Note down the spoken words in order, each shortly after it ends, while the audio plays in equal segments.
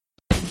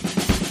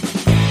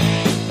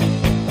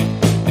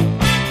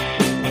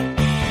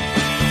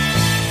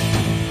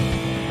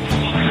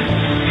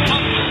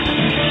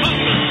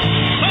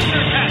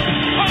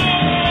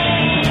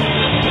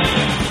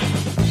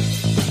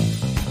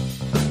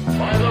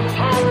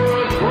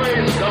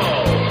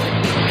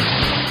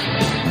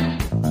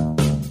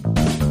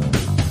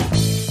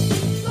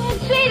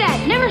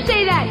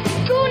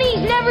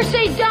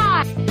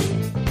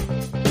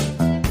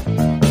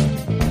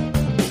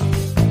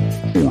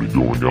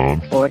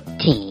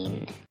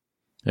14.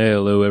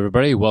 Hello,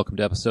 everybody. Welcome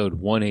to episode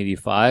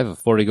 185 of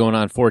 40 going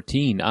on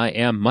 14. I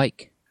am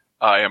Mike.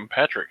 I am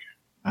Patrick.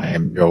 I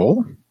am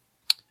Joel.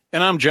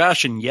 And I'm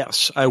Josh, and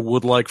yes, I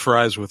would like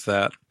fries with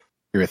that.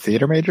 You're a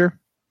theater major?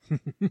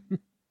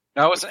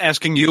 I was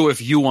asking you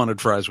if you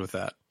wanted fries with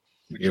that.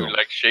 Would you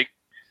like shake?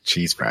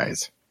 Cheese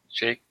fries.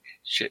 Shake?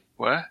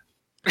 What?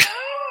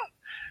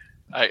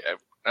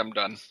 I'm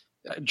done.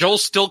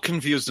 Joel's still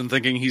confused and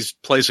thinking he's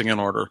placing an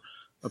order,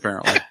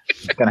 apparently.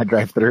 Can I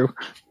drive through?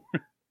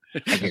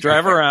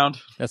 Drive around.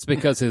 That's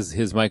because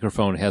his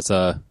microphone has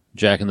a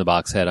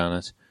Jack-in-the-Box head on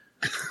it.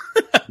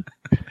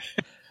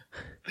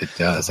 It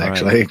does,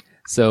 actually. Right.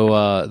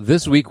 So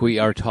this week we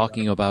are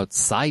talking about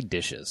side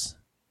dishes.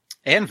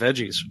 And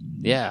veggies.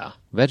 Yeah,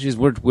 veggies.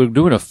 We're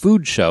doing a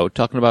food show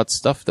talking about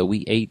stuff that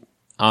we ate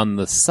on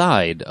the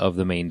side of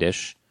the main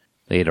dish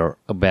later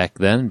back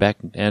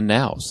and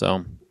now.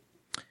 So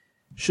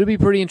should be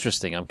pretty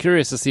interesting. I'm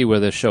curious to see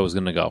where this show is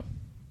going to go.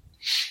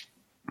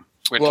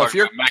 We're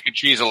talking about mac and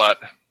cheese a lot.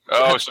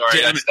 Oh,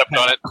 sorry, I stepped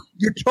on it.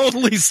 You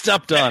totally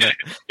stepped on it.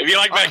 If you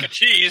like mac and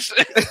cheese.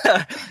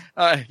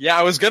 Yeah,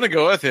 I was going to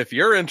go with if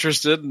you're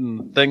interested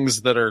in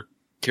things that are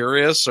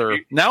curious or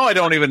now I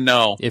don't even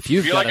know. If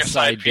you've got like a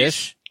side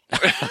dish.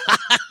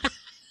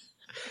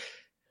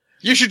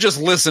 You should just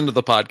listen to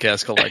the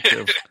Podcast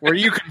Collective, where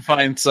you can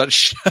find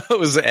such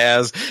shows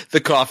as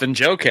the Coffin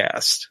Joe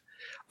Cast,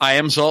 I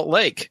Am Salt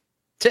Lake,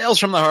 Tales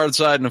from the Hard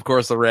Side, and of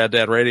course the Rad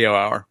Dad Radio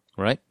Hour.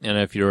 Right, and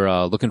if you're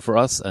looking for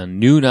us at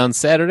noon on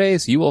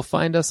Saturdays, you will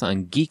find us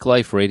on Geek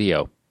Life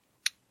Radio.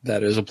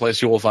 That is a place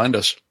you will find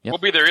us. Yep. We'll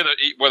be there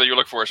whether you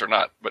look for us or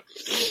not. But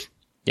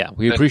yeah,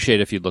 we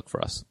appreciate it if you'd look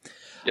for us.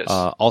 Yes.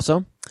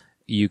 Also,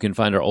 you can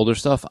find our older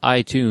stuff,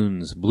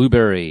 iTunes,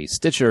 Blueberry,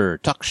 Stitcher,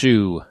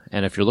 TalkShoe,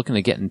 and if you're looking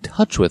to get in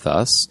touch with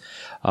us,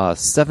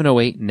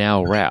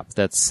 708-NOW-RAP.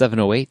 That's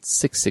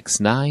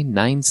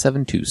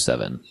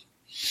 708-669-9727.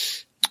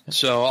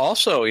 So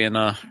also in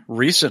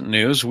recent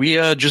news, we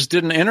just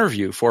did an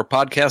interview for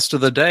Podcast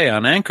of the Day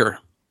on Anchor.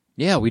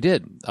 Yeah, we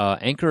did.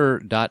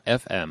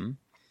 Anchor.fm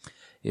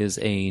is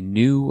a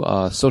new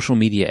social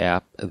media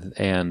app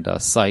and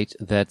site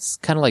that's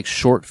kind of like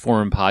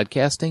short-form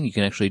podcasting. You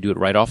can actually do it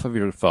right off of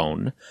your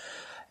phone.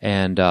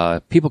 And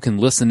people can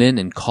listen in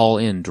and call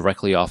in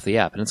directly off the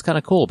app. And it's kind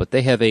of cool. But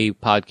they have a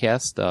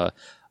podcast,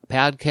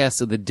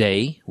 Podcast of the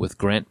Day with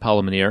Grant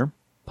Parmentier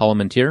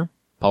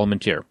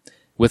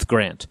with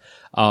Grant.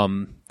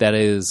 That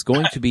is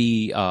going to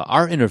be,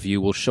 our interview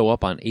will show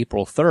up on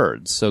April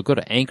 3rd. So go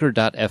to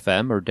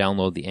anchor.fm or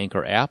download the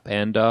Anchor app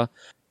and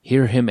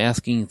hear him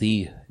asking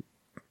the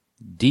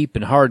deep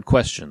and hard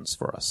questions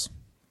for us.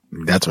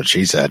 That's what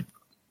she said.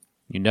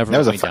 You never that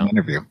let was me a fun down.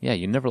 interview. Yeah,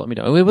 you never let me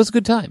down. It was a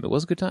good time.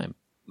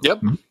 Yep.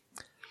 Mm-hmm.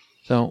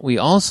 So we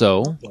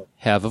also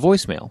have a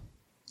voicemail.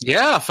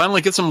 Yeah,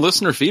 finally get some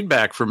listener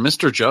feedback from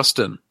Mr.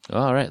 Justin.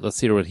 All right, let's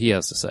hear what he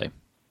has to say.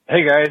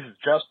 Hey guys, it's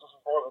Justin from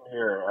Portland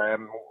here.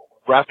 I'm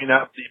wrapping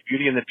up the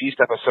Beauty and the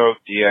Beast episode,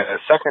 the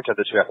second of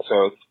the two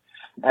episodes,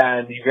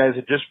 and you guys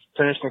had just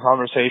finished the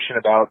conversation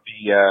about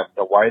the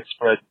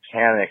widespread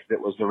panic that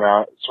was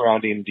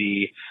surrounding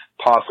the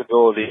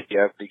possibility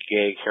of the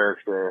gay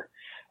character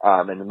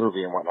in the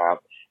movie and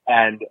whatnot.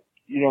 And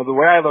you know, the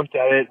way I looked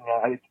at it,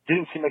 it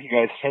didn't seem like you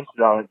guys hinted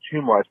on it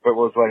too much, but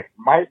was like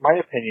my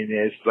opinion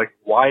is like,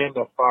 why in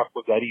the fuck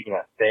was that even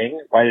a thing?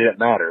 Why did it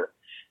matter?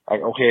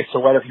 Like, okay, so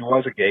what if he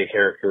was a gay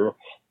character?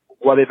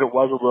 What if it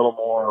was a little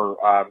more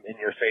in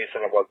your face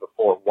than it was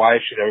before?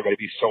 Why should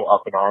everybody be so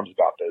up in arms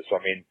about this?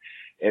 I mean,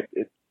 it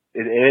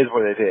is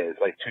what it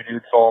is. Like, two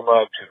dudes fall in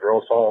love, two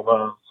girls fall in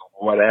love,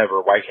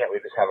 whatever. Why can't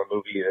we just have a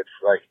movie that's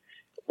like,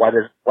 why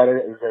does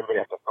everybody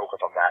have to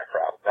focus on that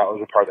crap? That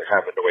was the part that kind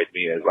of annoyed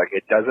me, is like,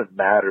 it doesn't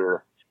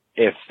matter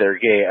if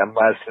they're gay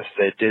unless this is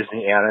a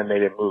Disney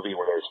animated movie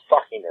where there's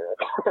fucking in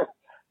it.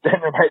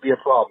 Then there might be a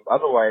problem.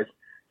 Otherwise,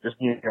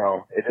 just, you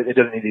know, it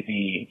doesn't need to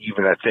be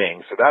even a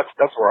thing. So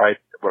that's what I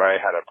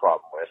had a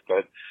problem with.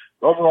 But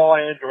overall,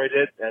 I enjoyed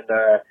it and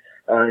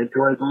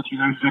enjoyed both you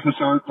guys'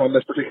 episodes on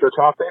this particular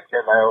topic.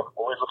 And I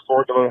always look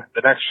forward to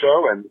the next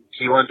show and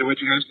see on to what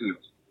you guys do.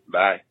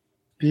 Bye.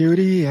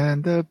 Beauty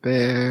and the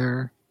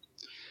Bear.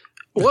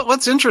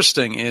 What's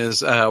interesting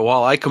is,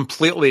 while I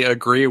completely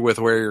agree with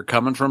where you're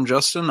coming from,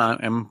 Justin, I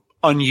am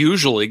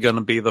unusually going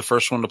to be the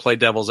first one to play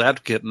devil's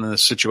advocate in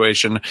this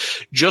situation.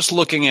 Just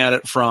looking at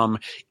it from,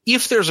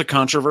 if there's a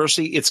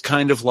controversy, it's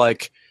kind of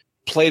like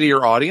play to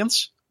your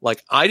audience.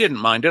 Like, I didn't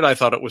mind it. I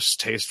thought it was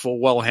tasteful,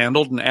 well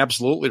handled, and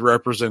absolutely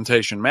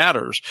representation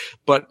matters.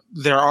 But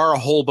there are a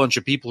whole bunch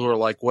of people who are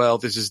like, well,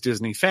 this is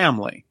Disney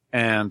Family.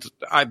 And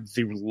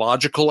the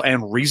logical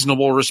and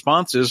reasonable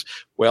response is,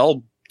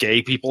 well,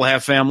 gay people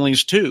have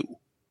families too.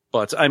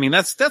 But I mean,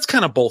 that's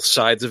kind of both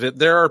sides of it.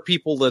 There are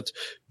people that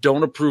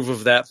don't approve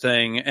of that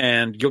thing,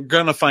 and you're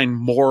going to find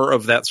more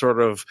of that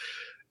sort of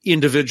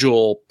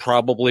individual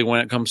probably when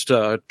it comes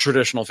to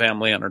traditional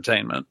family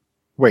entertainment.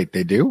 Wait,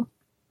 they do?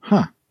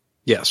 Huh.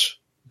 Yes,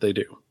 they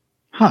do.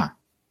 Huh.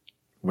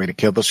 Way to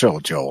kill the show,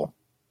 Joel.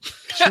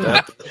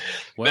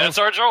 Well, that's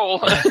our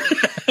Joel.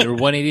 You're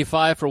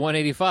 185 for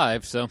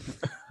 185, so.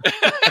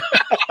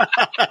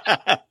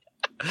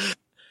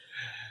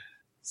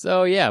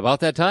 So, yeah,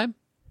 about that time?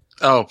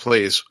 Oh,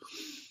 please.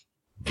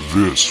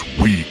 This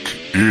week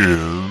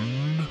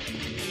in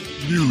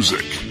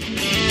music,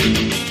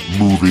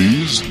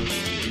 movies,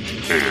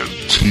 and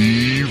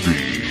TV.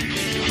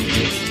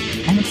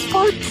 And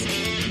sports.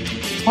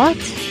 What?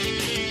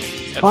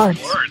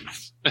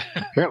 Sports.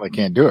 Apparently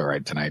can't do it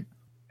right tonight.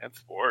 And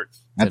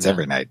sports. That's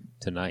every night.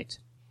 Tonight.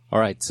 All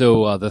right,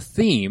 so the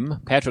theme,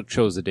 Patrick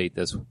chose the date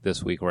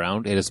this week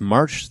around. It is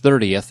March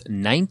 30th,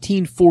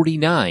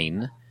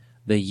 1949,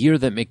 the year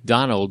that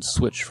McDonald's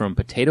switched from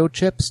potato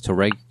chips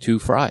to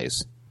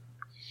fries.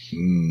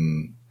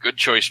 Good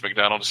choice,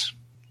 McDonald's.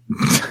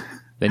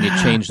 Then you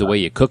changed the way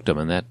you cooked them,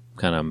 and that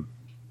kind of...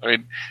 I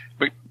mean,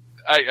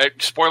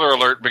 spoiler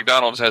alert,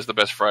 McDonald's has the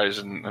best fries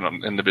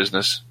in the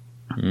business.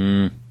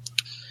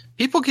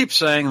 People keep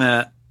saying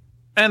that,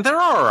 and they're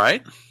all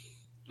right.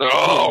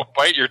 Oh,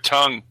 bite your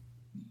tongue.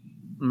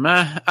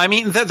 Meh. I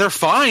mean, they're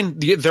fine.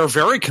 They're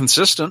very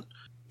consistent.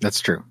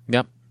 That's true.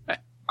 Yep.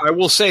 I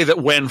will say that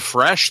when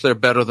fresh, they're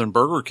better than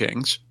Burger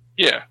King's.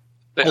 Yeah.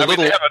 They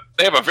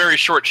have a very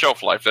short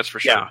shelf life, that's for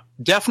sure. Yeah,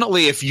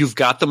 definitely if you've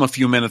got them a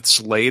few minutes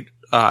late,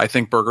 I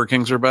think Burger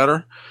King's are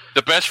better.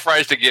 The best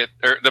fries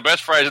the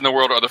best fries in the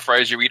world are the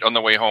fries you eat on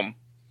the way home.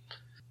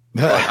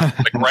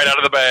 Like right out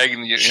of the bag.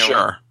 And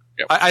Sure.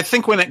 Yep. I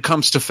think when it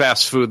comes to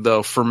fast food,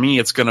 though, for me,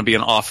 it's going to be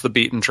an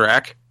off-the-beaten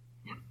track.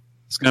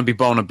 It's going to be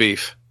bone of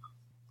beef.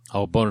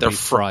 Oh, bone of beef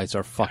fries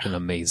are fucking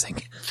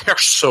amazing. They're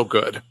so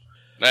good.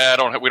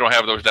 Nah, we don't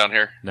have those down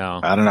here. No.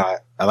 I don't know.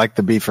 I like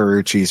the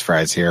beefaroo cheese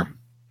fries here.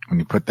 When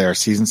you put their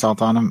seasoned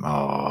salt on them,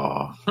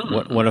 oh.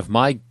 One of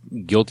my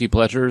guilty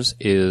pleasures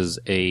is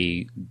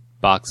a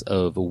box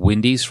of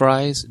Wendy's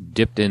fries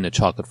dipped in a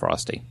chocolate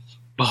frosty.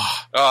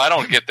 Oh, I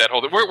don't get that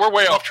whole thing. We're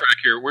way off track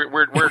here.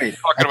 We're talking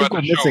about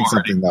the show missing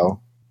something,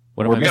 though.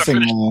 We're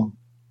missing...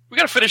 We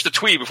got to finish the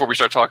tweet before we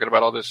start talking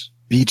about all this.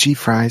 BG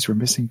fries. We're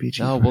missing BG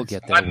fries. Oh, we'll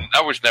get that.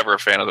 I was never a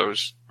fan of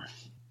those.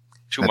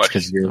 Too much.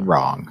 Because you're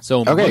wrong.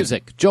 So,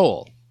 music.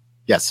 Joel.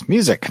 Yes,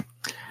 music.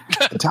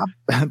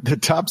 The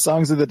top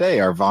songs of the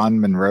day are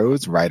Vaughn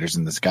Monroe's Riders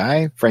in the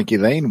Sky, Frankie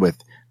Lane with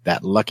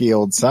That Lucky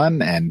Old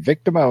Sun, and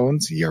Vic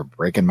Damone's You're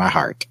Breaking My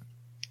Heart.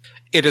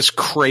 It is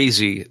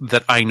crazy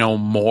that I know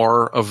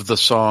more of the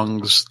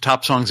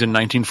top songs in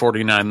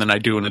 1949 than I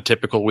do in a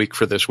typical week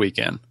for this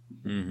weekend.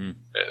 Mm-hmm.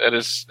 That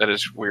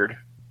is weird.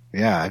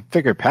 Yeah, I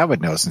figured Pat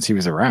would know since he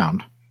was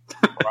around.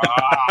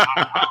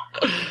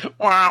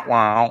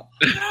 Wow.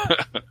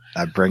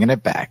 I'm bringing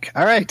it back.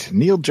 All right.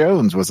 Neil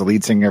Jones was the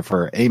lead singer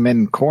for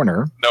Amen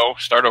Corner. No,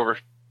 start over.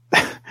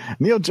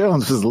 Neil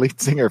Jones was the lead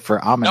singer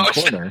for Amen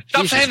Corner.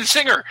 Stop saying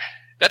singer.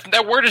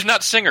 That word is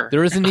not singer.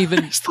 There isn't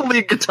even... It's the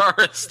lead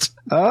guitarist.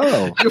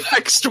 Oh. You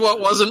fixed what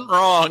wasn't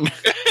wrong.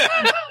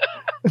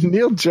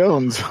 Neil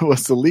Jones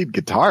was the lead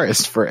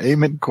guitarist for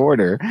Amen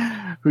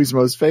Corner, whose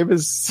most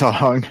famous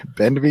song,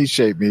 Bend Me,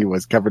 Shape Me,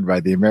 was covered by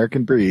the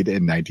American Breed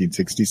in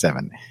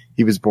 1967.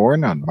 He was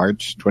born on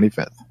March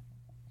 25th,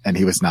 and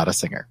he was not a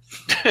singer.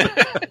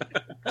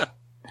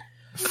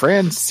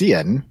 Fran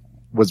Cian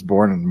was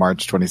born on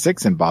March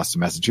 26th in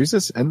Boston,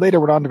 Massachusetts, and later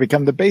went on to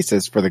become the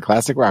bassist for the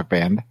classic rock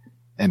band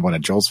and one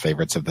of Joel's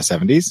favorites of the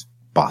 70s,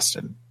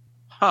 Boston.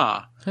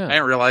 Huh. I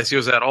didn't realize he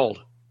was that old.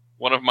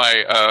 One of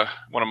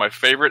my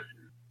favorite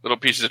little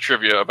pieces of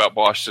trivia about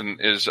Boston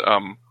is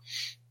the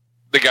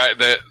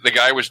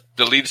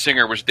lead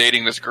singer was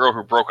dating this girl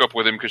who broke up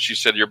with him because she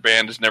said your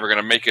band is never going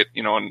to make it,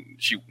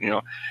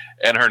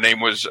 and her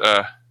name was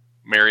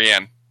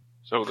Marianne.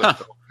 So the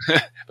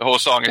whole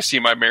song is "See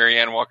My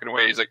Marianne Walking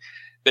Away." He's like,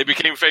 they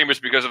became famous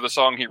because of the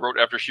song he wrote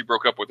after she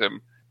broke up with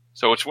him.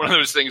 So it's one of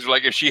those things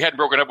like if she hadn't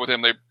broken up with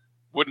him, they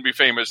wouldn't be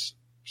famous.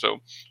 So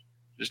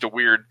just a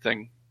weird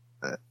thing.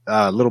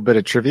 A little bit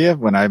of trivia.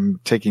 When I'm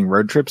taking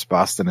road trips,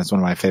 Boston is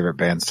one of my favorite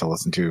bands to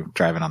listen to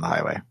driving on the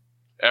highway.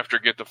 After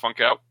Get the Funk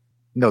Out?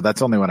 No,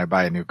 that's only when I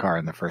buy a new car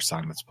and the first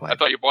song that's played. I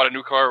thought you bought a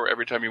new car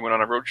every time you went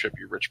on a road trip,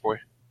 you rich boy.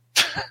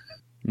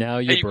 Now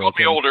you're you called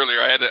me old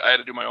earlier. I had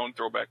to do my own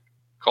throwback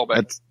callback.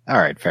 That's, all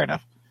right, fair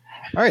enough.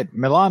 All right,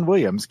 Milan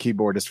Williams,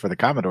 keyboardist for the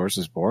Commodores,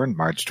 was born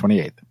March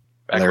 28th.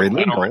 Larry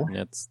Lingle.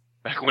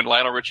 Back when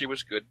Lionel Richie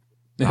was good.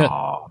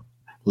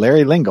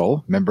 Larry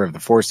Lingle, member of the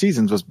Four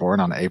Seasons, was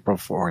born on April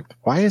 4th.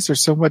 Why is there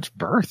so much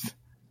birth?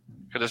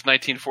 Because it's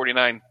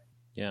 1949.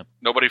 Yeah.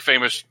 Nobody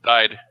famous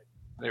died.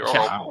 They were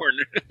all born.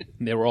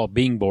 They were all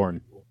being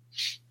born.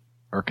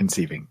 Or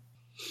conceiving.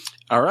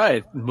 All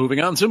right, moving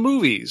on to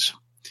movies.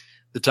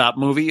 The top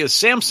movie is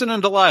Samson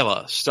and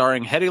Delilah,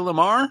 starring Hedy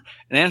Lamarr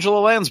and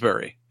Angela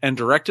Lansbury, and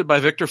directed by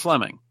Victor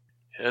Fleming.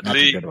 That's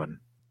a good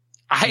one.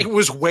 I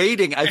was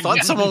waiting. I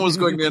thought someone was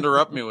going to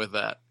interrupt me with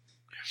that.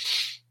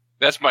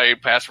 That's my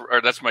password,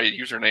 or that's my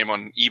username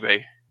on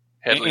eBay.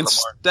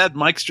 Instead,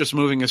 Mike's just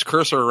moving his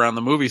cursor around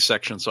the movie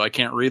section, so I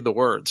can't read the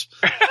words.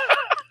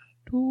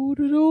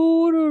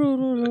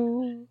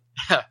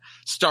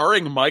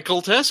 Starring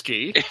Michael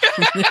Teskey.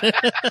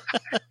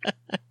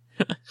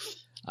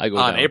 I go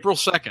On down. April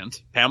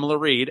 2nd, Pamela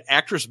Reed,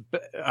 actress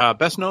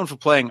best known for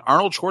playing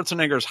Arnold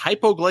Schwarzenegger's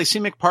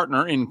hypoglycemic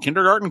partner in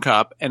Kindergarten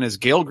Cop and as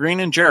Gail Green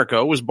in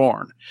Jericho, was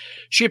born.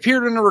 She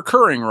appeared in a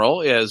recurring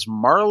role as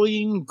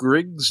Marlene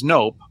Griggs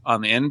Nope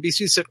on the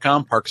NBC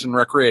sitcom Parks and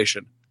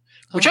Recreation,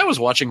 which I was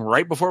watching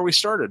right before we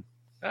started.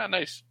 Ah,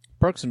 nice.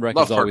 Parks and Rec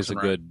Love is always Parks a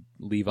and good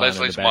leave-on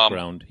Leslie's in the mom.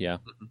 background. Yeah.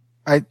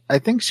 I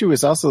think she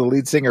was also the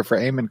lead singer for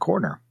Amen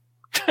Corner.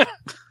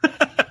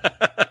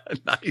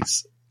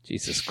 Nice.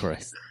 Jesus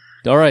Christ.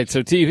 All right,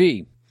 so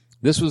TV.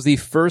 This was the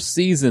first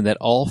season that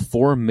all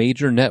 4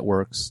 major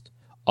networks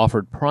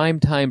offered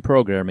primetime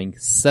programming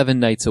 7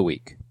 nights a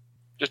week.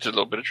 Just a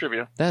little bit of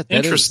trivia. That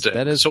Interesting.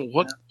 That is So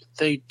what did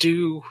they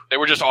do They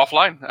were just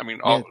offline. I mean,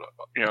 all,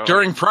 you know.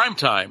 during prime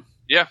time?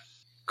 Yeah.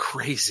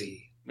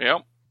 Crazy. Yeah.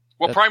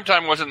 Well,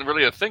 primetime wasn't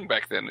really a thing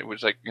back then. It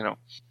was like, you know,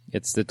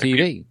 it's the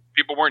TV.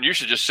 people weren't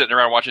used to just sitting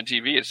around watching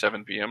TV at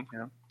 7 p.m. You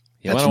know?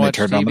 You That's want to when they watch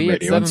turned on the TV at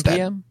radio 7 instead.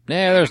 p.m.? Nah,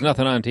 there's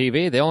nothing on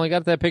TV. They only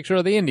got that picture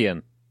of the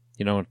Indian.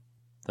 You know,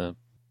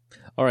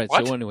 all right,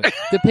 What? so anyway,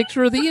 the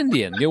picture of the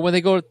Indian. You know, when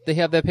they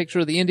have that picture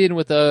of the Indian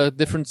with a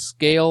different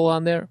scale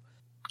on there.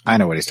 I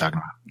know what he's talking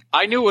about.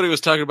 I knew what he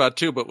was talking about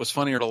too, but it was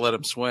funnier to let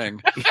him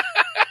swing.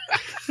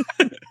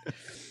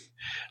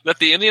 Let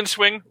the Indian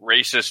swing?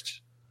 Racist.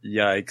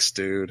 Yikes,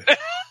 dude.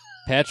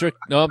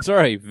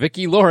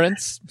 Vicki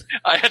Lawrence.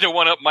 I had to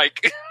one-up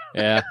Mike.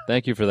 Yeah,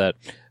 thank you for that.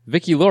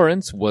 Vicki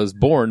Lawrence was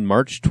born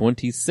March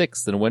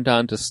 26th and went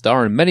on to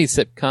star in many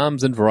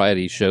sitcoms and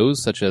variety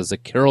shows such as The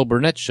Carol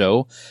Burnett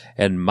Show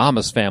and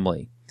Mama's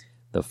Family.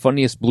 The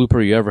funniest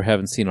blooper you ever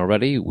haven't seen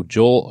already,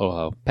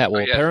 Pat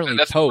will apparently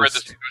that's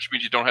post. which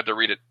means you don't have to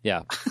read it.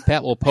 Yeah,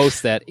 Pat will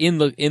post that in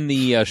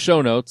the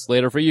show notes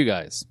later for you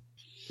guys.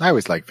 I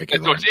always like Vicky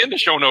So Lawrence. it's in the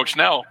show notes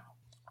now.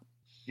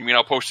 You mean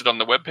I'll post it on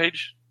the webpage?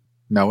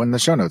 No, in the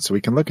show notes so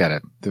we can look at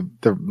it.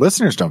 The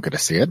listeners don't get to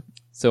see it.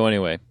 So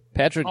anyway,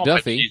 Patrick Oh,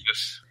 Duffy my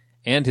Jesus.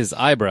 and his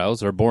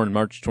eyebrows are born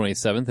March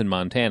 27th in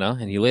Montana,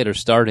 and he later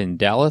starred in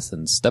Dallas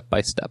and Step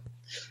by Step.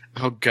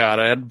 Oh God,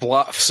 I had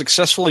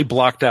successfully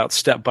blocked out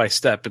Step by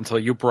Step until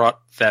you brought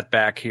that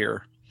back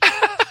here.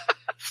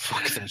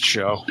 Fuck that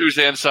show.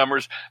 Suzanne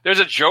Summers. There's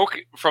a joke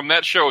from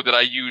that show that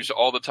I use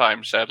all the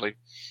time, sadly.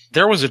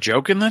 There was a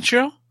joke in that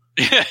show?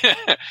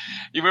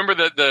 You remember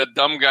the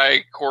dumb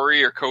guy,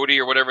 Corey or Cody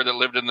or whatever, that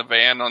lived in the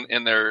van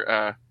in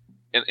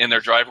their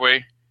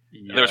driveway?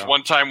 Yeah. And there was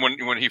one time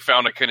when he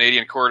found a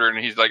Canadian quarter and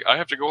he's like, I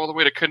have to go all the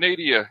way to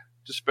Canada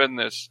to spend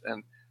this.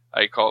 And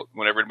I call,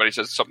 whenever anybody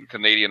says something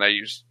Canadian, I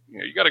use,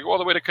 you got to go all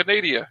the way to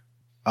Canada.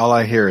 All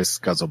I hear is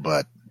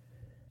scuzzlebutt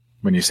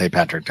when you say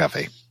Patrick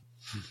Duffy.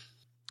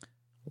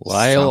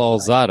 Lyle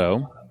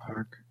Alzado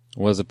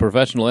was a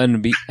professional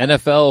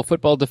NFL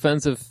football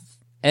defensive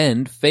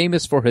end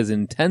famous for his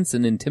intense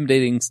and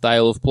intimidating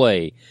style of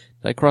play.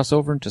 Did I cross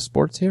over into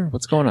sports here?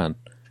 What's going on?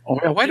 Oh,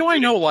 yeah. Why do I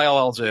know Lyle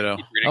Alzado?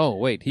 Keep reading. Oh,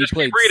 wait. He Just keep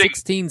played reading.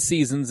 16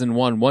 seasons and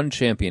won 1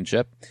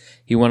 championship.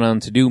 He went on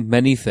to do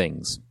many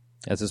things,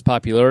 as his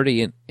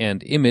popularity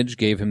and image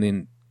gave him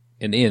an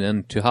in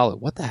into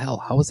Hollywood. What the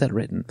hell? How was that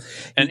written?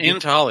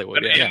 Into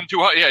Hollywood, yeah.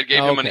 It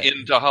gave him an Okay.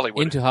 into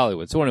Hollywood. Into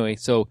Hollywood. So anyway,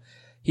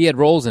 he had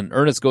roles in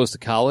Ernest Goes to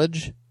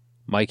College,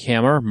 Mike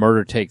Hammer,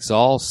 Murder Takes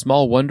All,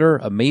 Small Wonder,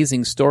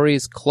 Amazing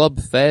Stories, Club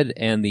Fed,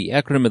 and the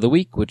acronym of the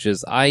week, which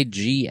is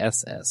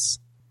IGSS.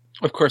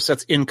 Of course,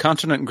 that's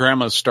Incontinent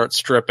Grandmas Start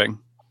Stripping.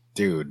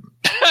 Dude,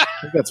 I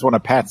think that's one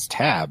of Pat's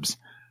tabs.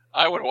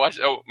 I would watch.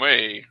 Oh,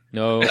 wait.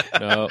 No, I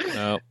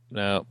don't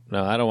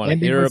want to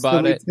Andy hear was about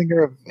the lead it.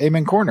 singer of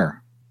Amen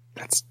Corner.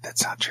 That's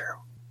not true.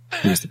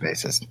 He was the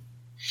bassist.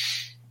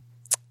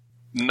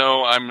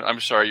 No,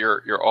 I'm sorry.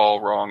 You're all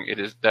wrong.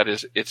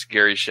 It's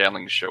Gary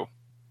Shalling's show.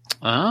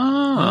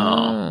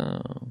 Oh.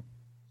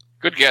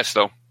 Good guess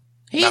though.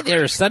 Hey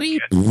there, Sonny.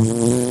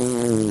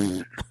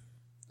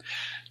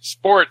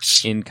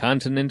 Sports.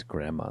 Incontinent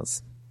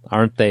grandmas.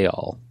 Aren't they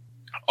all?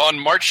 On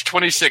March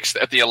 26th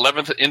at the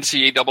 11th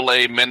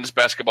NCAA Men's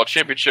Basketball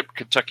Championship,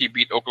 Kentucky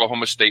beat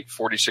Oklahoma State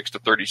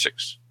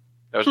 46-36.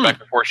 That was back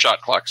before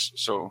shot clocks.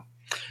 So,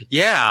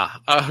 Yeah,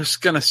 I was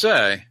going to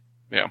say.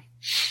 yeah.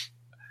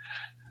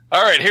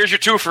 All right, here's your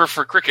twofer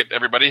for cricket,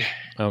 everybody.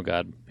 Oh,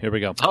 God. Here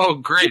we go. Oh,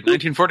 great.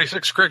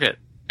 1946 cricket.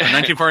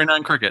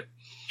 1949 cricket.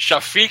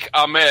 Shafiq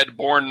Ahmed,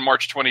 born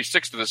March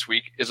 26th of this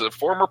week, is a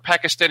former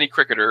Pakistani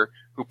cricketer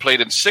who played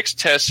in 6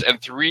 tests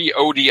and 3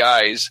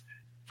 ODIs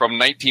from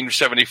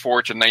 1974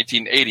 to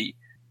 1980.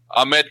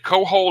 Ahmed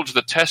co-holds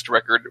the test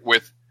record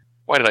with,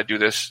 why did I do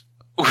this?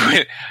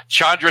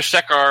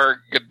 Chandrasekhar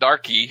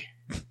Gadkari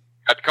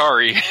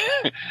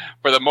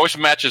for the most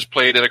matches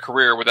played in a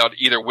career without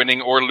either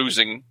winning or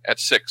losing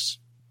at 6.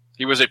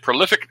 He was a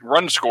prolific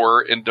run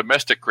scorer in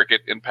domestic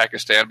cricket in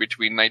Pakistan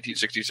between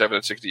 1967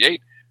 and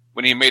 68,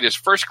 when he made his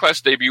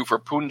first-class debut for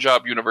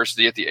Punjab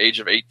University at the age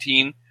of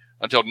 18,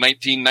 until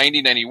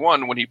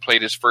 1990-91 when he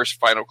played his first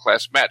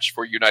final-class match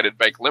for United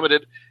Bank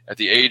Limited at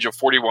the age of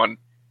 41.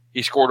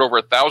 He scored over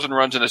 1,000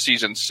 runs in a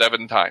season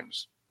 7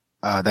 times.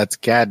 That's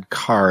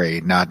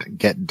Gadkari, not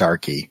Get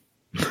Darky.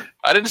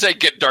 I didn't say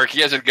get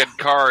darky. I said get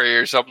Kari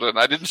or something.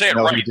 I didn't say it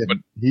No, right. he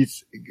didn't.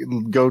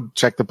 But Go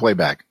check the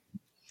playback.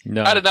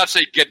 No. I did not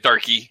say get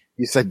darky.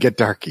 You said get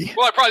darky.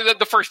 Well, I probably did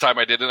the first time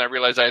I did, and I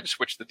realized I had to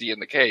switch the D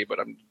and the K. But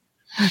I'm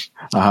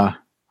Uh-huh.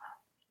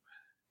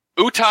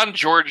 Utan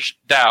George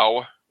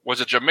Dow was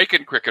a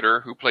Jamaican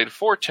cricketer who played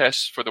 4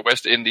 tests for the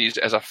West Indies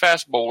as a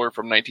fast bowler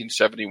from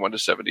 1971 to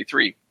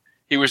 73.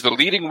 He was the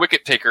leading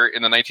wicket taker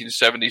in the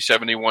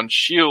 1970-71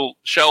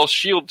 Shell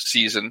Shield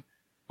season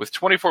with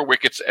 24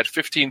 wickets at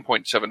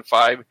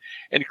 15.75,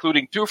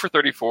 including 2 for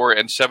 34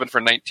 and 7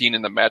 for 19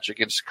 in the match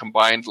against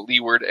combined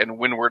Leeward and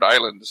Windward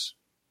Islands,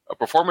 a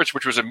performance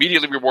which was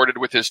immediately rewarded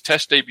with his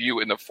test debut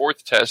in the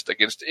 4th test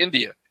against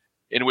India,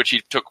 in which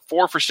he took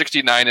 4 for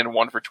 69 and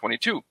 1 for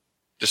 22.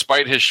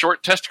 Despite his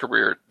short test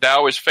career,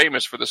 Dow is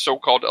famous for the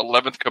so-called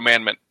 11th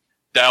commandment,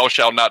 "Thou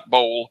shalt not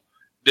bowl,"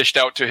 dished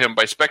out to him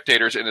by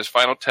spectators in his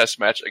final test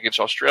match against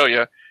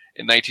Australia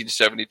in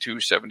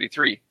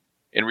 1972-73,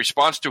 in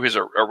response to his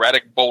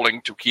erratic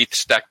bowling to Keith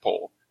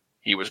Stackpole.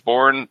 He was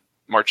born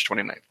March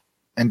 29th.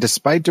 And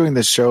despite doing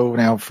this show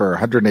now for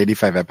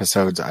 185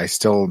 episodes, I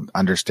still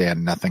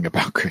understand nothing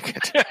about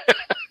cricket.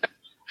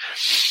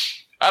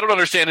 I don't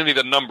understand any of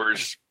the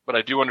numbers, but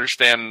I do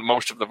understand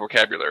most of the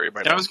vocabulary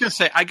by now. I was going to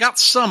say, I got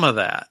some of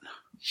that.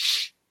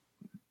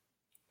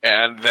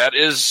 And that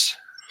is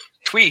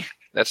Twee.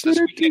 That's this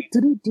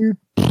weekend.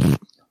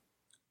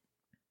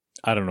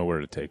 I don't know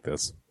where to take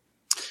this.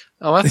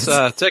 Oh, let's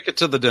take it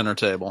to the dinner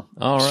table.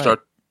 All right.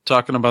 Start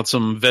talking about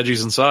some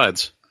veggies and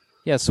sides.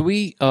 Yeah, so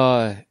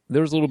there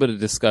was a little bit of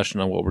discussion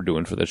on what we're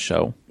doing for this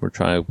show.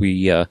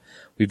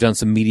 We've done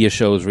some media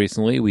shows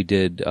recently. We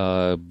did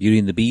Beauty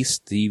and the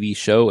Beast TV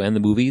show and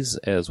the movies,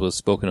 as was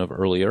spoken of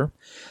earlier.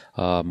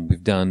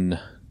 We've done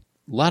a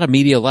lot of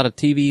media, a lot of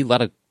TV, a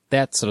lot of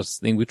that sort of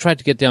thing. We tried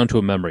to get down to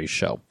a memory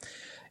show.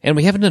 And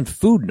we haven't done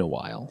food in a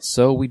while.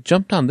 So we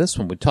jumped on this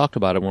one. We talked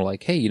about it and we're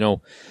like, hey,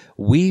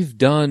 we've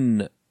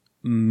done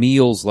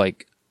meals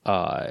like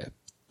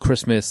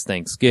Christmas,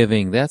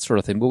 Thanksgiving, that sort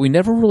of thing, but we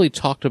never really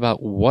talked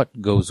about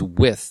what goes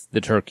with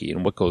the turkey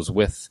and what goes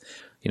with,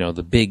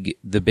 the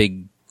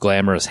big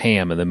glamorous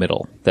ham in the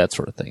middle, that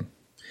sort of thing.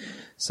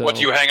 So What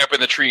do you hang up in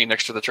the tree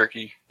next to the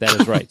turkey? that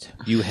is right.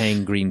 You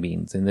hang green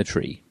beans in the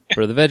tree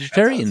for the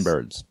vegetarian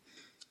birds.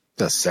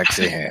 The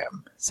sexy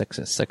ham.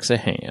 Sexy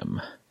ham.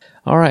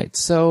 All right.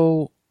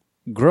 So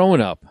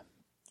growing up,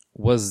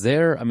 was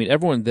there,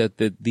 everyone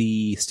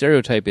the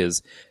stereotype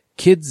is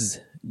kids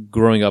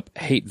growing up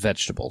hate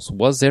vegetables.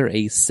 Was there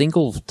a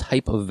single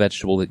type of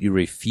vegetable that you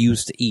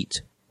refused to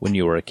eat when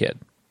you were a kid?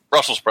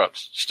 Brussels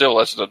sprouts. Still,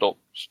 as an adult.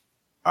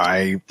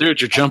 Dude,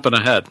 you're jumping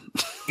ahead.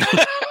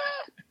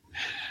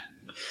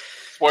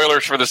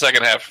 Spoilers for the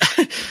second half.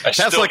 I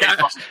still hate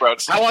Brussels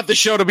sprouts. I want the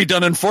show to be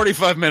done in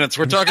 45 minutes.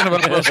 We're talking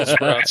about Brussels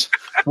sprouts.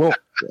 Well,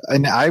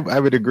 and I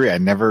would agree. I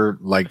never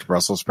liked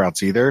Brussels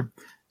sprouts either.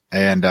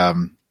 And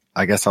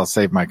I guess I'll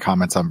save my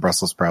comments on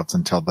Brussels sprouts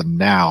until the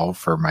now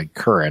for my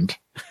current.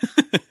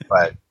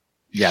 But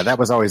yeah, that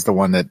was always the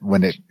one that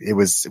when it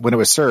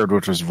was served,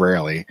 which was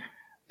rarely,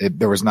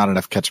 there was not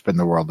enough ketchup in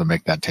the world to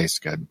make that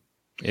taste good.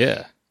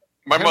 Yeah.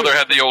 My mother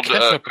had the old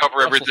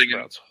cover everything.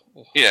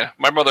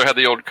 My mother had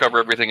the old cover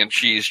everything in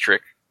cheese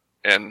trick,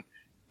 and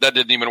that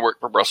didn't even work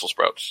for Brussels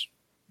sprouts.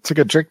 It's a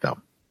good trick, though.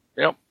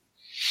 Yep.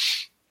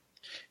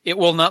 It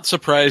will not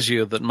surprise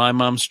you that my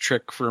mom's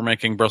trick for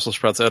making Brussels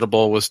sprouts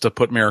edible was to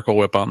put Miracle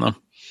Whip on them.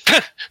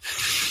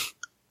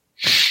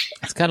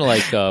 It's kind of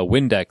like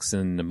Windex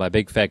in My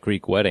Big Fat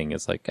Greek Wedding.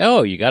 It's like,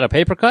 oh, you got a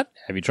paper cut?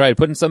 Have you tried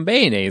putting some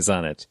mayonnaise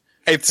on it?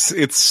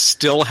 It's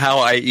still how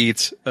I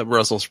eat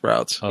Brussels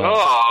sprouts.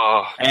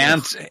 Oh.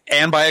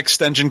 And by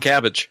extension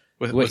cabbage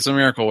with some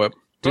Miracle Whip.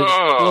 Dude,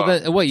 well,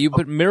 then, you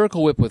put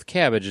Miracle Whip with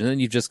cabbage, and then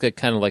you just get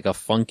kind of like a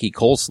funky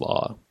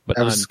coleslaw. But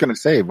I was just going to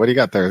say, what do you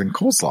got there? In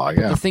coleslaw,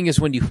 yeah. The thing is,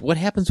 what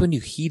happens when you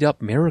heat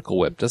up Miracle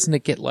Whip? Doesn't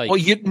it get like... Well,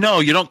 you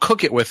don't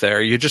cook it with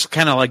there. You just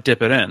kind of like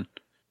dip it in.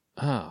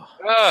 Oh.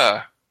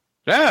 Yeah,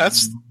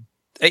 that's...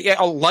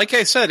 Like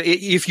I said,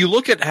 if you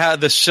look at how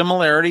the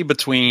similarity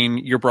between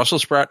your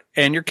Brussels sprout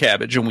and your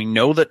cabbage, and we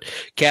know that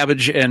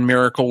cabbage and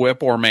Miracle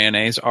Whip or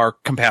mayonnaise are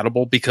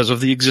compatible because of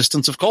the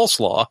existence of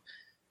coleslaw,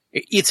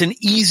 it's an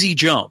easy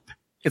jump.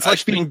 It's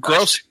like being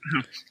gross.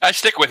 I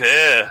stick with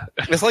it.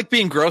 It's like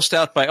being grossed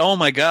out by, oh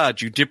my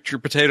God, you dipped your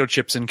potato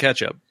chips in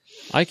ketchup.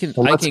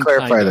 Let's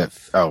clarify kind that.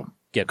 of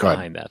get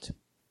behind that.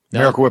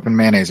 No. Miracle Whip and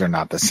mayonnaise are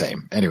not the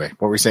same. Anyway,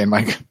 what were you saying,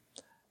 Mike?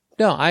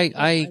 No,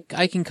 I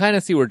can kind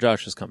of see where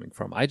Josh is coming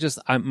from.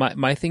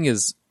 My thing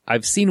is,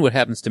 I've seen what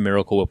happens to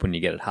Miracle Whip when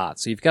you get it hot.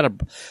 So you've got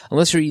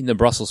unless you're eating the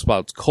Brussels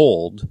sprouts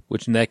cold,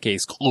 which in that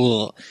case,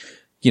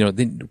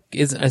 then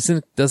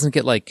doesn't it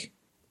get like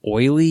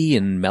oily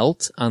and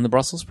melt on the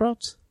Brussels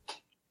sprouts?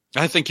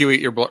 I think you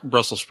eat your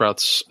Brussels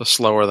sprouts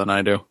slower than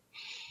I do.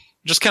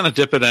 Just kind of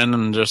dip it in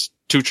and just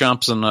 2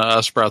 chomps and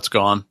a sprout's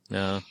gone.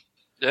 Yeah.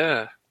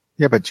 Yeah.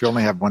 Yeah, but you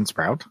only have one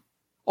sprout.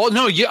 Oh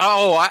no!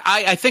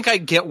 I think I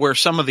get where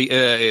some of the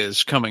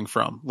is coming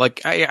from.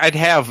 Like I'd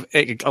have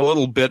a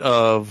little bit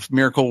of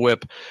Miracle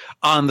Whip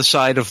on the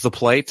side of the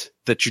plate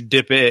that you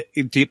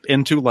dip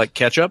into like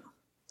ketchup.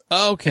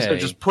 Okay. So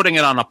just putting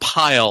it on a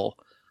pile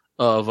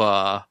of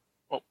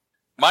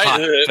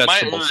mine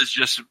is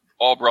just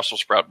all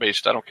Brussels sprout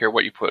based. I don't care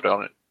what you put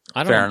on it.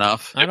 Fair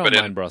enough. I don't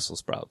mind Brussels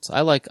sprouts.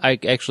 I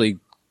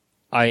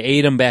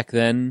ate them back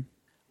then.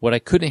 What I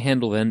couldn't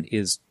handle then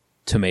is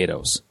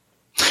tomatoes.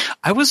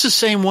 I was the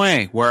same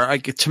way, where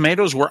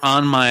tomatoes were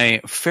on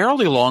my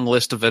fairly long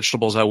list of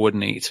vegetables I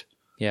wouldn't eat.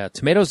 Yeah,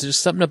 tomatoes, there's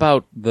something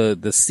about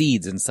the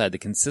seeds inside, the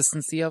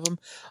consistency of them.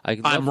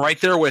 I'm right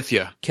there with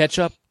you.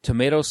 Ketchup,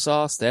 tomato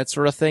sauce, that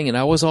sort of thing. And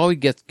I always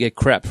get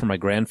crap from my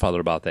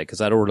grandfather about that,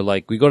 because I'd order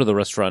we go to the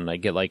restaurant and I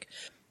get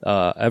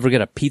ever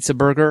get a pizza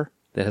burger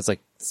that has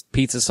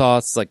pizza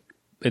sauce,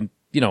 and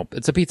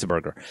it's a pizza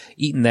burger.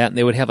 Eating that, and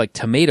they would have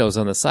tomatoes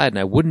on the side, and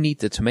I wouldn't eat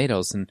the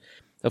tomatoes. And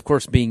of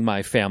course, being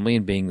my family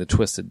and being the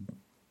twisted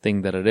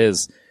thing that it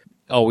is,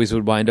 always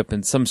would wind up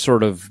in some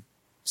sort of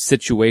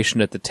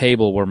situation at the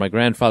table where my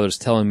grandfather's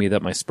telling me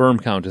that my sperm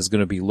count is going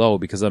to be low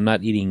because I'm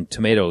not eating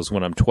tomatoes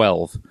when I'm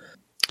 12.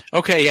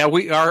 Okay, yeah,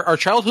 our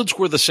childhoods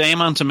were the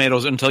same on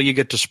tomatoes until you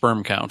get to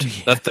sperm count.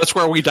 That's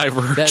where we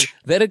diverge.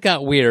 Then it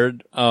got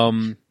weird.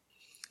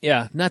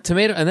 Yeah, not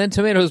tomato, and then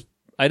tomatoes,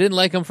 I didn't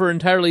like them for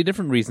entirely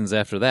different reasons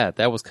after that.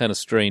 That was kind of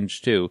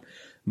strange too.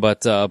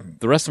 But the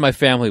rest of my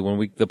family,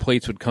 when the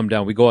plates would come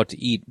down, we go out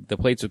to eat, the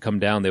plates would come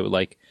down, they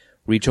would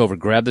reach over,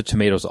 grab the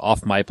tomatoes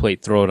off my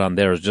plate, throw it on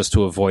theirs just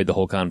to avoid the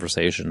whole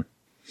conversation.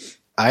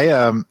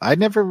 I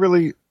never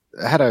really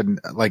had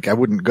I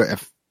wouldn't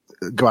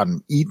go out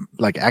and eat,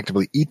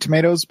 actively eat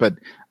tomatoes, but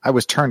I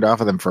was turned off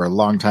of them for a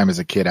long time as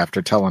a kid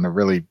after telling a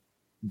really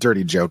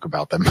dirty joke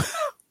about them.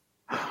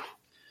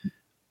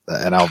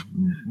 And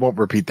won't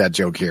repeat that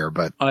joke here,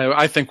 but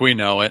I think we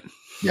know it.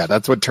 Yeah,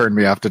 that's what turned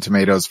me off to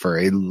tomatoes for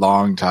a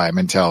long time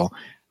until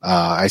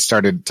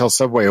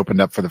Subway opened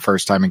up for the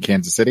first time in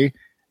Kansas City,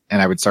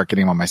 and I would start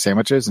getting them on my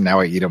sandwiches, and now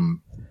I eat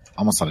them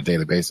almost on a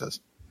daily basis.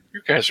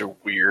 You guys are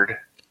weird.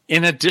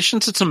 In addition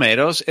to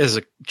tomatoes, as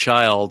a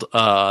child,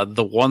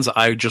 the ones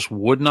I just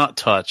would not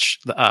touch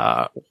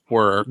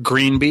were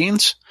green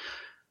beans,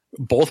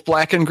 both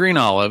black and green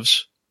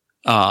olives,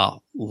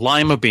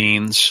 lima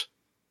beans,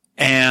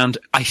 and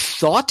I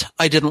thought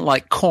I didn't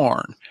like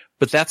corn.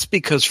 But that's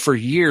because for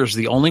years,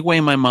 the only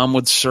way my mom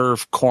would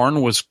serve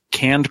corn was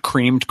canned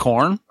creamed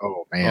corn.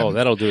 Oh, man. Oh,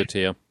 that'll do it to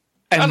you.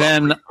 And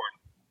then,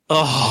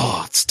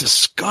 it's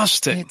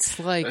disgusting. It's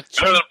it's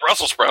better than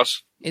Brussels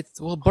sprouts.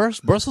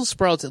 Brussels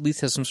sprouts at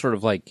least has some sort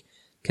of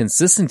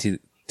consistency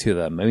to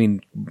them. I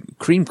mean,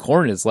 creamed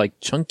corn is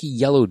chunky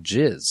yellow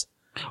jizz.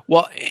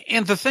 Well,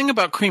 and the thing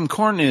about creamed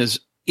corn is,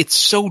 it's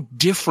so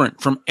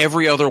different from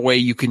every other way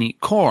you can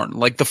eat corn.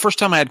 The first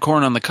time I had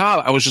corn on the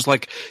cob, I was just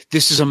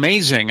this is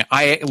amazing.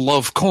 I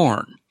love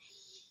corn.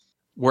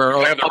 Where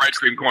I have the right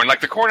cream corn.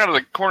 The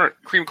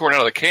cream corn out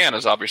of the can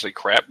is obviously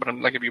crap, but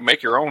if you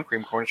make your own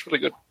cream corn, it's really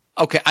good.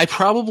 Okay, I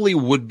probably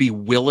would be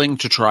willing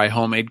to try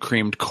homemade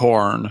creamed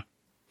corn,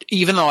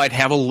 even though I'd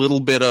have a little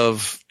bit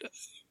of,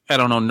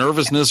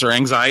 nervousness or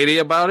anxiety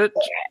about it.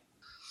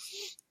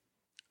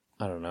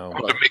 I don't know.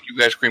 I'll have to make you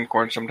guys cream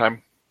corn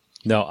sometime.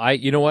 No,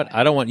 you know what?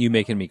 I don't want you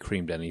making me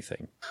creamed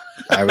anything.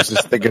 I was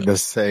just thinking the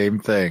same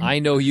thing. I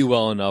know you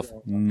well enough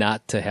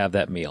not to have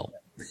that meal.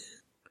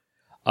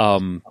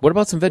 What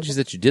about some veggies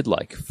that you did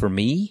like? For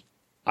me,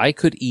 I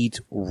could eat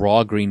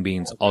raw green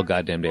beans all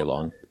goddamn day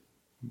long.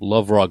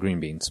 Love raw green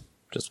beans.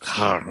 Just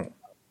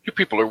you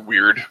people are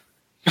weird.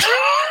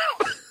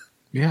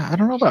 Yeah, I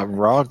don't know about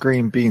raw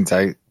green beans.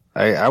 I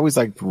always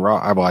liked raw.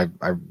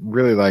 I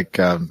really like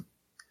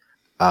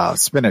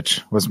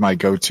spinach was my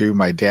go-to.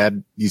 My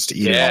dad used to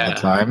eat it all the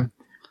time.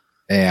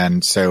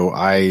 And so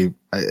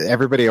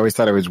everybody always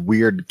thought I was a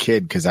weird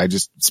kid because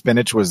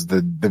spinach was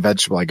the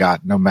vegetable I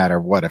got no matter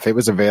what. If it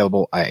was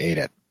available, I ate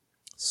it.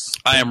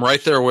 I am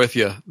right there with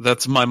you.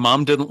 My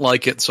mom didn't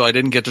like it, so I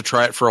didn't get to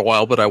try it for a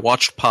while, but I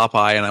watched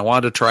Popeye and I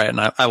wanted to try it, and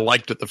I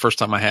liked it the first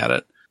time I had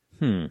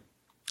it.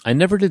 I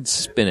never did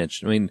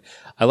spinach. I mean,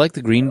 I like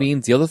the green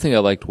beans. The other thing I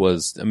liked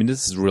was,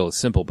 this is really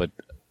simple, but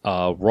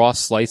raw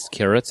sliced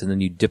carrots, and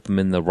then you dip them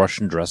in the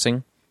Russian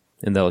dressing,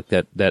 and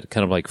that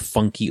kind of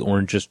funky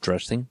orangish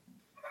dressing.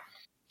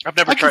 I've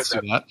never tried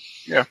that.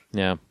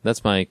 Yeah,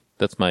 that's my.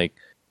 It's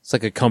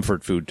like a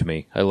comfort food to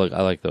me. I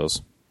like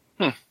those.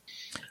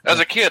 As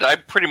a kid, I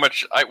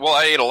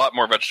ate a lot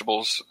more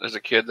vegetables as a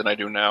kid than I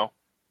do now,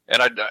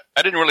 and I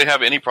didn't really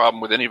have any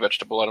problem with any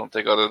vegetable. I don't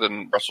think, other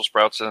than Brussels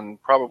sprouts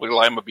and probably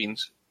lima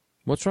beans.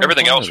 What's wrong?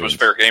 Everything with else was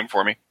fair game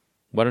for me.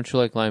 Why don't you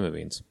like lima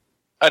beans?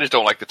 I just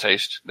don't like the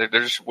taste. They're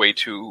just way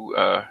too.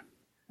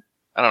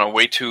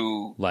 Way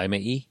too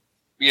lima-y.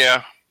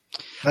 Yeah.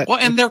 Well,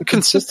 and their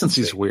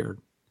consistency is weird.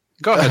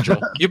 Go ahead,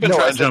 Joel. You've been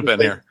trying to jump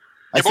in here.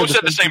 You both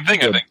said the same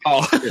thing, I think.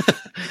 Oh.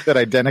 Said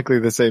identically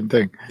the same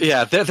thing.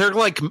 Yeah, they're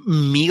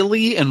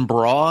mealy and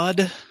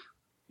broad.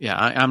 Yeah,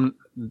 I'm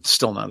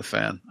still not a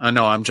fan. I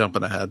know I'm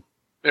jumping ahead.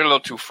 They're a little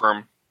too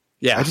firm.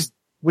 Yeah.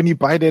 when you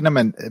bite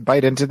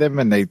into them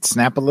and they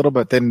snap a little,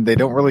 but then they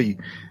don't really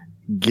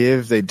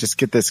give. They just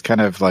get this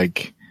kind of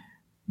like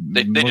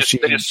they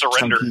just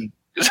surrender. Chunky,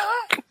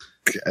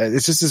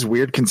 it's just this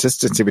weird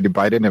consistency when you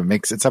bite in. It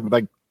makes it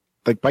something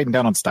like biting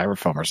down on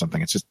styrofoam or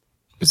something. It's just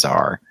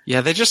bizarre.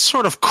 Yeah, they just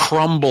sort of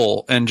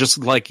crumble and just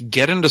like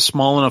get into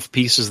small enough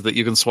pieces that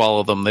you can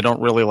swallow them. They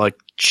don't really like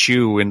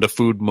chew into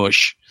food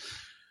mush.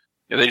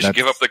 Yeah, they just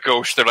give up the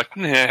ghost. They're like,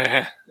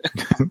 nah.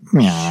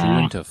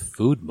 Chew into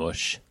food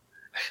mush.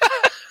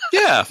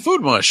 Yeah,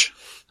 food mush.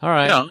 All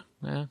right. Yeah.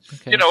 Yeah,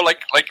 okay. You know, like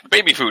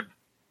baby food.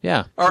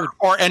 Yeah.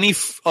 Or any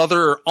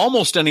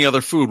almost any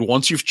other food.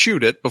 Once you've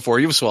chewed it, before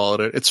you've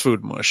swallowed it, it's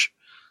food mush.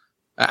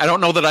 I don't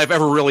know that I've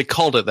ever really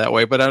called it that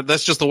way, but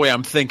that's just the way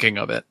I'm thinking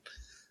of it.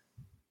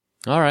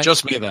 All right.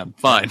 Just me then.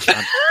 Fine.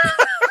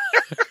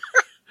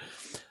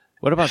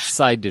 What about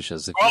side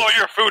dishes? Follow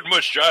your food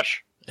mush,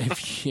 Josh.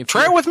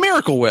 Try it with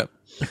Miracle Whip.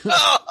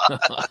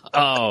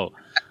 Oh.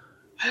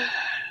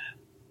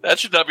 That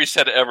should not be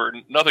said ever.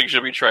 Nothing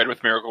should be tried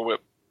with Miracle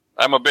Whip.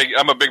 I'm a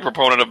big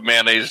proponent of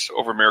mayonnaise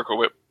over Miracle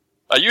Whip.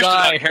 I used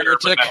Die, to not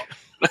heretic.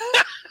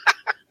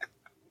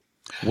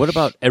 What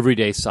about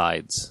everyday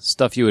sides?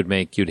 Stuff you would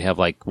make, you'd have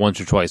like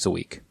once or twice a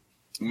week.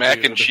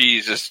 Mac and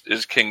cheese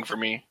is king for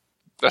me.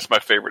 That's my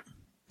favorite.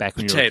 Back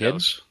when you were a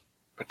kid?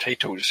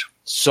 Potatoes.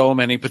 So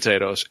many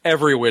potatoes.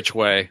 Every which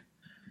way.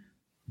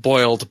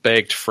 Boiled,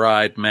 baked,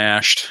 fried,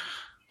 mashed.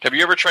 Have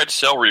you ever tried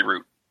celery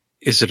root?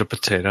 Is it a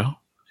potato?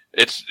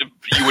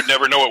 You would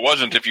never know it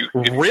wasn't if you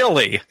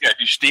Really? Yeah, if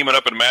you steam it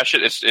up and mash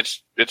it.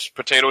 It's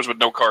potatoes with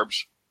no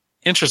carbs.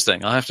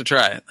 Interesting. I'll have to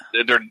try it.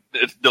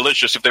 It's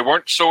delicious. If they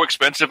weren't so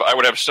expensive, I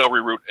would have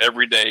celery root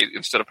every day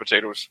instead of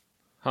potatoes.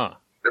 Huh.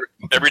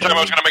 Every time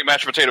I was going to make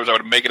mashed potatoes, I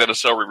would make it out of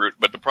celery root.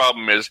 But the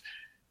problem is,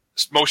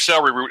 most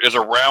celery root is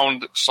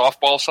around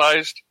softball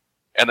sized,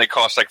 and they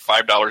cost like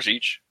 $5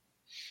 each.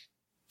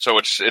 So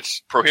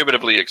it's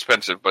prohibitively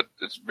expensive, but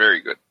it's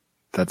very good.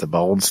 That's a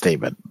bold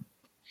statement.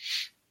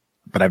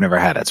 But I've never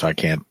had it, so I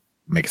can't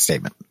make a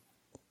statement.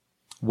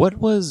 What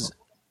was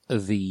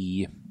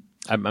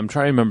I'm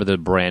trying to remember the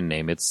brand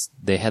name.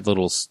 They had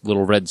little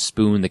red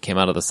spoon that came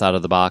out of the side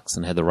of the box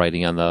and had the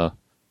writing on the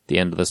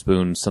end of the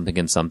spoon, something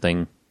and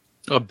something.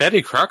 Oh,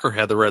 Betty Crocker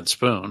had the red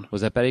spoon.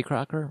 Was that Betty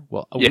Crocker?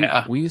 Well,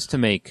 yeah. We used to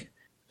make.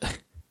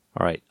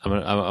 All right,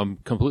 I'm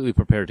completely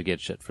prepared to get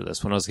shit for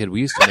this. When I was a kid,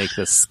 we used to make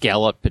the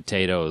scallop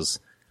potatoes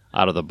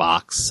out of the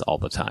box all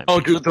the time.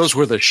 Oh, dude, those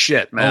were the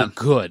shit, man. Oh,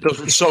 good.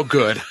 Those were so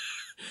good.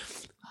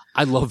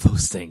 I love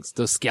those things.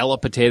 Those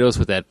scallop potatoes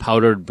with that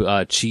powdered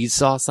cheese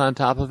sauce on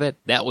top of it.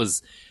 That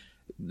was.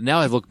 Now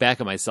I look back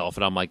at myself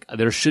and I'm like,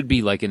 there should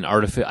be like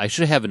I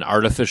should have an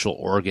artificial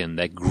organ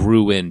that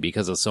grew in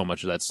because of so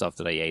much of that stuff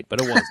that I ate, but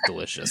it was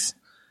delicious.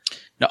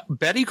 Now,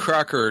 Betty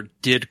Crocker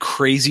did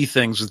crazy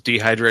things with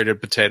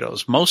dehydrated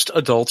potatoes. Most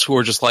adults who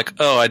are just like,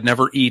 oh, I'd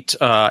never eat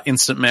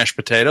instant mashed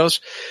potatoes.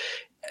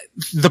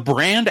 The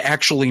brand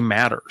actually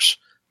matters.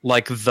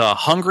 Like the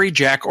Hungry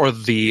Jack or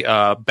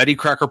the Betty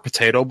Crocker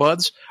potato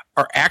buds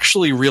are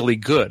actually really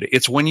good.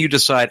 It's when you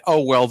decide,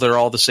 oh, well, they're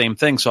all the same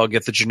thing, so I'll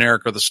get the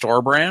generic or the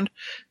store brand,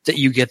 that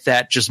you get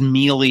that just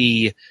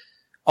mealy,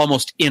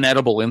 almost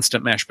inedible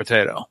instant mashed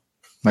potato.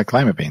 Like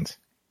Lima beans.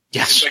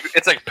 Yes.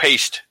 It's like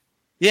paste.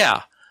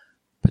 Yeah.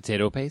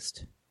 Potato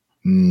paste?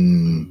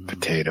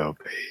 Potato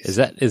paste.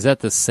 Is that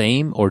the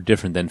same or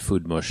different than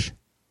food mush?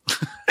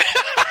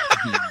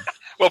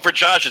 Well, for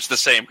Josh, it's the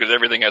same because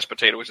everything has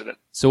potatoes in it.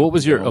 So what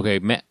was your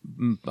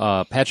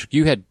Patrick?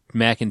 You had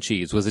mac and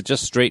cheese. Was it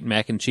just straight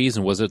mac and cheese,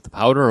 and was it the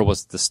powder, or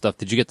was it the stuff?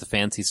 Did you get the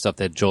fancy stuff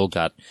that Joel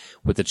got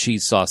with the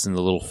cheese sauce in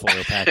the little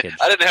foil package?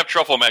 I didn't have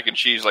truffle mac and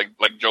cheese like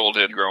Joel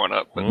did growing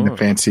up. But The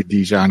fancy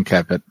Dijon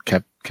ketchup.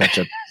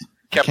 Ketchup.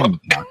 Dijon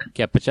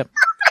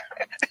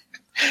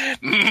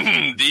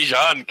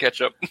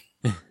ketchup.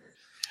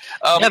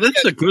 Yeah,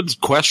 that's a good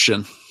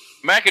question.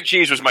 Mac and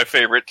cheese was my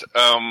favorite,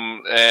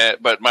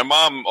 but my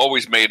mom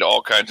always made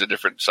all kinds of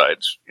different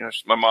sides. You know,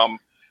 my mom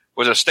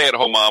was a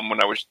stay-at-home mom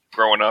when I was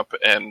growing up,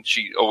 and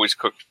she always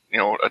cooked,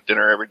 a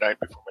dinner every night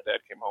before my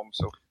dad came home.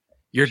 So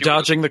you're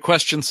dodging the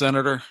question,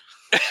 Senator.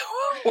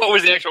 What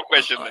was the actual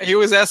question? He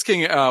was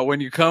asking,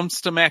 when it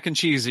comes to mac and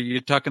cheese, are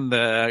you talking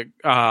the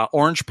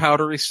orange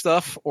powdery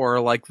stuff, or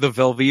like the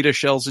Velveeta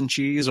shells and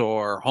cheese,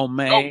 or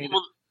homemade? Oh,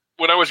 well,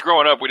 when I was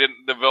growing up,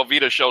 the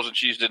Velveeta shells and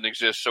cheese didn't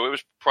exist, so it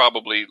was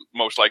probably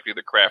most likely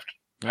the Kraft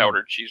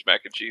powdered cheese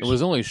mac and cheese. It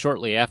was only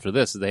shortly after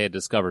this that they had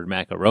discovered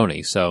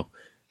macaroni, so.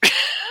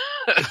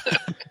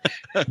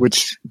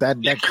 Which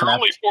you're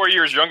only 4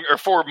 years younger, or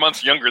 4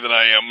 months younger than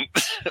I am,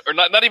 or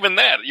not even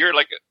that. You're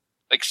like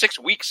 6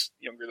 weeks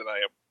younger than I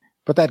am.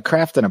 But that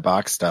Kraft in a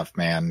box stuff,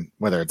 man,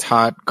 whether it's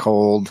hot,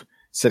 cold,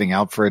 sitting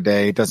out for a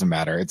day, it doesn't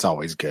matter. It's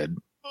always good.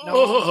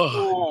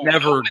 No,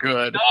 never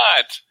good.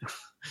 Not.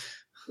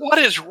 What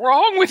is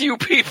wrong with you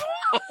people?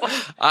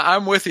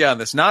 I'm with you on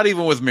this. Not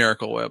even with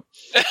Miracle Whip.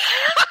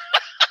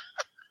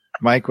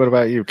 Mike, what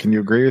about you? Can you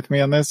agree with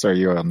me on this, or are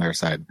you on their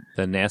side?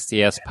 The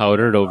nasty ass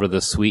powdered over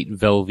the sweet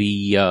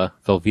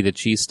Velveeta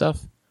cheese stuff?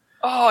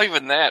 Oh,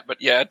 even that.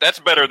 But yeah, that's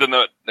better than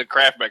the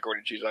Kraft macaroni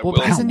and cheese. Well,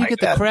 because then you get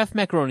the Kraft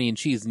macaroni and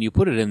cheese and you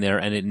put it in there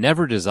and it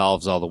never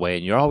dissolves all the way,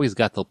 and you always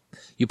got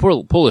you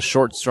pull a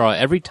short straw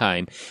every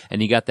time,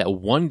 and you got that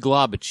one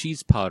glob of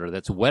cheese powder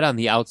that's wet on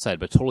the outside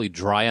but totally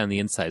dry on the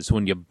inside. So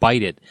when you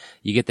bite it,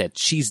 you get that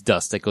cheese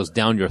dust that goes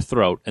down your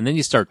throat, and then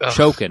you start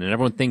choking, and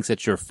everyone thinks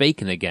that you're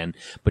faking again,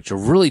 but you're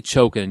really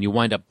choking, and you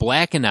wind up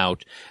blacking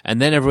out,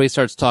 and then everybody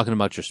starts talking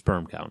about your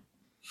sperm count.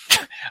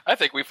 I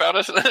think we found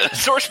a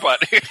sore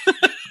spot.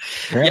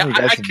 Apparently, you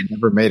guys have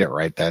never made it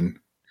right then.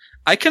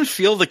 I can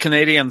feel the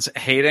Canadians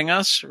hating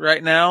us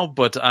right now,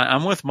 but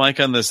I'm with Mike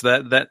on this.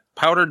 That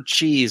powdered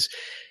cheese,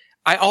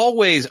 I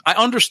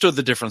understood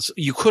the difference.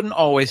 You couldn't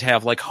always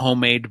have like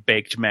homemade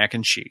baked mac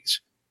and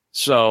cheese.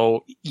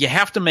 So you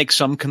have to make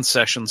some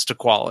concessions to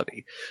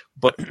quality.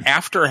 But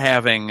after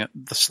having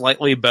the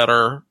slightly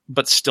better,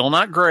 but still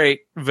not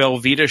great,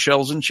 Velveeta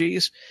shells and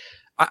cheese,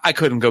 I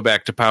couldn't go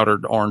back to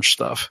powdered orange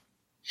stuff.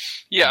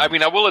 Yeah, I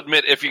mean, I will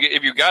admit, if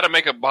you got to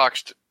make a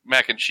boxed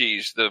mac and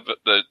cheese,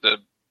 the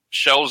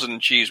shells and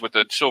cheese with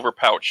the silver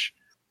pouch,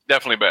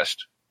 definitely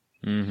best.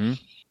 Mm-hmm.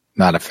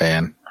 Not a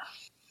fan.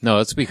 No,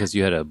 it's because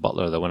you had a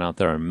butler that went out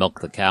there and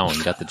milked the cow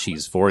and got the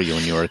cheese for you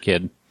when you were a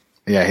kid.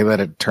 Yeah, he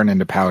let it turn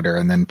into powder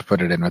and then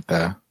put it in with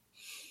the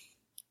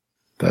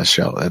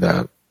shell.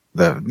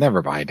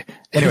 Never mind.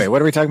 Anyway,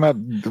 what are we talking about?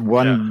 The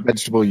one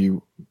vegetable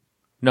you...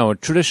 No,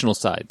 traditional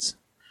sides.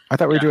 I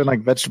thought we were doing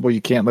like vegetable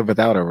you can't live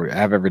without or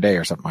have every day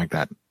or something like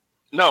that.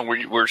 No,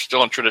 we're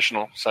still on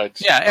traditional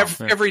sides. Yeah,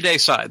 everyday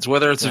sides,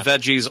 whether it's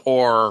veggies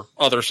or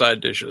other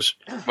side dishes.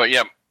 But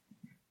yeah.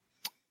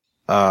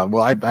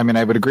 Well, I mean,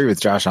 I would agree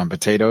with Josh on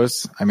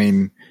potatoes. I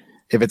mean,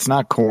 if it's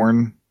not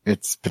corn,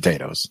 it's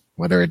potatoes.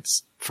 Whether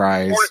it's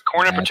fries,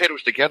 corn and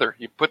potatoes together.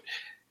 You put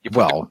the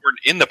corn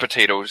in the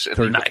potatoes and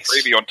then put the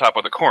gravy on top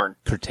of the corn.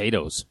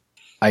 Potatoes.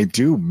 I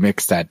do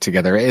mix that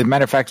together. As a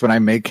matter of fact, when I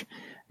make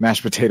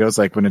mashed potatoes,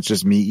 like when it's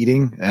just me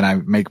eating and I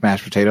make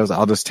mashed potatoes,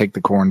 I'll just take the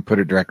corn, put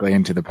it directly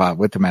into the pot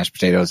with the mashed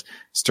potatoes,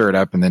 stir it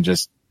up, and then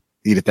just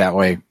eat it that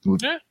way.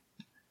 Yeah,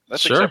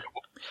 that's sure.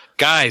 acceptable.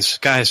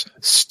 Guys,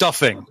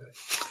 stuffing.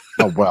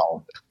 Oh,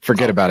 well,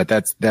 forget about it.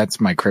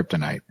 That's my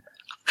kryptonite.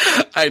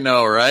 I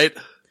know, right?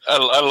 I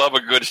love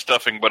a good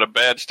stuffing, but a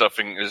bad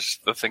stuffing is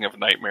the thing of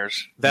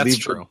nightmares. That's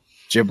true.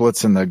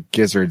 Giblets and the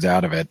gizzards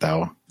out of it,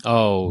 though.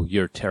 Oh,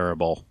 you're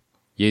terrible.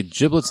 The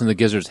giblets and the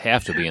gizzards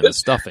have to be in the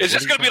stuffing. Is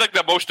this going to be like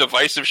the most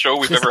divisive show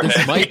we've ever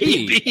had? Might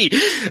be.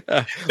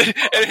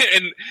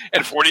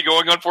 and 40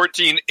 going on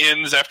 14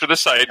 ends after the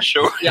side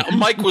show. Yeah,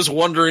 Mike was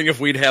wondering if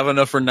we'd have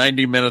enough for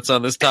 90 minutes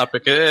on this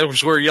topic.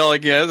 We're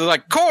yelling at it.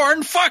 Like,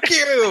 corn, fuck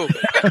you!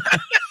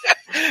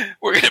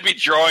 We're going to be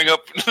drawing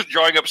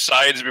up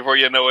sides before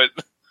you know it.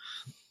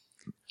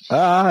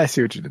 I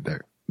see what you did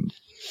there.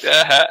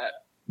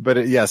 But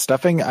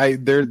stuffing.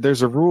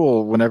 There's a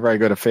rule whenever I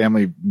go to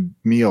family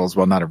meals.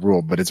 Well, not a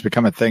rule, but it's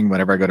become a thing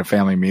whenever I go to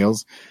family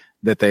meals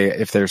that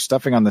if there's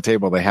stuffing on the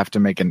table, they have to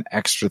make an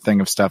extra thing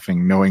of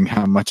stuffing, knowing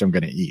how much I'm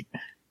going to eat.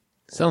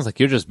 Sounds like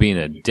you're just being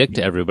a dick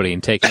to everybody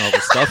and taking all the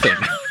stuffing.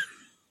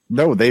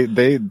 No,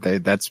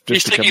 that's just.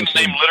 He's taking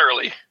the name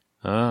literally.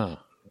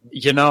 Ah.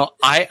 You know,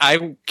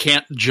 I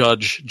can't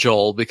judge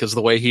Joel because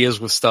the way he is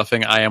with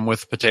stuffing, I am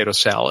with potato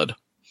salad.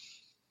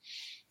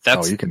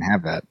 You can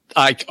have that.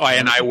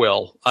 I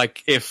will.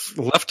 If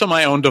left to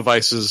my own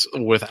devices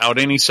without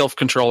any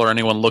self-control or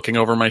anyone looking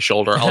over my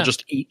shoulder, I'll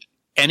just eat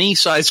any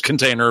size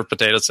container of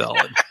potato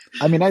salad.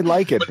 I mean, I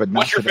like it, but not.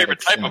 What's your favorite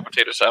type of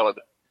potato salad?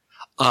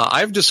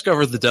 I've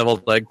discovered the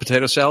deviled egg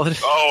potato salad.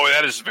 Oh,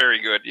 that is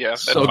very good. Yeah,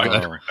 that's so my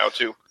good favorite now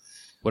too.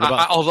 What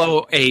about?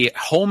 Although a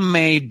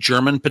homemade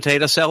German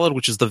potato salad,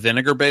 which is the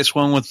vinegar-based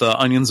one with the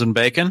onions and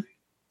bacon.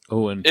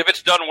 Oh, and if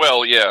it's done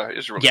well,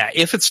 it's really good.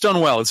 If it's done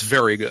well, it's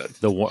very good.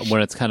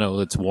 When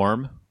it's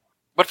warm.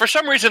 But for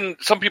some reason,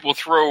 some people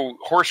throw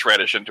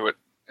horseradish into it,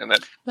 and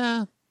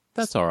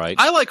that's all right.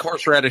 I like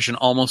horseradish in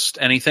almost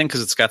anything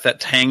because it's got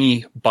that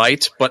tangy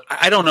bite. But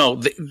I don't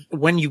know,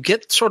 when you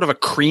get sort of a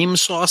cream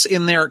sauce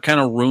in there, it kind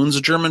of ruins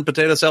a German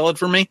potato salad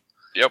for me.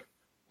 Yep.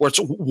 Where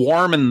it's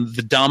warm and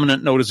the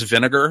dominant note is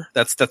vinegar.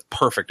 That's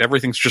perfect.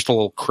 Everything's just a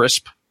little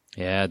crisp.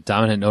 Yeah,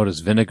 dominant note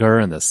is vinegar,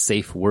 and the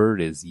safe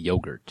word is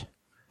yogurt.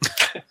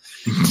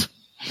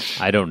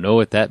 I don't know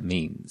what that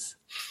means.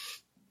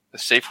 The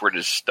safe word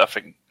is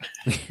stuffing.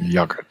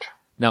 Yogurt.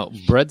 Now,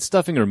 bread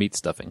stuffing or meat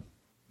stuffing?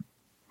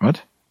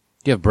 What?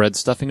 Do you have bread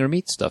stuffing or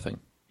meat stuffing?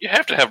 You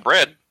have to have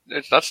bread.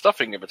 It's not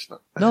stuffing if it's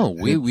not. No,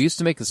 we used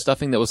to make the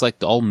stuffing that was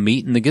like all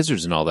meat and the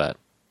gizzards and all that.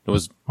 It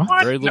was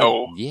very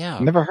little. No. Yeah.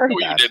 Never heard of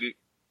that. You didn't.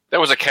 That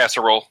was a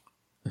casserole.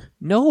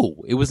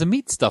 No, it was a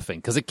meat stuffing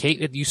because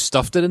you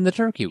stuffed it in the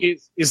turkey.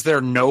 Is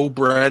there no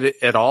bread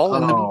at all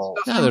in the meat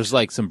stuffing? No, there's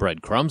like some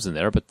bread crumbs in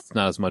there, but it's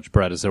not as much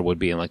bread as there would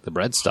be in like the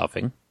bread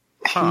stuffing.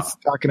 He's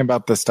talking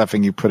about the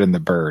stuffing you put in the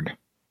bird.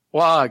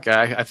 Well,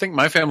 I think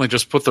my family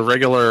just put the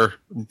regular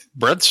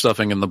bread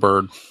stuffing in the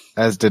bird.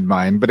 As did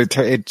mine, but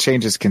it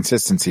changes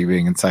consistency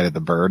being inside of the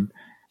bird.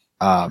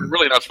 You're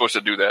really not supposed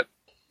to do that.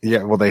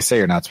 Yeah, well, they say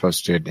you're not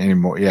supposed to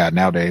anymore. Yeah,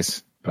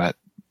 nowadays, but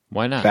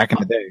why not? Back in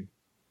the day.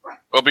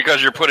 Well,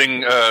 because you're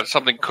putting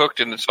something cooked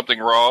and something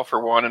raw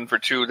for one, and for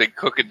two, they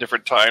cook at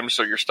different times,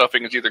 so your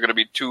stuffing is either going to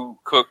be too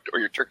cooked or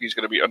your turkey's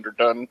going to be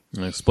underdone.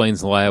 That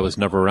explains why I was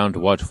never around to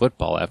watch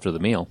football after the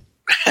meal.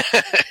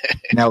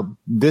 Now,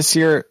 this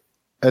year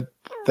at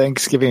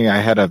Thanksgiving, I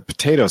had a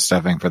potato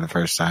stuffing for the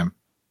first time.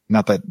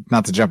 Not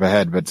to jump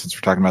ahead, but since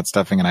we're talking about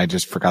stuffing and I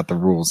just forgot the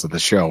rules of the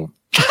show.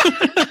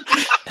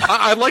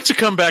 I'd like to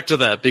come back to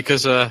that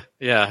because,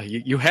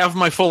 you have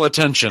my full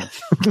attention.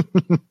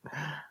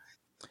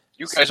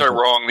 You guys are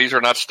wrong. These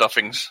are not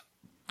stuffings.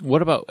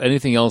 What about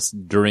anything else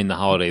during the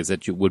holidays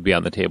that you would be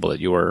on the table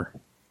that you were?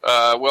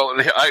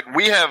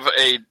 We have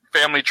a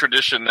family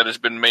tradition that has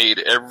been made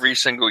every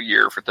single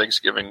year for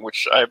Thanksgiving,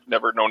 which I've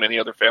never known any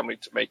other family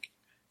to make.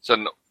 It's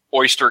an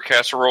oyster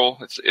casserole.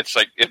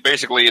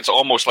 It's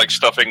almost like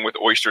stuffing with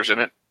oysters in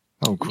it.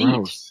 Oh,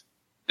 gross.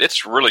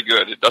 It's really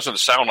good. It doesn't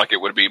sound like it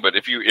would be, but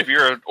if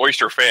you're an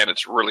oyster fan,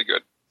 it's really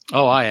good.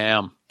 Oh, I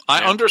am.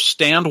 I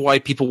understand why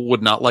people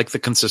would not like the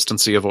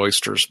consistency of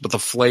oysters, but the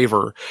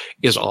flavor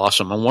is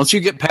awesome. And once you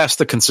get past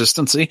the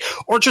consistency,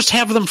 or just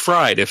have them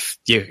fried if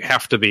you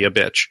have to be a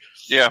bitch.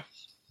 Yeah.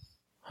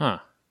 Huh.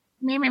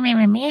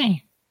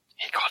 Me.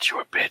 He called you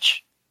a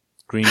bitch.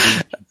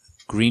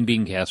 Green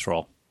bean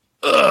casserole.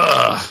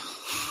 Ugh.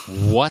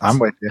 What? I'm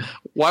with you.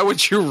 Why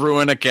would you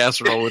ruin a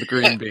casserole with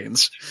green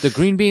beans? The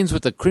green beans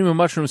with the cream of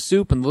mushroom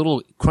soup and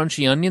little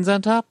crunchy onions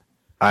on top?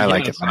 I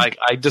like it.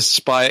 I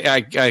despise.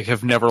 I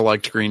have never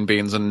liked green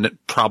beans and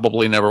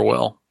probably never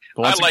will.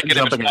 I like it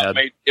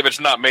if it's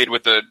not made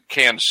with a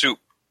canned soup.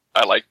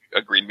 I like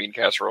a green bean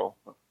casserole.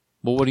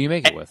 Well, what do you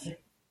make it with?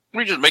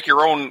 You just make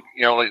your own.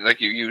 Like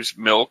you use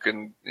milk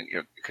and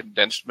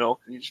condensed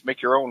milk, and you just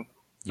make your own.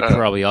 You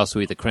probably also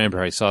eat the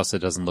cranberry sauce that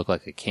doesn't look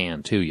like a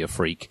can, too, you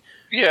freak.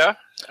 Yeah.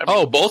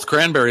 Both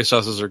cranberry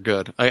sauces are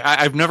good.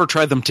 I've never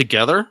tried them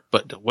together,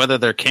 but whether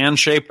they're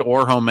can-shaped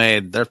or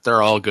homemade,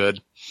 they're all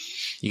good.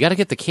 You got to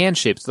get the can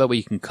shape so that way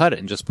you can cut it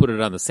and just put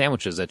it on the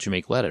sandwiches that you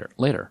make later.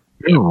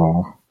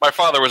 Ew. My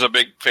father was a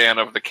big fan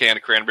of the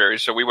canned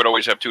cranberries, so we would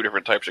always have two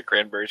different types of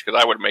cranberries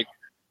because I would make.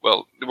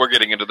 Well, we're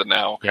getting into the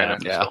now kind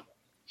of. Yeah.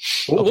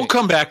 We'll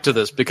come back to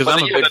this because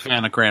I'm a big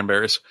fan of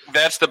cranberries.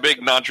 That's the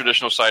big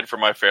non-traditional side for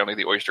my family,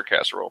 the oyster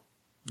casserole.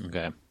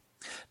 Okay.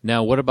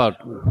 Now, what about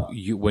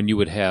when you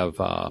would have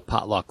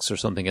potlucks or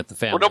something at the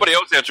family? Well, nobody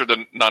else answered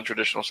the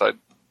non-traditional side.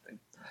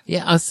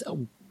 Yeah,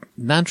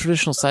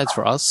 non-traditional sides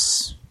for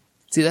us.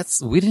 See,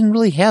 we didn't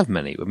really have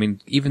many. I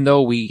mean, even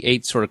though we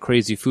ate sort of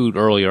crazy food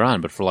earlier on,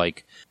 but for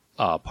like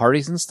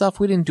parties and stuff,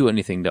 we didn't do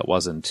anything that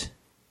wasn't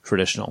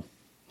traditional.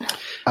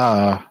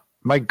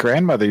 My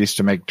grandmother used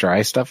to make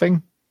dry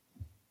stuffing,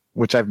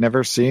 which I've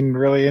never seen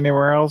really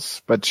anywhere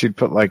else, but she'd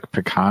put like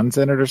pecans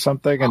in it or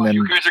something. And then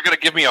you guys are going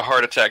to give me a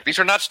heart attack. These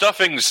are not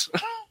stuffings.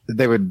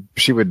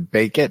 she would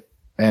bake it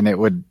and it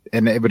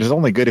was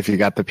only good if you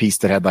got the piece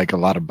that had like a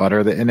lot of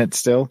butter in it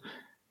still,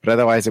 but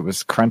otherwise it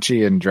was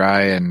crunchy and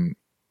dry and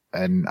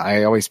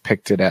I always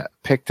picked at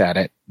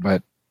it,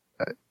 but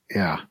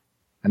I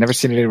never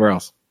seen it anywhere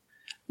else.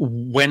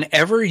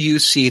 Whenever you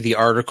see the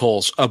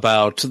articles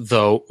about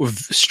the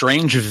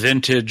strange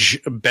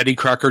vintage Betty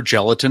Crocker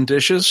gelatin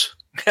dishes,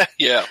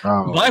 yeah,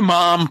 my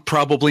mom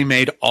probably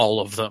made all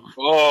of them.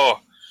 Oh,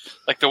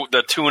 like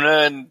the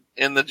tuna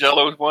in the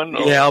Jell-O one.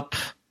 Oh. Yep.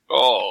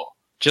 Oh,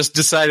 just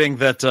deciding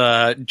that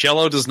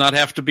Jell-O does not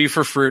have to be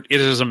for fruit;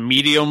 it is a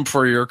medium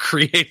for your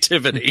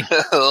creativity.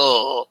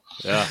 Oh,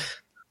 yeah.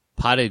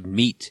 Potted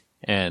meat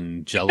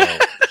and Jell-O.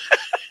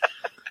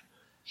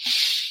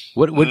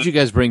 What did you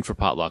guys bring for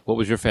potluck? What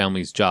was your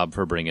family's job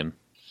for bringing?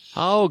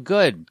 Oh,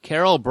 good.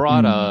 Carol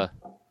brought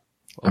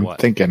I'm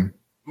thinking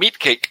meat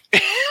cake.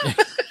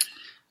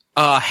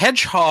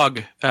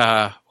 Hedgehog.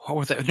 What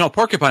were they? No,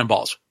 porcupine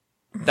balls.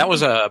 That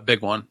was a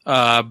big one.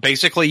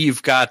 Basically,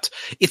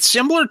 it's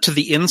similar to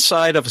the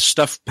inside of a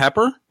stuffed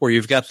pepper, where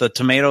you've got the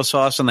tomato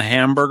sauce and the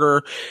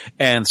hamburger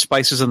and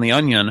spices and the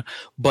onion,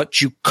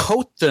 but you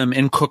coat them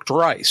in cooked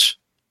rice.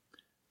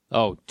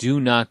 Oh, do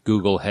not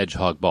Google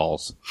hedgehog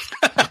balls.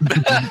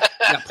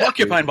 Yeah,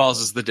 porcupine balls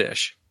is the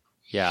dish.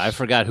 Yeah, I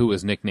forgot who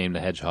was nicknamed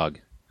the hedgehog.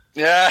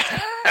 Yeah.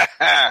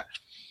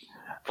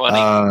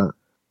 Funny.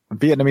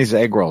 Vietnamese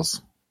egg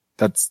rolls.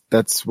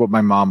 That's what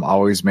my mom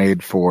always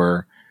made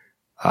for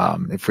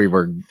if we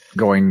were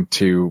going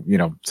to,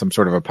 some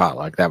sort of a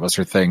potluck. That was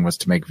her thing, was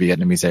to make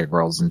Vietnamese egg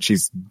rolls. And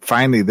she's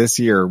finally this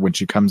year, when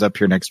she comes up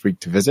here next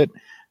week to visit,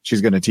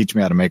 she's going to teach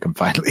me how to make them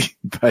finally.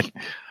 But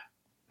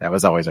that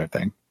was always our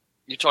thing.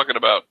 You talking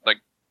about like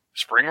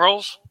spring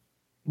rolls?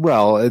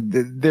 Well,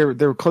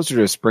 they're closer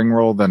to a spring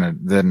roll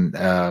than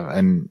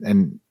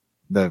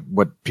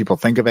what people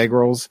think of egg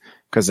rolls,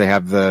 because they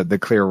have the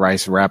clear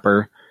rice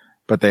wrapper,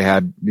 but they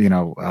had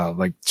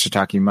like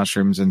shiitake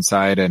mushrooms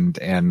inside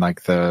and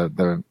like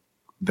the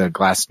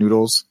glass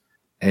noodles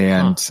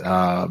and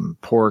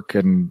pork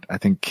and I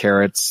think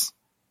carrots,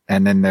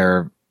 and then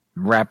they're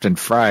wrapped and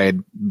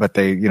fried, but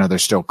they're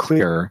still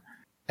clear,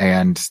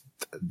 and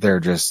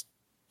they're just,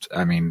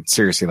 I mean,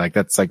 seriously, like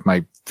that's like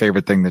my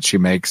favorite thing that she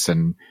makes.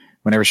 And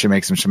whenever she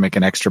makes them, she'll make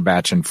an extra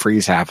batch and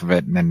freeze half of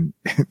it and then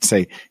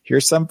say,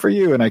 here's some for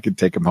you. And I could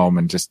take them home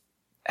and just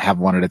have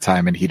one at a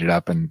time and heat it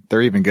up. And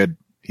they're even good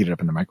heated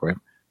up in the microwave.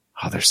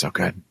 Oh, they're so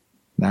good.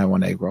 Now I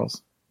want egg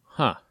rolls.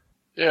 Huh.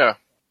 Yeah.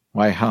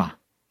 Why, huh?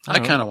 I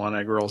kind of want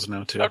egg rolls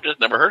now, too. I've just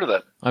never heard of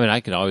that. I mean,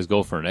 I could always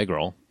go for an egg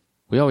roll.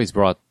 We always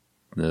brought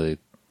the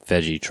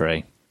veggie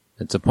tray.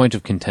 It's a point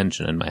of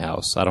contention in my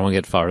house. I don't want to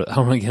get far. I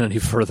don't want to get any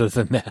further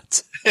than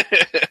that.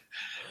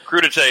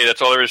 Crudité,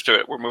 that's all there is to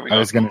it. We're moving on. I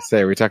was going to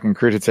say, are we talking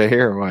crudité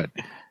here or what?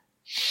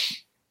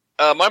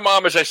 My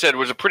mom, as I said,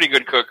 was a pretty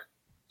good cook,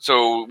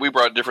 so we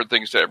brought different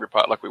things to every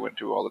potluck we went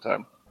to all the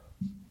time.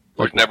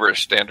 There was never a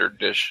standard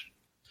dish.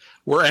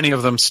 Were any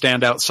of them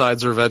standout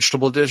sides or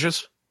vegetable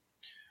dishes?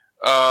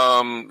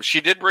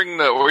 She did bring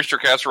the oyster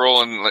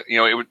casserole, and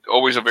it was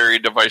always a very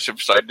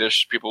divisive side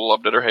dish. People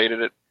loved it or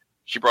hated it.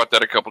 She brought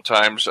that a couple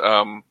times.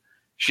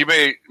 She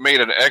made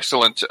an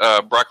excellent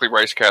broccoli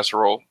rice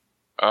casserole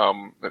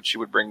that she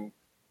would bring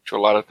to a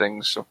lot of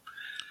things. So,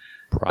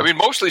 I mean,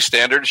 mostly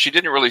standard. She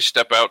didn't really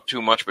step out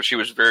too much, but she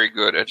was very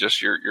good at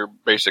just your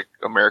basic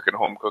American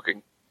home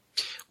cooking.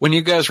 When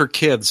you guys were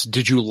kids,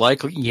 did you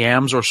like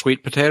yams or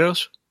sweet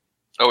potatoes?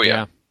 Oh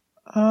yeah.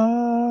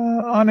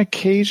 On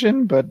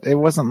occasion, but it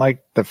wasn't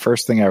like the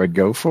first thing I would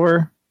go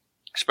for.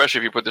 Especially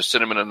if you put the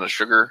cinnamon and the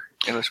sugar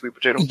in a sweet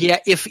potato. Yeah,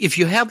 if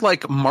you had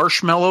like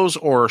marshmallows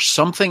or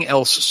something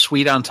else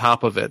sweet on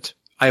top of it,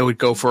 I would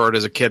go for it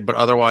as a kid, but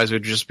otherwise it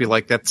would just be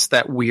like, that's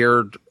that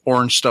weird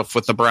orange stuff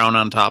with the brown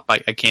on top. I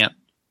can't.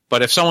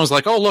 But if someone's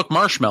like, oh, look,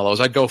 marshmallows,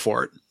 I'd go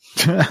for it.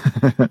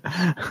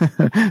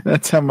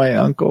 That's how my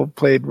uncle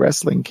played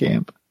wrestling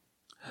camp.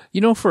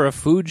 For a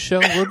food show,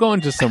 we're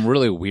going to some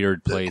really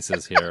weird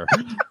places here.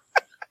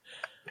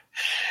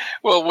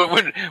 Well,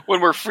 when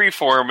we're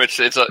freeform,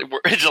 it's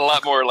a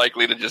lot more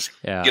likely to just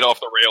get off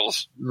the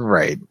rails.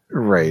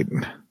 Right.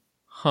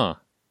 Huh.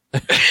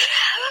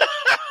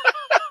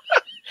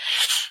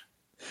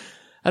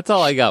 That's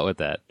all I got with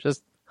that.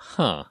 Just,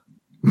 huh.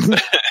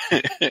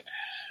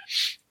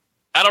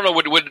 I don't know.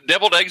 Would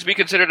deviled eggs be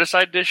considered a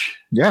side dish?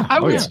 Yeah. I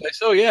would say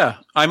so, yeah.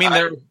 I mean,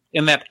 they're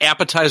in that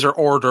appetizer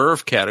hors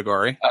d'oeuvre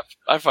category.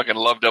 I fucking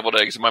love deviled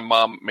eggs. My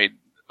mom made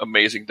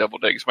amazing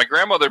deviled eggs. My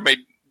grandmother made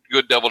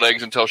good deviled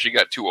eggs until she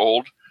got too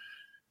old.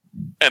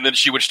 And then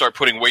she would start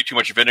putting way too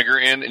much vinegar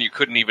in, and you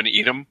couldn't even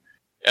eat them.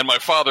 And my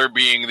father,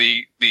 being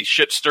the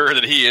shit stir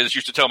that he is,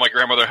 used to tell my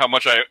grandmother how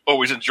much I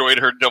always enjoyed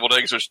her deviled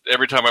eggs.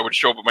 Every time I would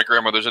show up at my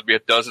grandmother's, there'd be a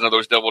dozen of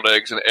those deviled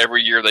eggs, and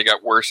every year they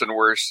got worse and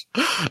worse.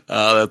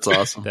 Oh, that's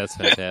awesome. That's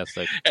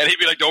fantastic. And he'd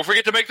be like, don't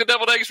forget to make the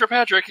deviled eggs for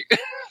Patrick.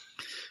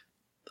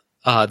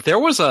 There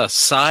was a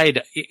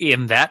side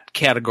in that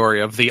category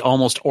of the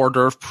almost hors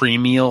d'oeuvre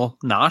pre-meal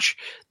nosh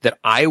that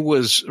I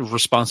was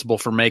responsible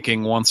for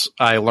making once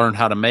I learned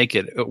how to make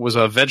it. It was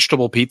a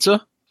vegetable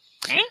pizza.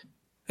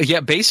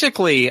 Yeah,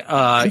 basically,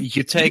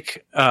 you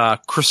take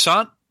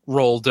croissant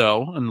roll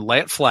dough and lay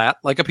it flat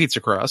like a pizza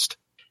crust.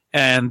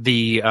 And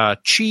the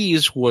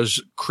cheese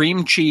was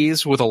cream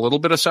cheese with a little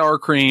bit of sour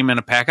cream and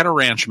a packet of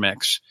ranch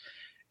mix.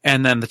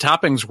 And then the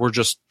toppings were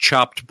just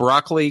chopped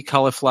broccoli,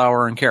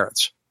 cauliflower, and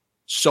carrots.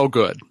 So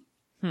good.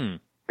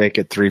 Bake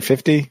at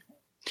 350?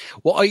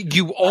 Well,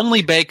 you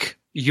only bake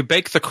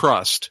the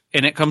crust,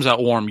 and it comes out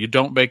warm. You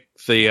don't bake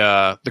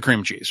the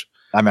cream cheese.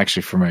 I'm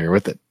actually familiar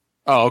with it.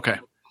 Oh, okay.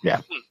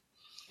 Yeah.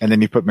 And then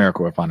you put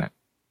Miracle Whip on it.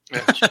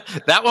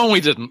 That one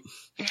we didn't.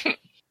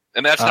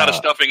 And that's not a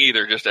stuffing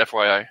either, just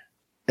FYI.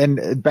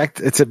 And back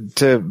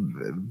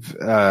to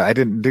I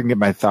didn't get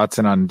my thoughts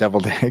in on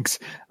deviled eggs.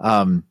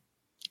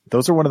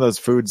 Those are one of those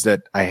foods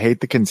that I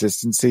hate the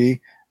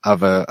consistency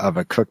of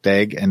a cooked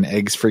egg, and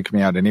eggs freak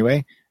me out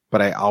anyway,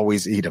 but I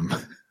always eat them.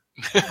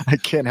 I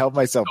can't help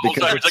myself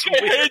because I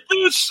hate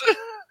this.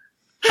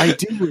 I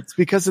do. It's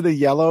because of the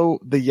yellow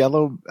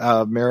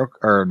Miracle,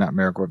 or not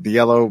Miracle, the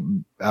yellow,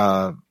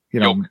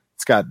 Yolk.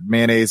 It's got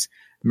mayonnaise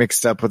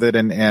mixed up with it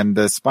and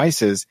the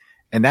spices.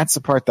 And that's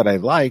the part that I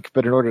like.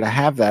 But in order to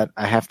have that,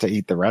 I have to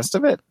eat the rest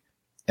of it.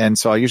 And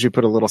so I usually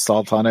put a little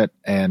salt on it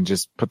and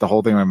just put the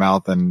whole thing in my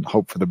mouth and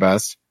hope for the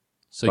best.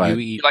 So But- you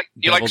eat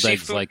You like deviled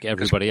eggs seafood? like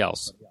everybody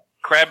else.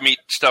 Crab meat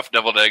stuffed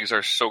deviled eggs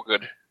are so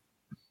good.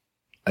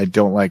 I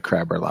don't like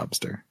crab or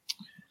lobster.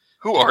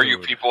 Who are you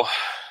people?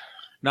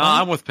 No,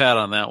 I'm with Pat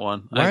on that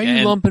one. Why are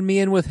you lumping me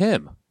in with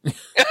him?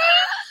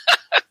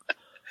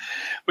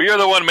 Well, you're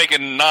the one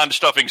making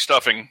non-stuffing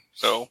stuffing,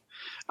 so.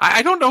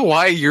 I don't know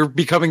why you're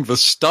becoming the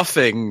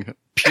stuffing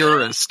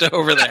purist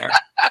over there.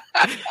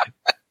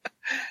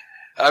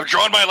 I've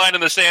drawn my line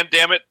in the sand,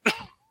 damn it.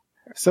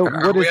 So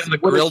Are we on the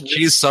grilled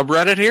cheese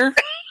subreddit here?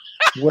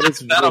 What is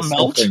that real a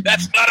melt? stuffing?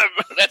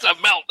 That's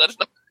a melt. That's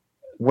not.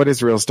 What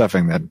is real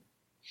stuffing then?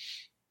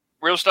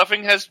 Real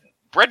stuffing has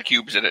bread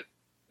cubes in it.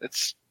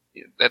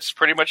 That's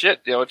pretty much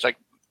it. It's like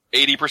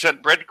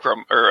 80%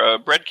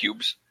 bread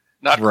cubes,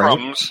 not Right.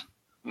 crumbs,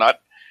 not.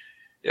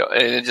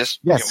 And it just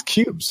Yes,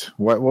 cubes.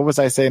 What was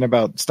I saying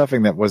about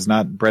stuffing that was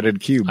not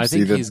breaded cubes? I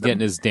think Either he's getting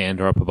his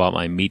dander up about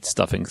my meat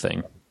stuffing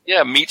thing.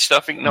 meat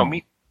stuffing. No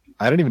meat.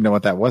 I didn't even know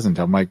what that was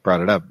until Mike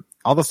brought it up.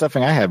 all the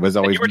stuffing I had was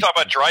And always. you were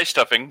talking about dry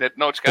stuffing. That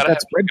no, it's got to But have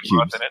that's bread chicken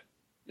broth cubes. in it.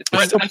 It's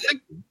bread, I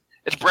think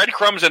it's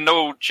breadcrumbs and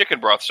no chicken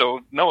broth.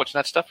 So no, it's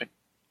not stuffing.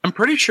 I'm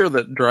pretty sure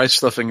that dry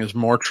stuffing is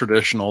more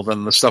traditional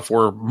than the stuff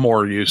we're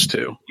more used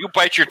to. You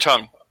bite your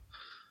tongue.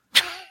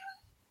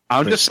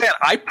 I'm just saying,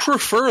 I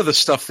prefer the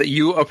stuff that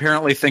you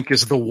apparently think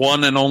is the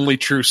one and only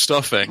true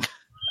stuffing.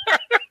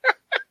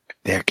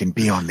 There can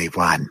be only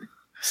one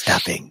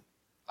stuffing.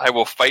 I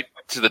will fight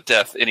to the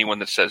death anyone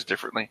that says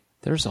differently.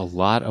 There's a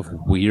lot of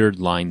weird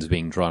lines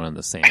being drawn on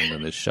the sand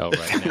in this show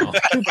right now.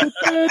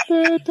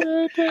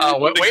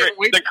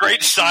 The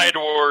great side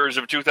wars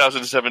of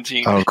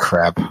 2017. Oh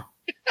crap!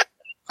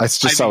 I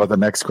just saw what the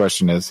next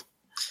question is.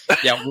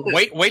 Yeah,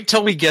 wait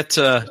till we get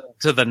to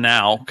the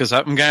now, because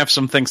I'm gonna have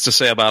some things to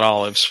say about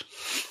olives.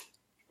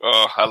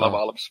 Oh, I love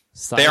olives.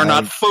 They are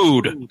not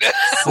food.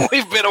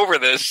 We've been over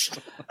this.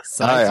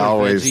 I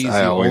always liked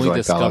olives.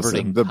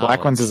 discovered The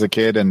black ones as a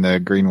kid and the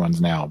green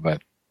ones now,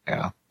 but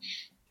yeah.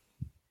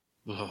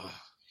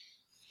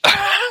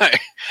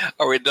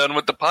 Are we done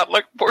with the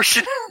potluck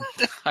portion?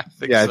 I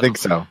think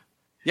so.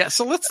 Yeah,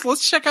 so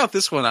let's check out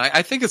this one.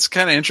 I think it's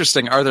kind of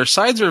interesting. Are there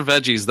sides or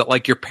veggies that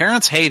like your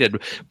parents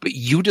hated, but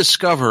you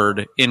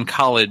discovered in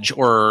college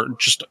or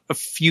just a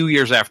few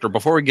years after,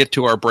 before we get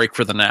to our break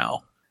for the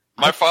now?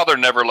 My father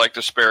never liked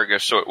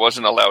asparagus, so it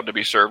wasn't allowed to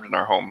be served in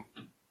our home.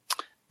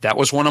 That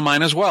was one of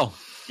mine as well.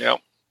 Yeah,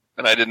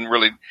 and I don't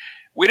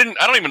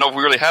even know if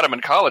we really had them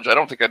in college. I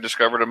don't think I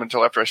discovered them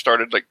until after I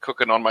started like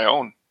cooking on my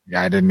own.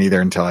 Yeah, I didn't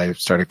either until I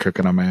started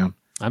cooking on my own.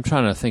 I'm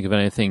trying to think of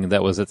anything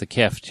that was at the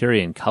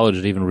cafeteria in college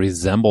that even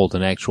resembled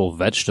an actual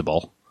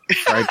vegetable.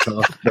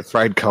 The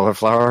fried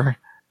cauliflower.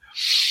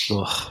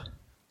 Ugh.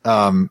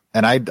 And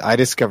I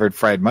discovered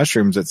fried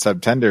mushrooms at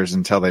Subtenders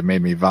until they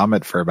made me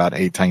vomit for about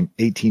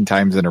 18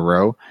 times in a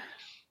row.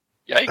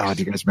 Yikes. Oh,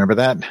 do you guys remember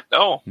that?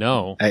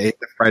 No. I ate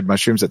the fried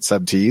mushrooms at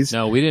Sub Teas.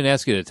 No, we didn't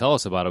ask you to tell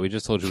us about it. We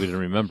just told you we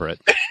didn't remember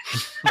it.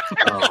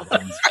 Oh,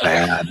 that's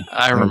bad.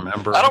 I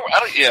remember. I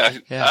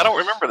don't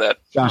remember that.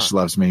 Josh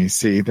loves me.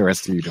 See, the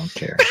rest of you don't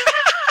care.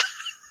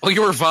 Well,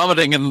 you were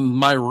vomiting in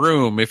my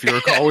room, if you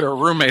recall. We were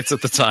roommates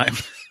at the time.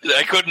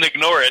 I couldn't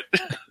ignore it.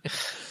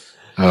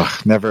 Oh,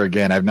 never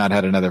again. I've not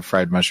had another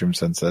fried mushroom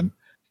since then.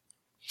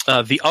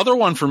 The other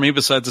one for me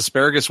besides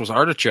asparagus was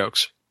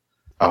artichokes.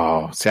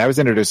 Oh, see, I was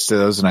introduced to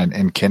those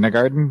in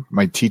kindergarten.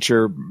 My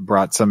teacher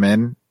brought some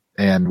in,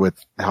 and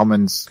with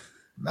Hellman's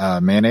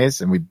mayonnaise,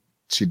 and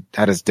she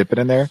had us dip it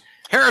in there.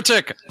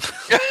 Heretic.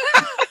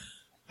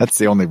 That's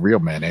the only real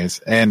mayonnaise,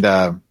 and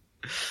I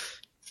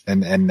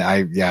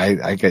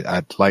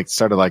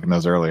started liking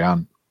those early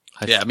on.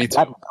 Yeah, me too.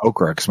 That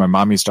okra, because my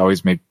mom used to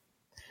always make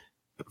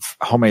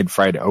homemade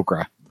fried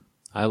okra.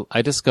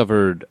 I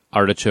discovered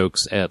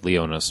artichokes at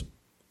Leona's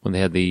when they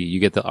had you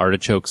get the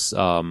artichokes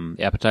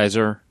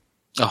appetizer.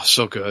 Oh,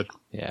 so good.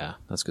 Yeah,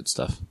 that's good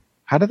stuff.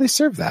 How do they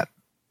serve that?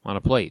 On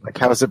a plate. Like,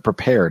 how is it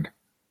prepared?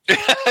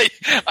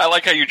 I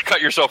like how you cut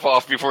yourself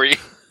off before you.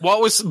 Well,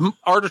 it was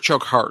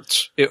artichoke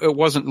hearts. It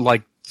wasn't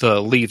like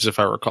the leaves, if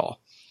I recall.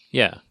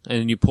 Yeah,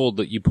 and you pulled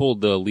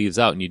the leaves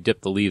out and you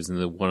dipped the leaves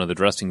in one of the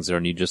dressings there,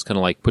 and you just kind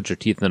of like put your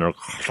teeth in there,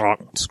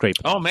 scrape.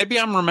 Oh, maybe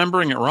I'm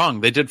remembering it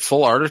wrong. They did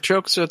full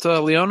artichokes at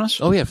Leona's.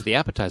 Oh yeah, for the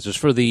appetizers,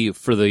 for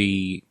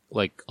the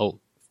like. Oh,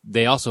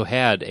 they also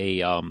had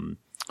a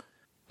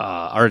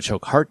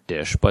artichoke heart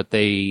dish, but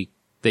they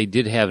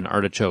did have an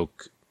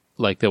artichoke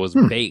like that was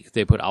baked.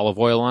 They put olive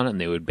oil on it and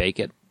they would bake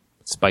it.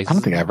 Spices. I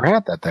don't think I ever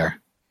had that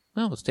there.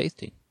 No, it was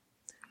tasty.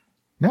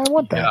 No, I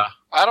want that. Yeah.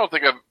 I don't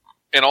think I've,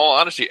 in all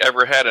honesty,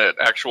 ever had an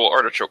actual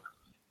artichoke.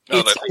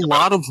 It's a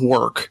lot of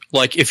work.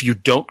 Like, if you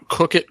don't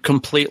cook it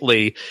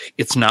completely,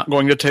 it's not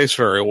going to taste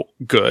very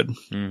good.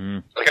 Mm-hmm.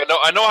 Like,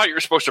 I know how you're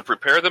supposed to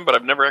prepare them, but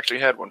I've never actually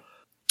had one.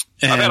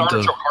 I've had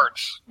artichoke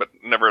hearts, but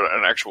never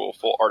an actual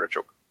full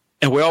artichoke.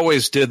 And we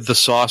always did the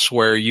sauce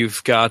where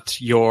you've got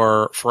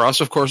for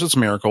us, of course, it's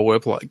Miracle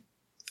Whip,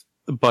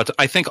 but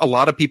I think a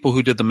lot of people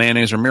who did the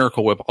mayonnaise or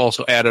Miracle Whip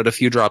also added a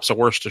few drops of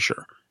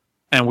Worcestershire.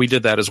 And we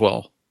did that as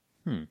well.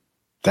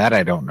 That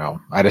I don't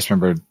know. I just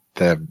remember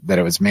that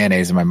it was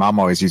mayonnaise, and my mom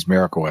always used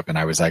Miracle Whip, and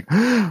I was like,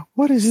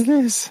 what is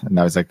this? And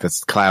I was like,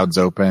 the clouds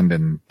opened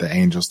and the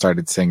angels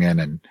started singing,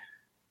 and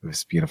it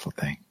was a beautiful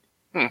thing.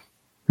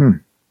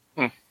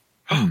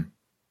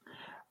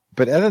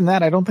 But other than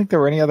that, I don't think there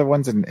were any other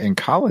ones in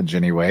college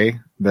anyway.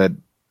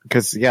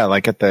 Because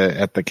like at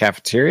the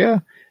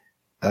cafeteria,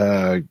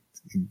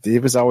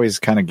 it was always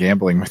kind of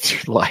gambling with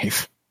your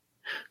life.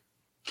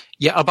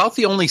 Yeah, about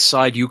the only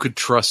side you could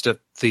trust at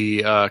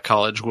the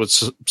college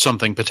was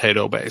something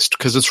potato based,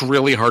 because it's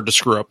really hard to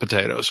screw up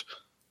potatoes.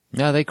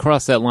 Yeah, they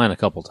crossed that line a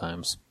couple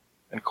times.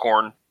 And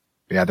corn.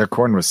 Yeah, their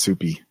corn was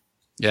soupy.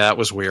 Yeah, it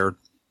was weird.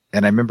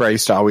 And I remember I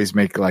used to always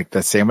make like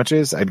the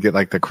sandwiches. I'd get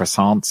like the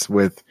croissants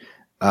with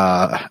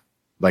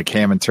like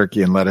ham and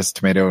turkey and lettuce,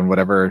 tomato and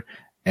whatever.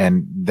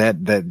 And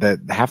that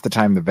half the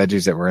time the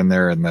veggies that were in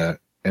there in the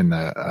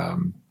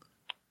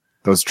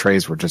those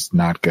trays were just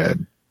not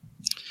good.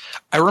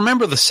 I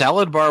remember the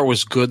salad bar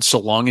was good so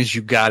long as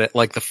you got it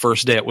like the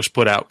first day it was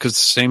put out, because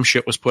the same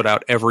shit was put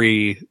out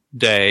every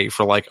day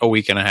for like a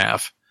week and a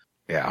half.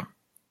 Yeah.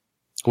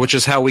 Which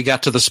is how we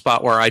got to the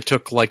spot where I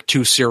took like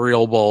 2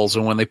 cereal bowls,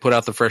 and when they put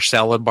out the fresh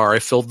salad bar, I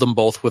filled them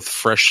both with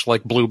fresh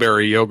like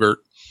blueberry yogurt.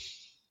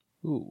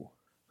 Ooh.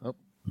 Oh.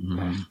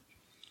 Mhm.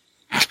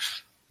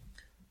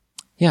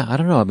 Yeah, I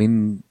don't know. I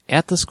mean,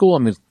 at the school, I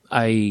mean,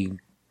 I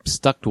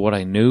stuck to what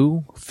I knew.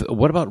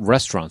 What about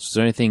restaurants? Was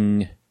there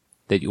anything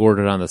that you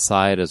ordered on the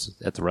side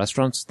at the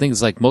restaurants?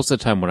 Things like most of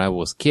the time when I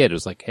was a kid, it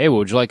was like, hey, what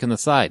would you like on the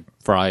side?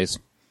 Fries.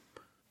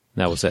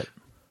 That was it.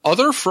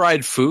 Other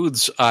fried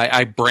foods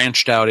I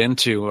branched out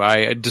into.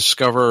 I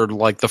discovered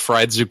like the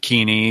fried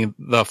zucchini,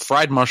 the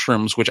fried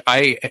mushrooms, which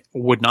I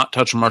would not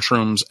touch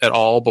mushrooms at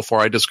all before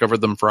I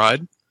discovered them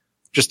fried.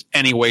 Just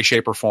any way,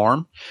 shape, or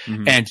form.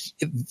 Mhm. And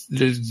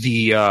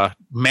the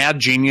mad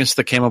genius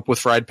that came up with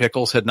fried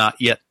pickles had not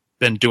yet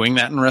been doing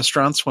that in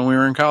restaurants when we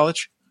were in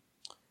college.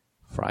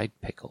 Fried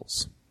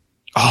pickles.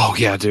 Oh,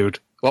 yeah, dude.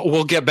 Well,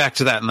 we'll get back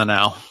to that in the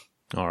now.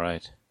 All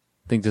right.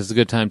 Think this is a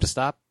good time to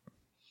stop?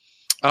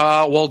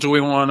 Well, do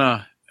we want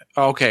to...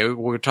 Okay,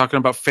 we're talking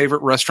about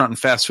favorite restaurant and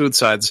fast food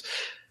sides.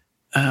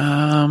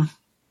 Yeah,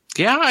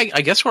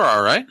 I guess we're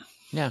all right.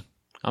 Yeah.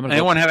 I'm gonna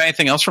Anyone have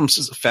anything else from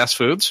fast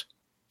foods?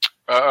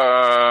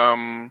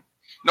 No,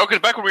 because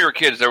back when we were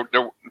kids, there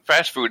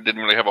fast food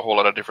didn't really have a whole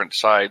lot of different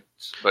sides.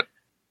 But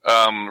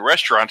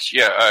restaurants,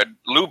 yeah,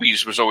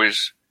 Luby's was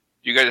always.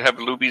 Do you guys have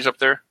Luby's up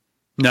there?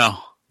 No.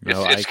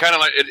 It's kind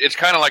of like it's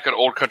kind of like an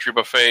old country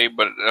buffet,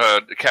 but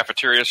the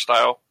cafeteria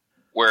style,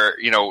 where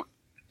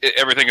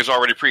everything is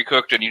already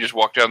pre-cooked and you just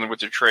walk down there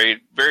with your tray,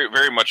 very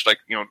very much like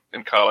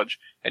in college,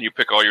 and you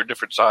pick all your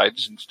different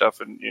sides and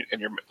stuff and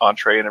your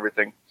entree and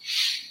everything.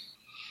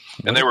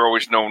 And they were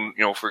always known,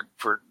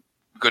 for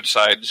good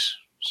sides.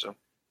 So,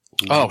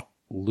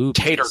 Luby's.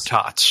 tater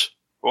tots.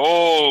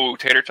 oh,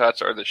 tater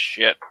tots are the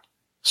shit.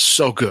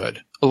 So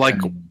good. Like,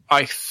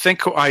 I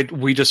think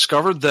we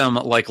discovered them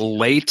like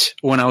late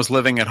when I was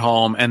living at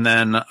home, and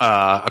then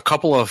a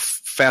couple of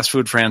fast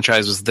food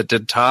franchises that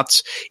did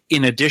tots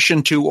in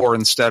addition to or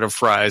instead of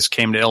fries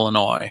came to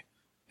Illinois,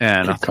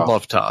 and I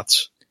love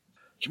tots.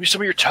 Give me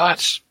some of your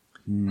tots.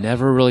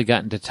 Never really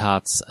got into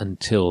tots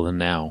until the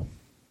now.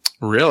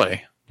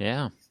 Really?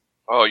 Yeah.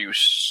 Oh, you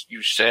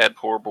sad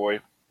poor boy.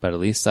 But at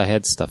least I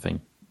had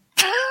stuffing.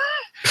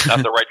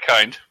 Not the right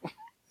kind.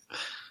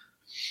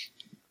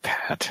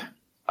 Pat.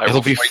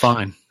 It'll be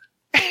fine.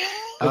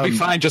 It'll be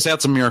fine. Just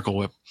add some Miracle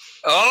Whip.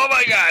 Oh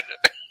my god!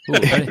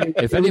 Ooh,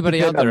 if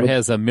anybody out there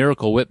has a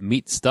Miracle Whip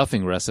meat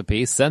stuffing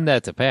recipe, send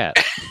that to Pat.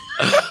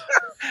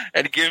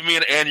 And give me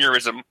an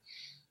aneurysm.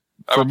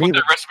 I will put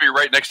that recipe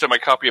right next to my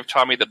copy of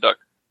Tommy the Duck,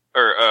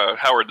 or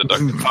Howard the Duck.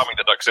 Tommy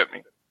the Duck sent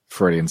me.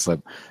 Freudian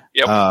slip.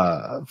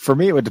 Yep. For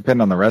me, it would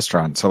depend on the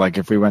restaurant. So, like,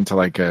 if we went to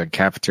like a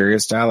cafeteria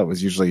style, it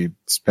was usually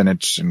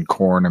spinach and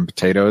corn and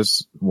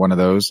potatoes, one of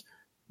those.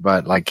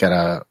 But like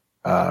at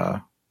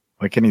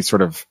like any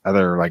sort of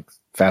other like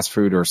fast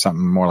food or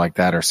something more like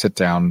that, or sit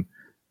down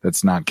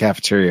that's not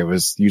cafeteria, it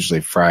was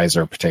usually fries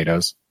or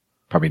potatoes,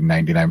 probably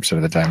 99%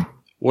 of the time.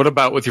 What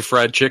about with your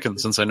fried chicken,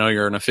 since I know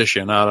you're an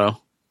aficionado?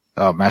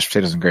 Oh, mashed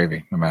potatoes and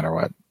gravy, no matter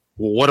what.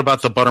 Well, what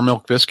about the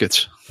buttermilk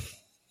biscuits?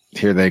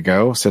 Here they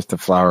go. Sift the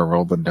flour,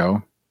 roll the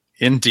dough.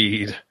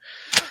 Indeed.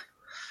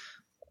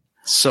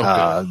 So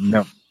good.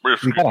 No,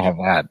 you gotta have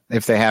that.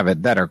 If they have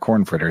it, that or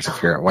corn fritters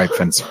if you're at White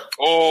Fence.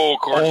 Oh,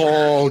 corn fritters.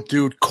 Oh,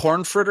 dude,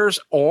 corn fritters.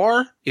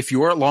 Or if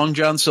you're at Long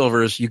John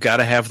Silver's, you got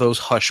to have those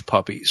hush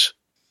puppies.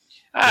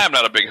 I'm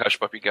not a big hush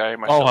puppy guy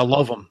myself. Oh, I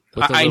love them.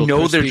 I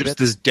know they're just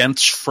this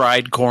dense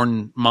fried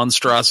corn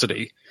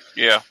monstrosity.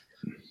 Yeah.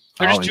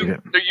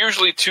 They're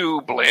usually too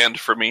bland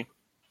for me.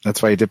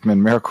 That's why you dip them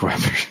in Miracle Whip.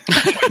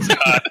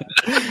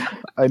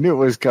 I knew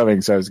it was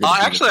coming, so I was going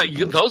to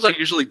actually, those I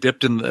usually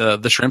dipped in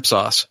the shrimp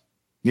sauce.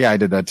 Yeah, I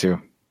did that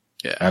too.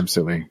 Yeah.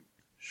 Absolutely.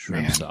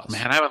 Shrimp sauce.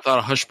 Man, I haven't thought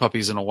of hush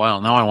puppies in a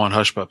while. Now I want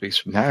hush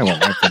puppies. Now I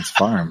want White Fence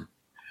Farm.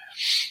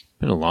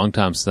 Been a long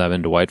time since I've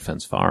been to White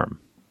Fence Farm.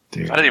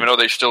 Dude. I didn't even know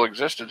they still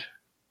existed.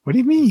 What do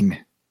you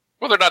mean?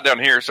 Well, they're not down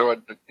here, so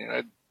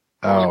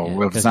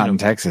Well, if it's not in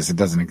Texas, it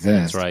doesn't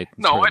exist. That's right.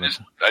 No,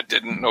 I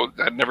didn't know.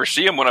 I'd never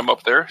see them when I'm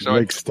up there. So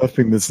like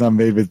stuffing that's not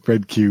made with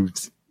bread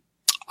cubes.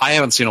 I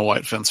haven't seen a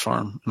White Fence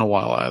Farm in a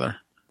while either.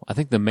 I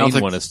think the main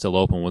one is still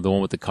open, with the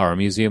one with the car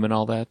museum and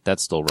all that.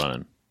 That's still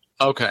running.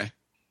 Okay.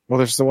 Well,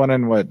 there's the one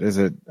in what is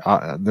it?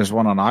 There's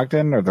one on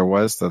Ogden, or there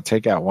was the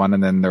takeout one,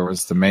 and then there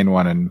was the main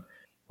one and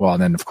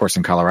then of course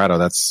in Colorado,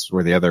 that's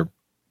where the other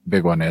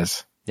big one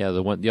is. Yeah,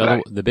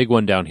 the big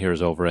one down here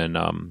is over in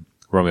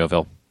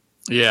Romeoville.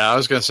 Yeah, I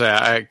was gonna say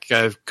I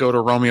go to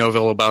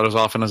Romeoville about as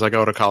often as I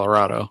go to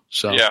Colorado.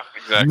 So yeah,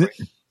 exactly.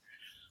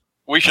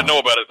 We should know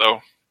about it,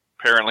 though.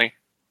 Apparently,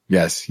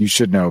 yes, you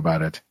should know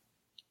about it.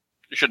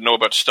 You should know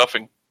about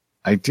stuffing.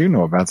 I do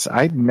know about.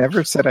 I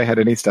never said I had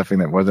any stuffing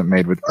that wasn't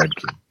made with bread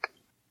cube.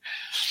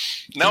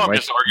 Now I'm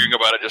just arguing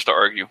about it just to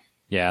argue.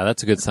 Yeah,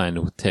 that's a good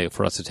sign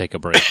for us to take a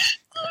break.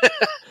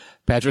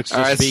 Patrick's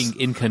just being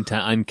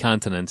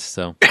incontinent,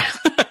 so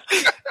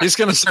he's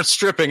going to start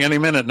stripping any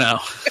minute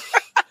now.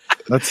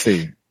 Let's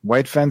see.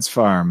 White Fence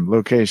Farm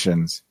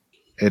locations.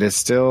 It is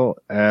still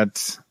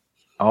at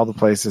all the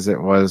places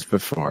it was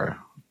before.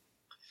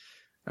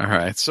 All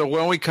right. So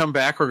when we come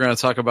back, we're going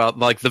to talk about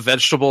like the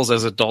vegetables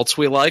as adults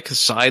we like,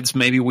 sides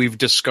maybe we've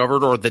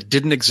discovered or that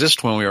didn't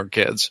exist when we were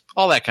kids,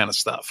 all that kind of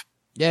stuff.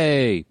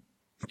 Yay.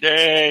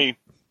 Yay!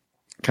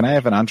 Can I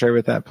have an entree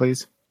with that,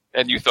 please?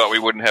 And you thought we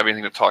wouldn't have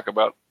anything to talk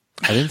about.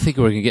 I didn't think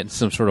we were going to get into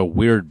some sort of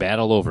weird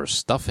battle over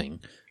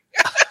stuffing.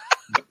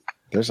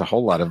 There's a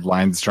whole lot of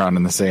lines drawn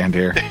in the sand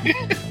here.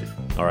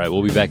 All right,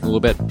 we'll be back in a little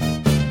bit.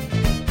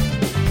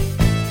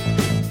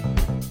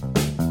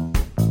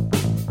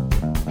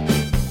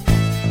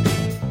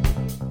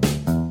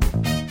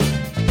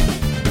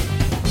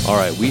 All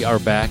right, we are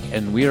back,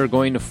 and we are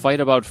going to fight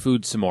about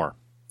food some more.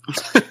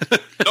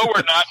 No,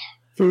 we're not.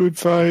 Food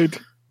fight.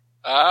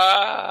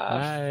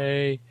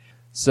 Hi.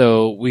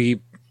 So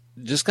we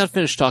just got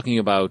finished talking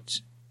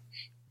about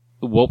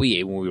what we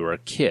ate when we were a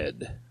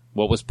kid,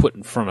 what was put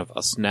in front of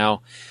us.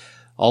 Now,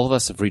 all of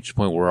us have reached a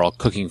point where we're all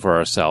cooking for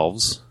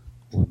ourselves.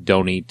 We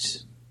don't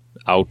eat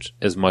out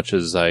as much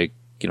as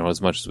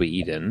as much as we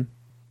eat in.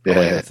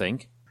 Yeah. I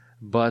think.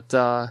 But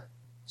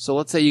so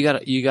let's say you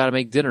got to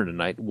make dinner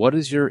tonight. What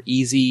is your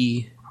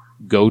easy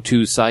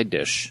go-to side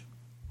dish?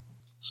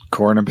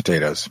 Corn and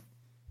potatoes.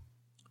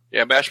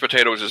 Yeah, mashed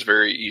potatoes is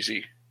very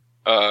easy.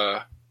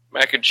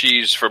 Mac and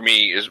cheese for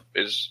me is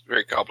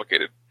very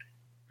complicated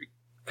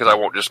because I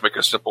won't just make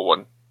a simple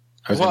one.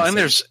 Well, and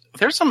there's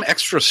some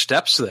extra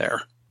steps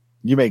there.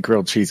 You make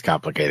grilled cheese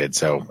complicated,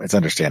 so it's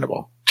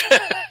understandable.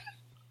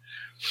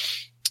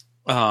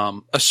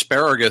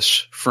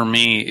 Asparagus for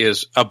me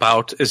is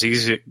about as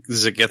easy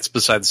as it gets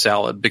besides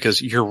salad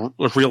because you're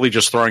really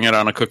just throwing it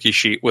on a cookie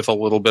sheet with a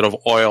little bit of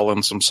oil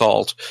and some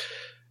salt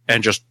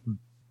and just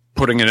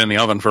putting it in the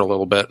oven for a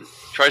little bit.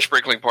 Try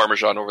sprinkling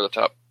Parmesan over the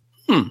top.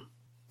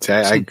 See,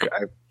 I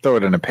throw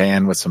it in a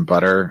pan with some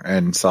butter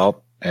and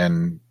salt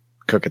and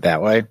cook it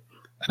that way.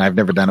 And I've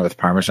never done it with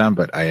Parmesan,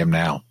 but I am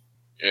now.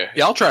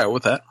 Yeah, I'll try it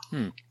with that.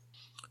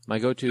 My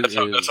go-to That's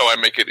how I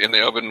make it in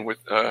the oven with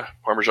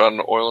Parmesan,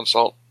 oil, and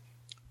salt.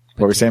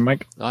 What were you saying,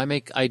 Mike?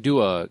 I do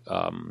like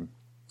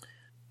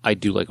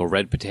a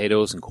red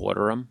potatoes and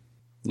quarter them.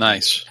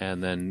 Nice.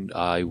 And then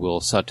I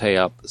will saute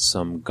up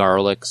some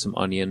garlic, some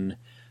onion,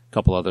 a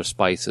couple other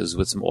spices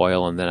with some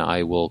oil, and then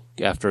I will,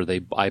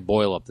 I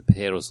boil up the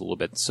potatoes a little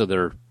bit so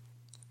they're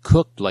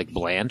cooked, like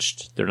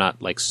blanched. They're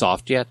not like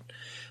soft yet.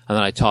 And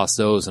then I toss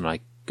those and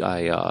I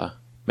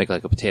make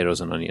like a potatoes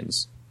and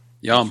onions.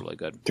 Yum. It's really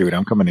good. Dude,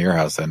 I'm coming to your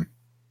house then.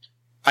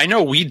 I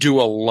know we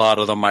do a lot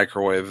of the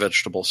microwave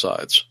vegetable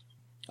sides.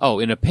 Oh,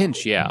 in a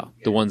pinch, yeah.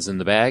 The ones in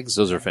the bags,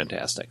 those are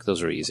fantastic.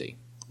 Those are easy.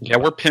 Yeah,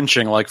 we're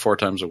pinching like 4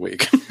 times a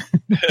week.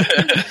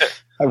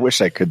 I wish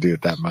I could do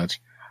it that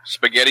much.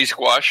 Spaghetti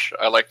squash,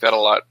 I like that a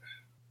lot.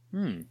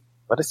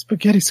 What is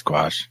spaghetti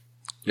squash?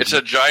 It's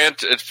a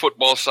giant, it's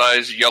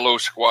football-sized yellow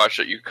squash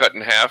that you cut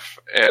in half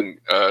and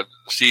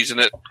season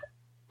it,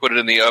 put it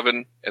in the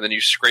oven, and then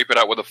you scrape it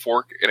out with a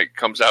fork, and it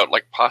comes out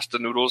like pasta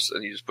noodles,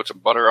 and you just put some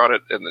butter on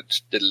it, and it's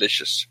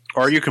delicious.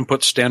 Or you can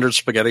put standard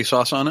spaghetti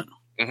sauce on it.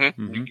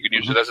 Mm-hmm. You can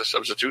use it as a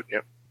substitute,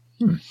 yeah.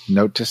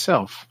 Note to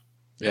self.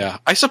 Yeah.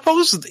 I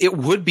suppose it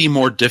would be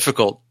more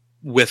difficult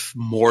with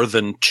more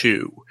than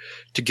 2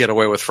 to get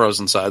away with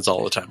frozen sides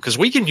all the time, because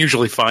we can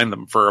usually find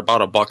them for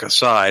about $1 a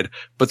side,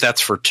 but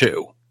that's for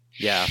 2.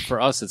 Yeah, for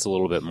us it's a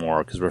little bit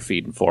more because we're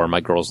feeding 4. My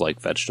girls like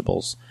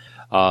vegetables.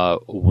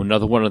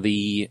 Another one of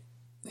the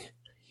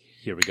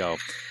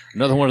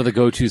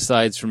go-to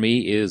sides for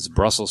me is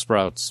Brussels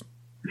sprouts.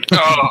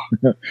 Oh.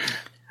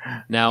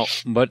 Now,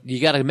 but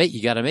you gotta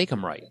make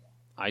them right.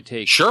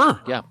 Sure.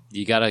 Yeah,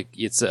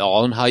 it's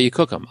all in how you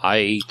cook them.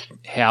 I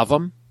have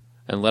them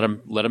and let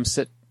them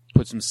sit,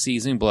 put some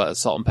seasoning,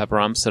 salt and pepper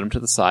on them, set them to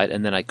the side,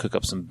 and then I cook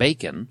up some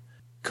bacon,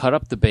 cut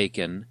up the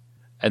bacon,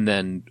 and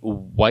then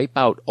wipe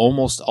out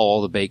almost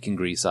all the bacon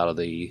grease out of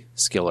the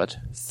skillet,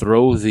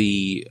 throw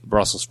the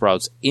Brussels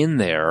sprouts in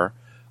there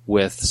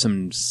with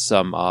some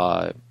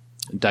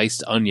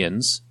diced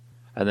onions,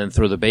 and then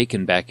throw the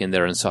bacon back in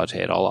there and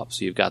saute it all up.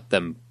 So you've got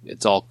them,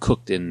 it's all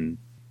cooked in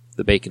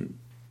the bacon.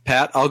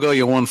 Pat, I'll go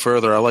you one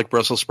further. I like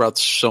Brussels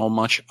sprouts so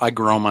much, I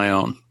grow my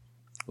own.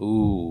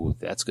 Ooh,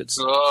 that's good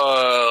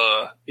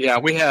stuff. Yeah,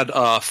 we had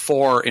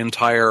 4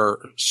 entire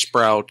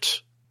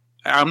sprout.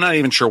 I'm not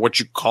even sure what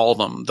you call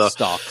them. The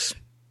stalks.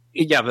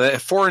 Yeah, the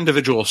 4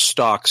 individual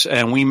stalks,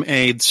 and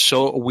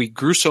we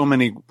grew so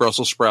many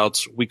Brussels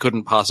sprouts we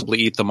couldn't possibly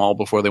eat them all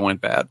before they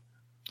went bad.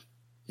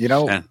 You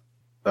know?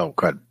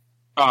 Good.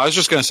 I was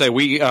just going to say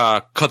we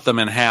cut them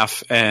in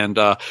half and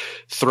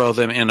throw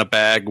them in a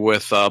bag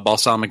with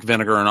balsamic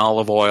vinegar and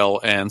olive oil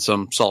and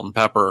some salt and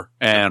pepper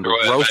and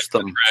roast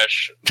them.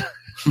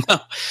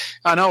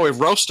 I know, we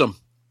roast them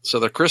so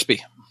they're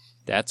crispy.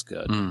 That's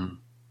good.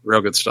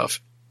 Real good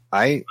stuff.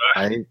 I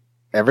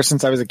ever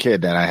since I was a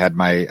kid and I had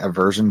my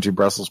aversion to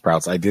Brussels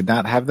sprouts, I did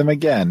not have them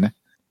again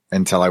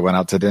until I went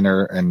out to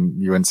dinner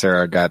and you and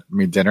Sarah got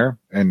me dinner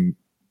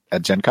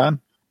at Gen Con.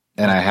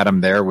 And I had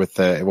them there with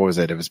what was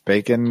it? It was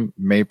bacon,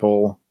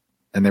 maple,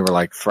 and they were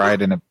like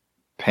fried in a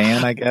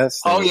pan, I guess.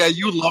 Yeah,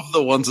 you love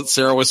the ones that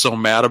Sarah was so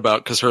mad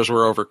about because hers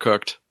were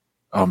overcooked.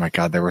 Oh my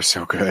God, they were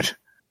so good.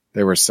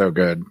 They were so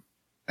good.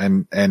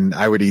 And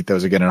I would eat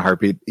those again in a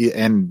heartbeat.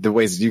 And the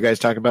ways you guys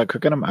talk about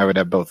cooking them, I would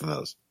have both of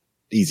those.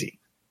 Easy.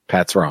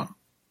 Pat's wrong.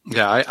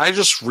 Yeah, I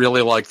just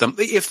really like them.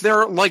 If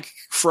they're like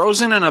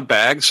frozen in a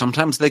bag,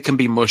 sometimes they can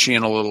be mushy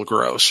and a little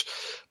gross.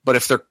 But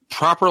if they're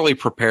properly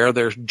prepared,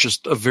 they're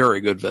just a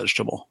very good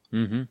vegetable.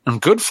 Mm-hmm.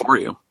 And good for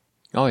you.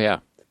 Oh, yeah.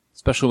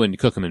 Especially when you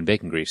cook them in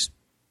bacon grease.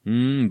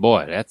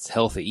 Boy, that's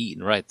healthy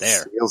eating right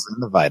there. Seals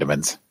in the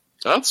vitamins.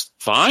 That's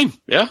fine.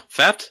 Yeah,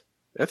 fat.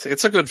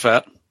 It's a good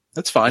fat.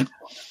 That's fine.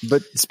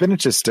 But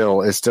spinach is still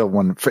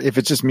one. If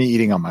it's just me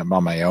eating on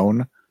my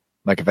own,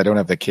 like if I don't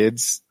have the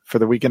kids for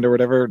the weekend or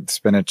whatever,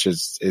 spinach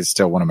is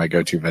still one of my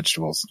go-to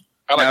vegetables.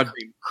 I like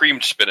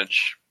creamed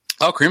spinach.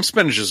 Oh, cream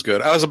spinach is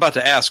good. I was about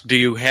to ask, do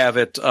you have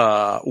it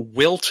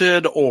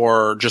wilted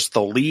or just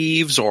the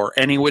leaves or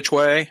any which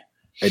way?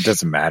 It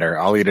doesn't matter.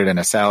 I'll eat it in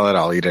a salad.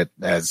 I'll eat it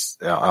as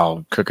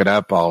I'll cook it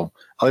up. I'll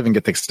even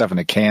get the stuff in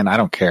a can. I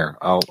don't care.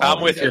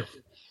 I'm with you.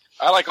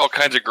 I like all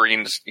kinds of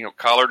greens,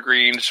 collard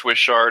greens, Swiss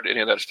chard,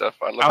 any of that stuff.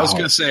 I was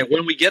going to say,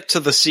 when we get to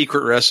the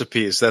secret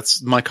recipes,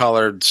 that's my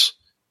collards.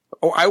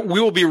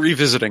 We will be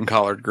revisiting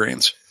collard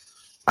greens.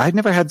 I'd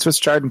never had Swiss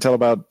chard until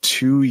about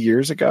 2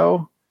 years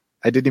ago.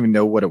 I didn't even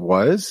know what it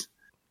was,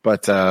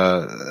 but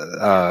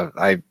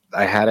I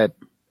had it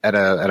at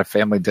a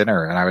family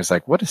dinner, and I was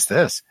like, "What is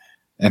this?"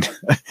 And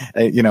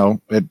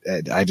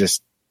I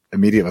just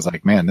immediately was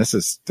like, "Man, this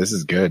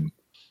is good."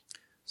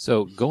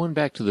 So going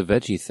back to the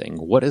veggie thing,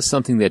 what is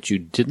something that you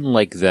didn't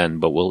like then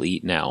but will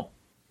eat now?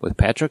 With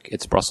Patrick,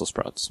 it's Brussels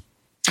sprouts.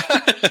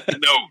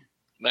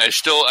 No,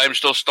 I'm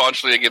still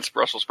staunchly against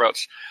Brussels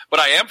sprouts, but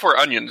I am for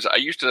onions. I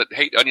used to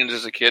hate onions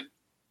as a kid,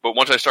 but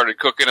once I started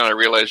cooking and I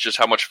realized just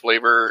how much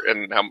flavor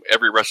and how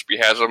every recipe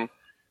has them,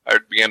 I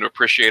began to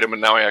appreciate them,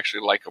 and now I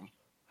actually like them.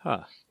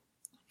 Huh.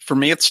 For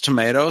me, it's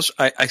tomatoes.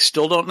 I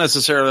still don't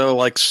necessarily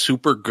like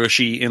super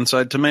gushy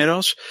inside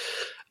tomatoes.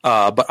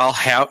 But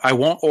I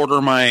won't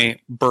order my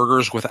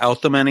burgers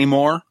without them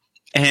anymore.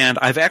 And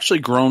I've actually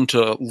grown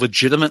to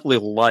legitimately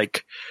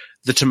like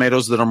the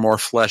tomatoes that are more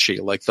fleshy,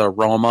 like the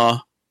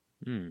Roma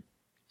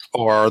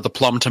or the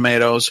plum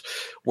tomatoes,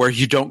 where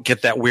you don't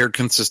get that weird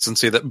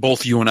consistency that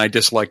both you and I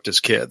disliked as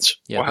kids.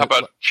 Yeah, well, how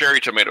about cherry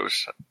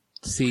tomatoes?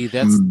 See,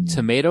 that's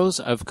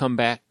tomatoes. I've come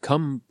back.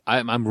 I'm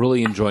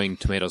really enjoying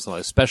tomatoes,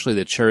 especially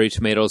the cherry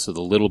tomatoes, or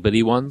the little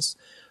bitty ones.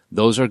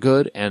 Those are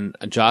good. And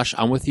Josh,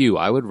 I'm with you.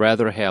 I would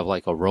rather have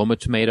like a Roma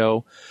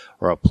tomato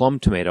or a plum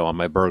tomato on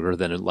my burger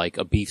than like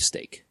a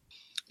beefsteak.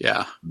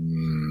 Yeah.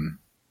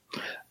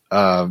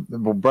 Well,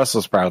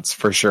 Brussels sprouts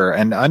for sure.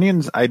 And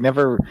onions, I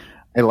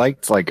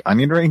liked like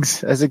onion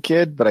rings as a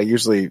kid, but I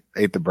usually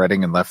ate the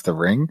breading and left the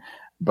ring.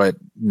 But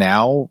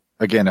now,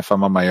 again, if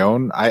I'm on my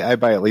own, I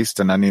buy at least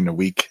an onion a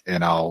week,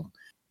 and I'll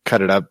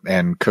cut it up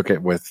and cook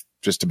it with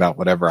just about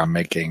whatever I'm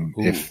making.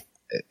 Ooh.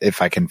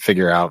 If I can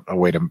figure out a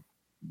way to,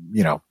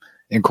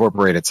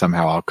 incorporate it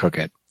somehow, I'll cook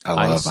it.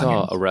 I saw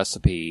onions. A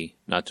recipe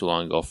not too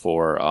long ago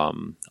for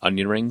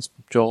onion rings,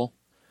 Joel.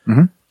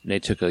 Mm-hmm.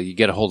 And you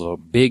get a hold of a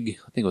big,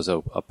 I think it was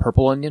a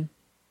purple onion.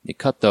 You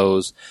cut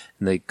those,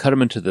 and they cut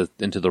them into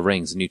the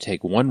rings, and you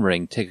take one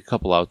ring, take a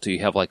couple out, till you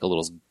have like a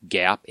little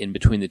gap in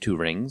between the two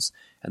rings.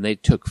 And they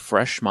took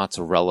fresh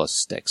mozzarella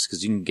sticks,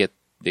 because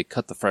they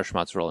cut the fresh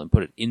mozzarella and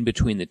put it in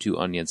between the two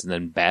onions, and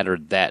then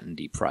battered that and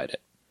deep fried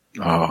it.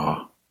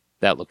 Oh,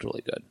 that looked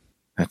really good.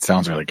 That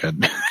sounds really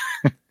good.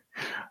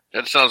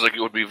 That sounds like it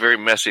would be very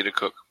messy to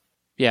cook.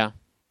 Yeah.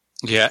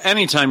 Yeah,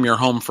 anytime you're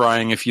home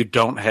frying, if you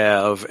don't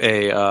have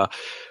a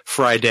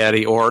Fry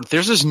Daddy, or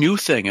there's this new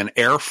thing, an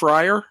air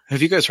fryer.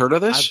 Have you guys heard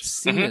of this? I've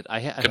seen it. I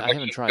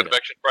haven't tried it.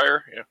 Convection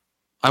fryer, yeah.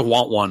 I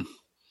want one.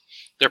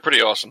 They're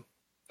pretty awesome.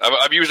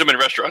 I've used them in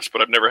restaurants,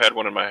 but I've never had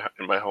one in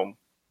my home.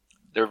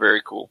 They're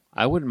very cool.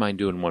 I wouldn't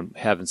mind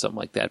having something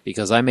like that,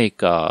 because I make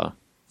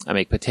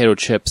potato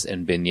chips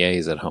and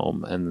beignets at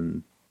home,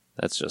 and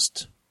that's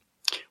just...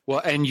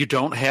 Well, and you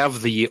don't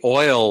have the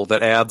oil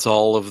that adds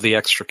all of the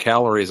extra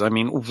calories. I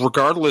mean,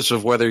 regardless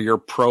of whether you're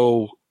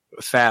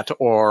pro-fat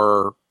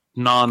or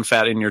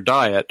non-fat in your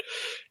diet,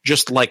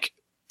 just like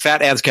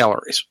fat adds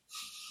calories.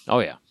 Oh,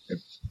 yeah.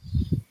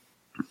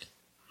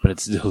 But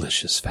it's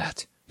delicious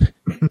fat.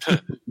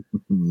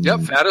 Yep,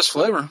 fat is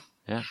flavor.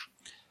 Yeah.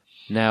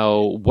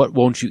 Now, what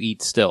won't you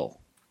eat still?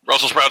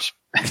 Brussels sprouts.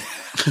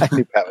 I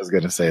knew Pat was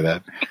going to say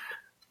that.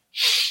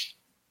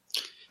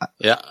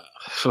 Yeah.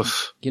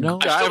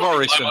 I've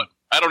already said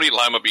I don't eat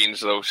lima beans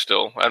though.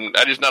 Still, I'm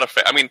just not a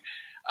fan. I mean,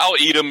 I'll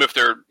eat them if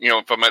they're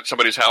if I'm at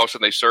somebody's house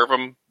and they serve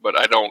them, but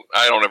I don't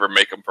ever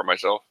make them for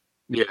myself.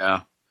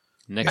 Yeah.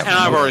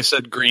 I've already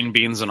said green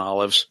beans and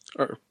olives.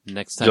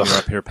 Next time you're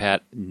up here,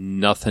 Pat,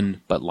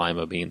 nothing but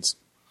lima beans.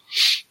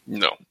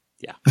 No.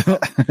 Yeah.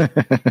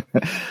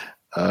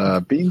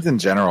 Beans in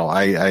general,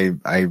 I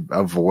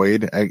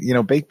avoid.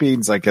 Baked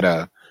beans like at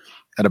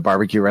a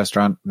barbecue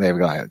restaurant, they have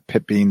like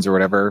pit beans or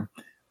whatever,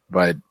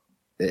 but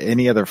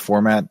any other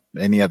format,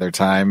 any other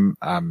time,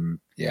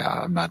 I'm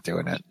not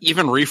doing it.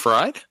 Even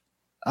refried?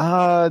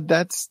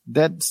 That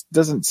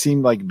doesn't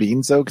seem like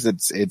beans though,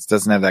 because it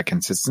doesn't have that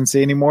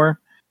consistency anymore,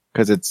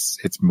 because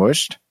it's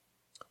mushed.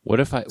 What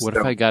if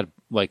I got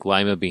like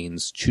lima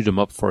beans, chewed them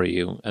up for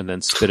you, and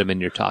then spit them in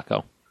your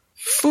taco.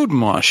 Food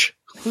mush.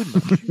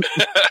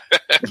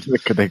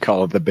 They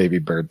call it the baby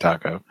bird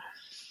taco.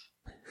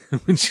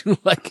 Would you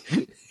like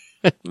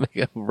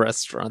a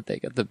restaurant? They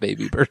got the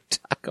baby bird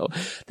taco.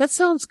 That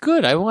sounds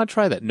good. I want to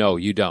try that. No,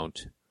 you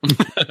don't.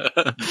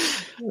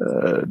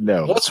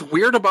 No. What's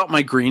weird about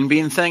my green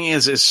bean thing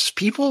is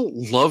people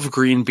love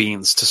green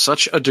beans to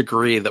such a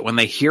degree that when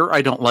they hear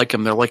I don't like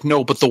them, they're like,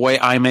 no, but the way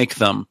I make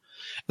them.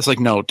 It's like,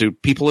 no,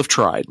 dude, people have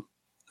tried.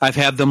 I've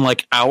had them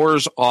like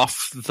hours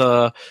off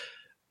the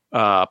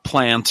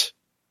plant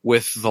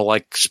with the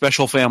like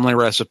special family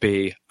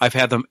recipe. I've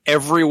had them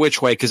every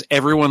which way because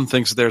everyone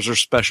thinks theirs are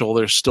special.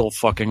 They're still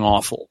fucking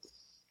awful.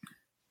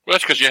 Well,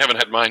 that's because you haven't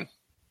had mine.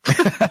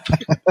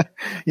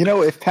 You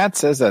know, if Pat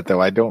says that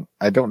though, I don't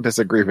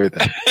disagree with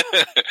that.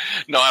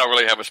 No, I don't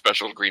really have a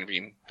special green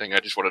bean thing. I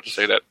just wanted to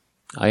say that.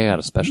 I got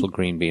a special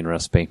green bean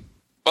recipe.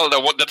 Well,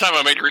 the time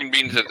I made green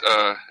beans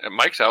at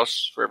Mike's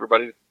house for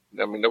everybody,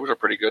 I mean, those are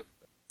pretty good.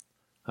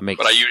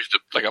 But I used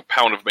like a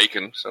pound of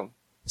bacon, so.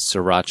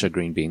 Sriracha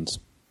green beans.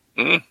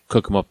 Mm-hmm.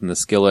 Cook them up in the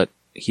skillet,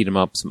 heat them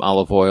up, some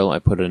olive oil. I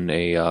put in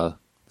a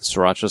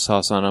sriracha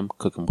sauce on them,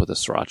 cook them with a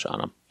sriracha on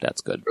them.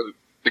 That's good.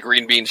 The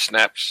green bean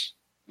snaps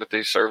that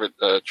they serve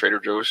at Trader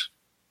Joe's.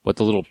 What,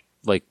 the little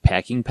like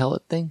packing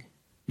pellet thing?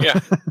 Yeah.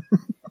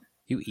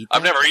 You eat that?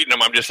 I've never eaten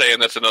them. I'm just saying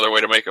that's another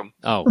way to make them.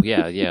 Oh,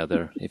 yeah.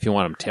 They're, if you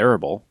want them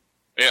terrible.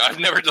 Yeah, I've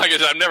never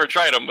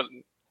tried them, but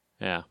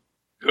yeah,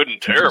 good and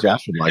terrible.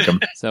 Josh would like them.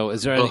 So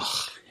is there any,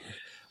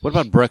 what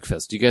about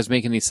breakfast? Do you guys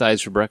make any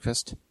sides for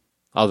breakfast?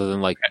 Other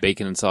than like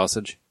bacon and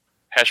sausage?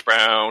 Hash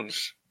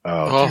browns.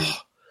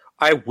 Oh,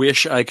 I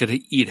wish I could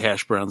eat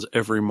hash browns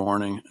every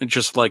morning.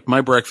 Just like my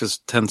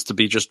breakfast tends to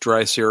be just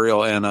dry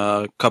cereal and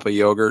a cup of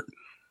yogurt.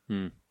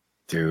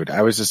 dude,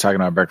 I was just talking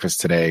about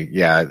breakfast today.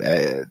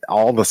 Yeah,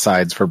 all the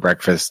sides for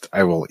breakfast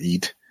I will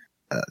eat.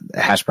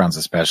 Hash browns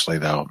especially,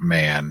 though,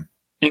 man.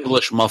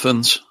 English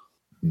muffins.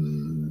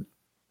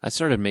 I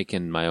started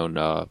making my own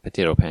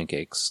potato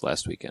pancakes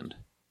last weekend.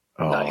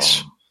 Oh.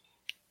 Nice.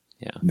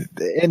 Yeah.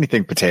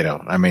 Anything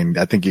potato. I mean,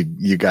 I think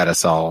you got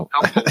us all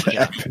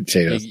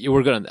potatoes.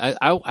 We're gonna.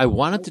 I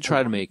wanted to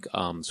try to make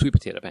sweet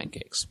potato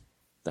pancakes.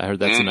 I heard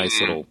that's a nice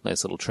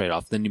little trade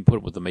off. Then you put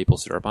it with the maple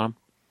syrup on them.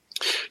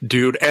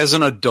 Dude, as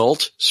an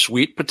adult,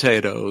 sweet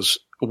potatoes,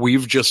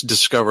 we've just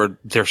discovered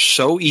they're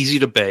so easy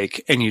to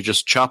bake, and you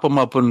just chop them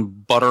up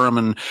and butter them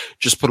and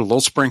just put a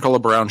little sprinkle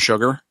of brown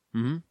sugar.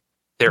 Mm-hmm.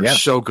 They're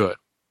so good.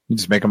 You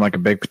just make them like a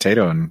baked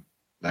potato, and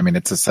I mean,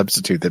 it's a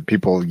substitute that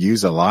people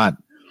use a lot.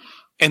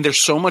 And they're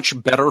so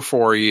much better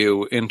for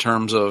you in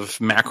terms of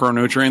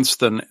macronutrients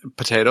than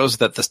potatoes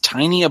that this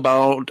tiny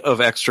amount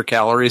of extra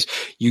calories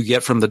you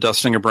get from the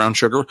dusting of brown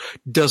sugar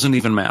doesn't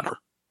even matter.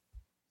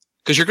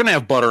 Because you're going to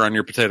have butter on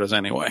your potatoes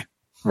anyway.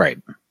 Right.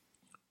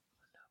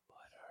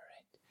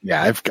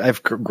 Yeah,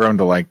 I've grown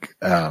to like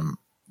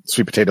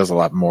sweet potatoes a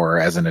lot more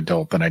as an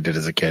adult than I did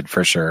as a kid,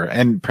 for sure.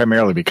 And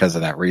primarily because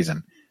of that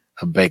reason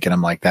of baking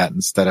them like that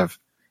instead of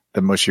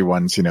the mushy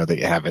ones, you know, that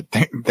you have at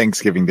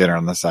Thanksgiving dinner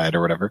on the side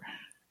or whatever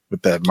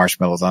with the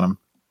marshmallows on them.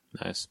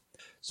 Nice.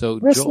 So,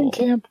 Wrestling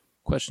Joel, camp.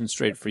 Question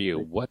straight for you.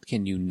 What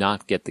can you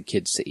not get the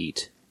kids to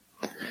eat?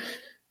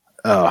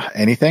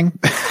 Anything.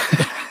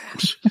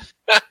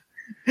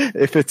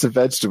 If it's a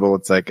vegetable,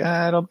 it's like,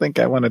 I don't think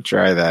I want to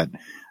try that.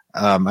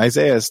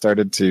 Isaiah has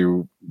started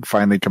to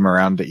finally come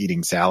around to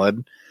eating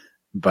salad,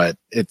 but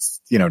it's,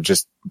 you know,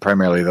 just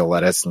primarily the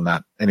lettuce and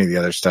not any of the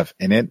other stuff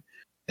in it.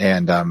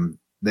 And,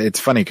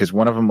 it's funny because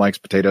one of them likes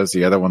potatoes.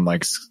 The other one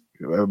likes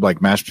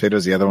like mashed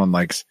potatoes. The other one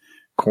likes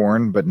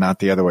corn, but not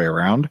the other way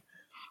around.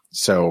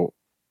 So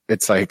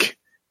it's like,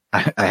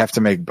 I have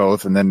to make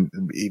both, and then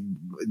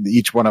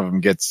each one of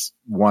them gets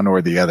one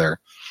or the other.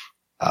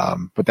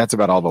 But that's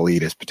about all they'll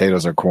eat is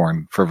potatoes or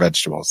corn for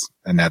vegetables.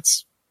 And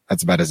that's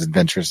about as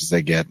adventurous as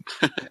they get.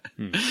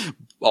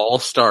 All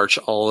starch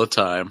all the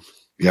time.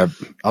 Yep.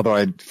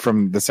 Although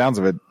from the sounds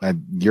of it,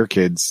 your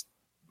kids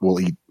will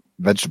eat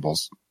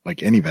vegetables,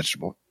 like any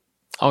vegetable.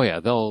 Oh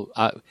yeah, they'll.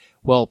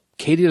 Well,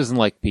 Katie doesn't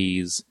like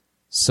peas.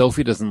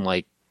 Sophie doesn't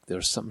like.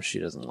 There's something she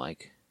doesn't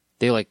like.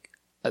 They like.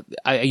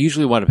 I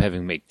usually wind up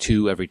having to make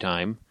two every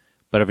time,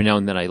 but every now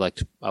and then I like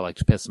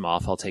to piss them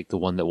off. I'll take the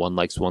one that one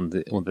likes, one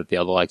that the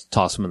other likes,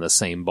 toss them in the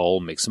same bowl,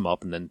 mix them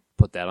up, and then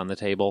put that on the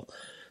table,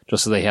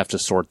 just so they have to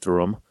sort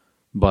through them.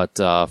 But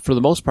for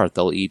the most part,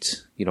 they'll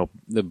eat. You know,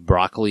 the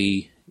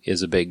broccoli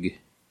is a big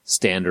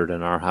standard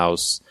in our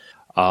house.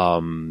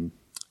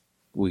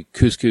 We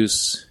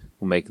couscous.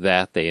 We'll make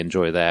that. They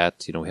enjoy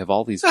that. You know, we have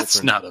all these.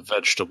 That's not a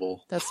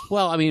vegetable.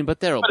 I mean, but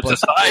they're. It's a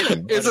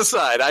side. It's a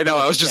side. I know.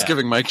 I was just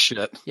giving Mike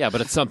shit. Yeah,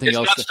 but it's something It's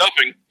else. not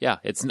stuffing. Yeah,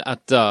 it's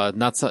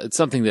it's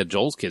something that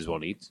Joel's kids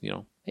won't eat. You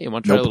know, hey, you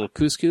want to try a little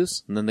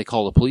couscous? And then they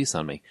call the police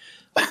on me.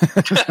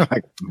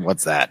 Like,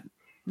 what's that?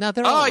 No,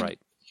 they're all right.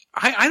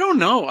 I don't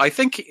know. I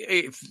think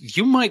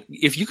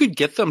if you could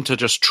get them to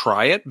just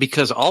try it,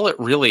 because all it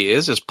really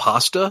is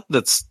pasta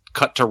that's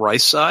cut to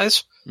rice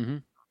size. Mm-hmm.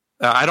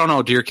 I don't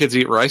know. Do your kids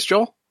eat rice,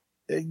 Joel?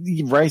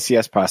 Rice,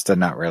 yes. Pasta,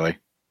 not really.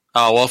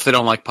 Oh, well, if they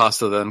don't like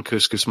pasta, then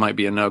couscous might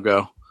be a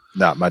no-go.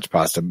 Not much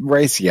pasta.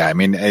 Rice, yeah. I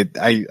mean,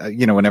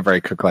 whenever I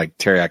cook like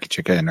teriyaki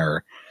chicken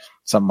or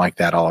something like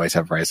that, I'll always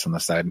have rice on the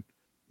side. And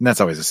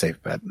that's always a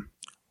safe bet.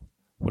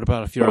 What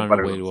about if you're on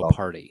your way to a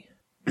party?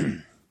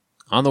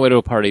 On the way to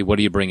a party, what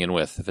do you bring in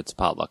with if it's a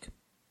potluck?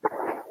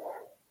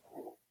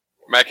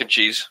 Mac and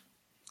cheese.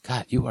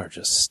 God, you are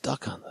just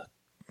stuck on the...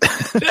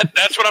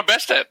 That's what I'm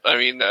best at. I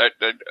mean, I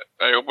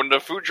opened a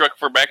food truck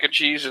for mac and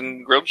cheese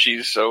and grilled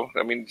cheese, so,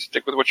 I mean,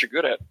 stick with what you're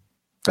good at.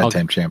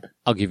 Bedtime champ.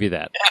 I'll give you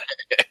that.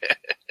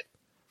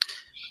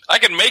 I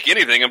can make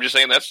anything. I'm just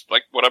saying that's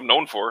like what I'm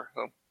known for.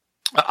 So.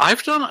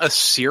 I've done a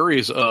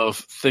series of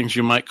things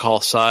you might call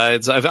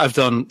sides. I've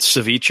done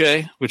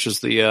ceviche, which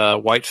is the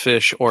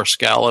whitefish or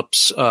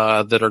scallops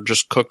that are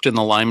just cooked in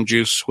the lime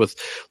juice with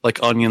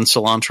like onion,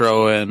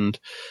 cilantro, and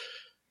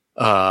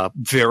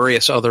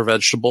various other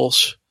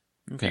vegetables.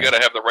 Okay. You got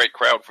to have the right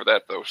crowd for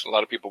that, though. So a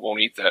lot of people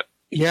won't eat that.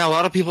 Yeah, a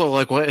lot of people are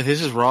like, "What?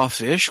 This is raw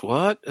fish?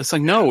 What?" It's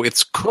like, no,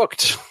 it's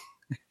cooked.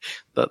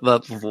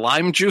 The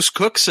lime juice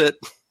cooks it.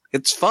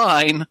 It's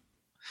fine.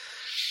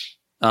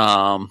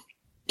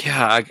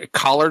 Yeah,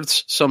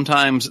 collards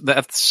sometimes.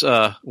 That's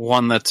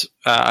one that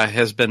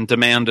has been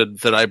demanded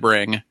that I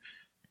bring,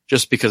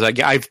 just because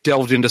I've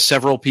delved into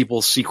several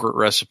people's secret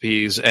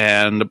recipes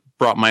and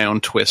brought my own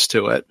twist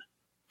to it.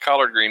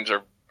 Collard greens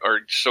are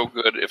so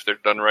good if they're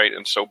done right,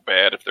 and so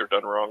bad if they're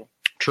done wrong.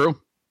 True.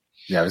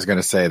 Yeah, I was going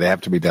to say they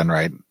have to be done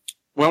right.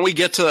 When we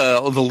get to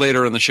the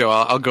later in the show,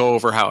 I'll go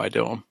over how I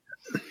do them.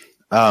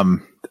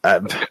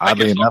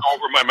 Oddly enough, go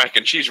over my mac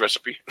and cheese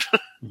recipe.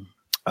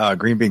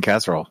 Green bean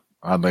casserole.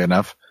 Oddly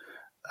enough,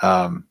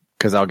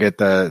 because I'll get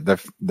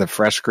the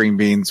fresh green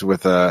beans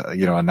with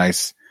a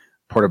nice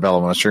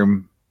portobello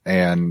mushroom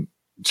and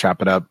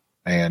chop it up,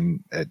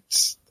 and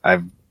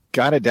I've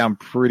got it down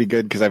pretty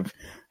good because I've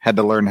had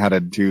to learn how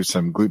to do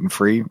some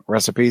gluten-free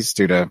recipes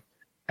due to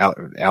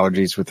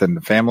allergies within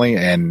the family,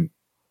 and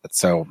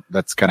so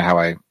that's kind of how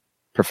I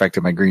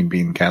perfected my green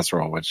bean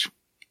casserole, which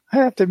I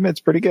have to admit is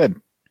pretty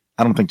good.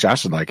 I don't think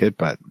Josh would like it,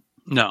 but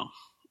no.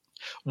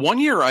 One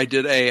year I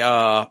did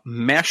a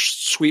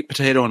mashed sweet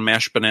potato and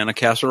mashed banana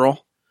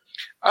casserole.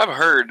 I've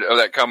heard of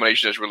that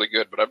combination is really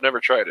good, but I've never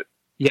tried it.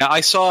 Yeah,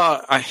 I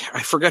saw, I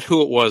forget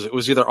who it was. It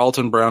was either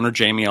Alton Brown or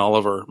Jamie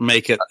Oliver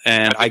make it.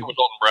 And I think it was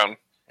Alton Brown.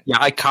 Yeah,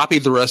 I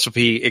copied the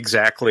recipe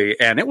exactly,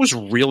 and it was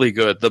really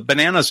good. The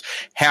bananas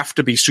have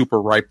to be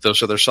super ripe, though,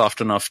 so they're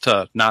soft enough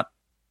to not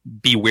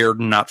be weird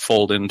and not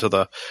fold into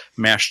the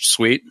mashed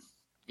sweet.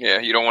 Yeah,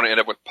 you don't want to end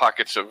up with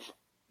pockets of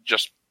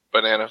just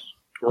bananas.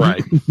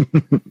 Right.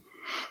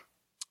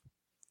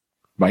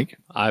 Mike?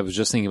 I was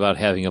just thinking about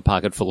having a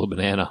pocket full of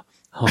banana.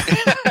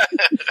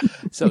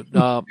 So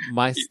the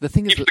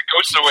thing is, keep the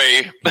ghosts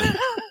away.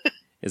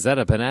 Is that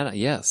a banana?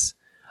 Yes.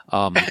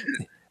 As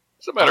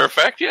a matter of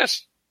fact,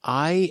 yes.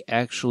 I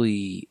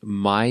actually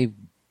my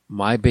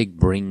big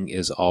bring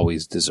is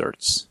always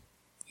desserts.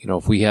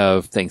 If we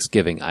have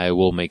Thanksgiving, I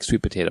will make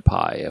sweet potato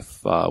pie.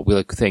 If we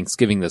like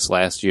Thanksgiving this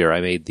last year,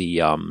 I made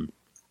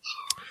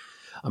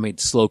I made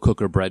slow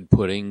cooker bread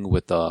pudding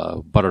with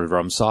buttered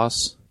rum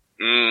sauce.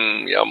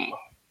 Yum.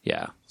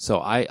 Yeah. So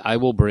I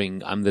will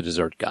bring, I'm the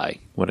dessert guy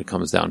when it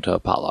comes down to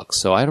potlucks.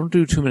 So I don't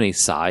do too many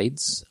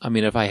sides. I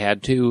mean, if I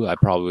had to, I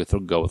probably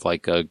would go with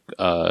like like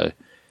I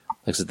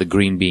said, the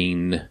green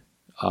bean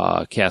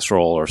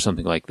casserole or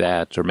something like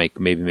that, or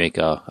maybe make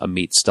a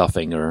meat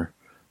stuffing or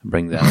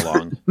bring that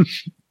along.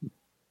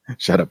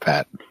 Shut up,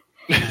 Pat.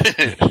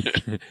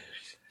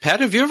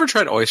 Pat, have you ever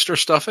tried oyster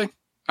stuffing?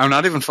 I'm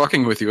not even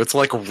fucking with you. It's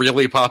like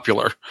really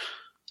popular.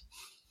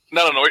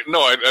 No,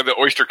 the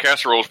oyster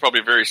casserole is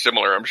probably very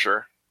similar, I'm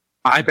sure.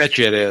 I bet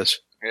you it is.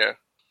 Yeah.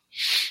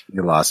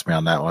 You lost me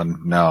on that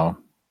one. No.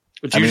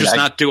 Would you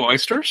not do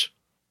oysters?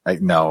 I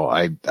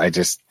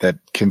just, that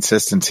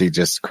consistency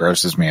just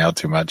grosses me out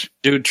too much.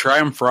 Dude, try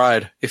them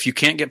fried. If you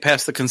can't get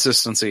past the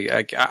consistency,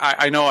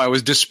 I know I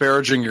was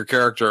disparaging your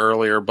character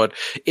earlier, but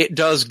it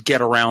does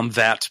get around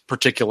that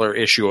particular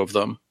issue of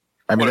them.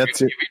 I mean, have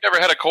you never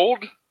had a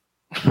cold?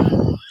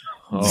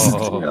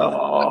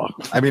 Oh.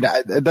 I mean,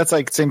 that's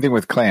like same thing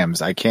with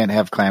clams. I can't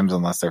have clams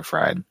unless they're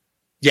fried.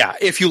 Yeah,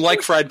 if you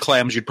like fried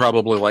clams, you'd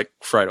probably like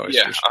fried oysters.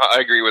 Yeah, I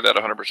agree with that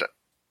 100%.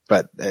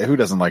 But who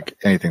doesn't like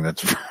anything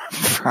that's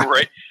fried?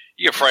 Right.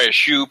 You can fry a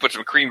shoe, put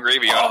some cream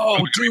gravy on it.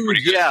 Oh, dude,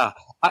 yeah.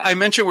 I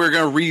mentioned we were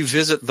going to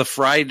revisit the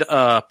fried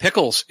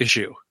pickles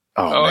issue.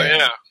 Oh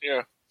man.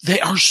 Yeah.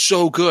 They are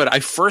so good. I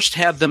first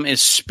had them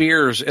as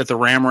spears at the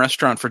Ram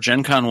restaurant for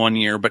Gen Con one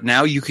year, but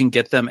now you can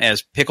get them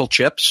as pickle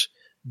chips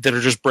that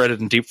are just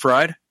breaded and deep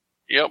fried.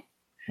 Yep.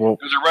 Well,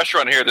 there's a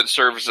restaurant here that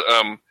serves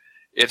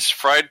it's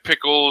fried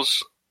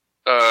pickles,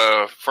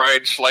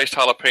 fried sliced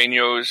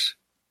jalapenos,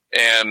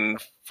 and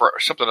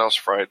something else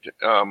fried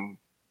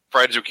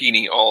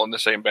zucchini, all in the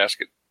same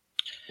basket.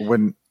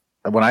 When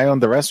I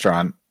owned the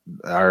restaurant,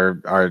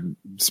 our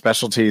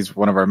specialties,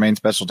 one of our main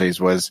specialties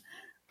was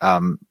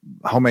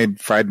homemade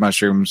fried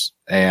mushrooms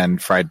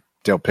and fried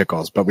dill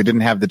pickles, but we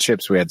didn't have the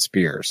chips. We had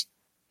spears,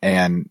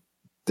 and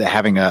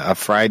having a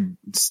fried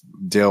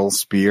dill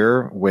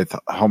spear with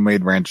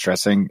homemade ranch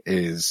dressing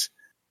is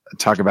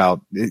talk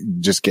about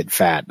just get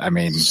fat. I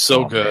mean,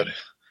 So good. man,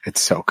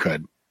 it's so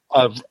good.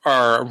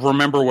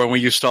 Remember when we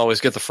used to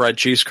always get the fried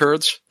cheese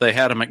curds? They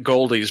had them at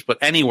Goldie's, but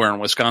anywhere in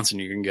Wisconsin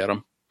you can get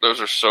them.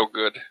 Those are so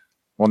good.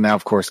 Well, now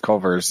of course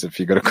Culver's. If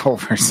you go to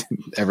Culver's,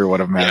 every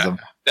one of them has them.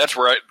 That's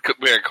where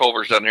we had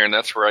Culver's down here, and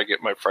that's where I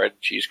get my fried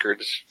cheese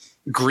curds.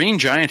 Green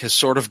Giant has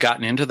sort of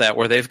gotten into that,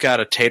 where they've got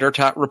a tater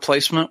tot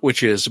replacement,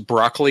 which is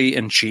broccoli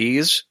and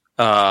cheese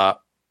that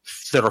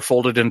are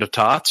folded into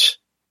tots.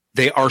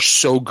 They are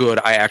so good.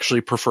 I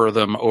actually prefer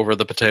them over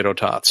the potato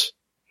tots.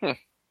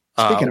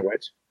 Speaking of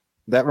which,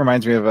 that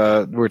reminds me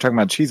of we were talking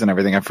about cheese and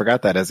everything. I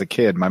forgot that as a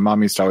kid, my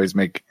mom used to always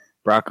make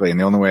broccoli, and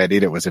the only way I'd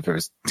eat it was if it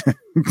was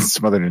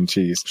smothered in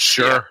cheese.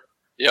 Sure.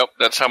 Yep,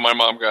 that's how my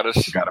mom got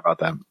us. Forgot about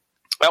that.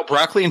 Well,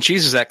 broccoli and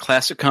cheese is that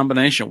classic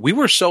combination. We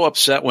were so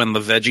upset when the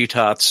veggie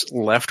tots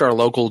left our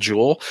local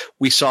Jewel.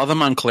 We saw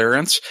them on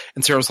clearance,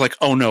 and Sarah was like,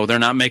 oh no, they're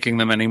not making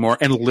them anymore,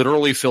 and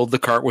literally filled the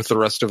cart with the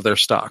rest of their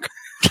stock.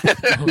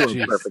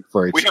 Perfect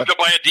for each We have to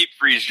buy a deep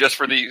freeze just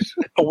for these.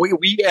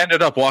 We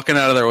ended up walking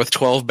out of there with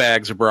 12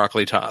 bags of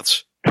broccoli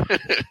tots.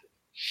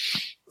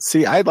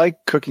 See, I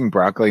like cooking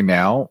broccoli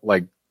now,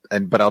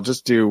 but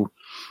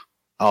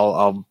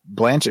I'll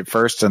blanch it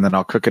first, and then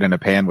I'll cook it in a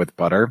pan with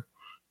butter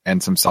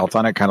and some salt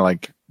on it, kind of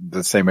like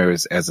the same way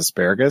as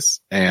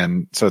asparagus.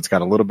 And so it's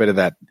got a little bit of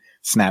that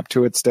snap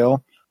to it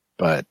still,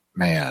 but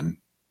man,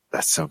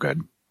 that's so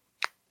good.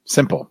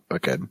 Simple,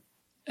 but good.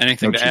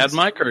 Anything to add,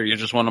 Mike, or you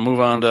just want to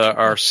move on to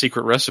our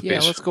secret recipes?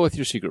 Yeah, let's go with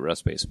your secret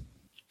recipes.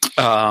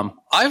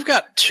 I've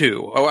got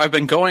two. I've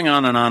been going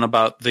on and on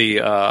about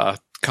the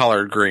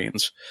collard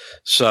greens.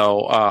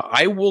 So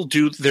I will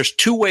there's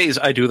two ways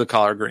I do the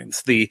collard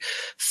greens. The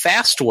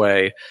fast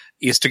way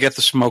is to get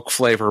the smoke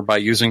flavor by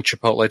using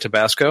Chipotle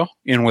Tabasco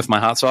in with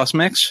my hot sauce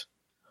mix.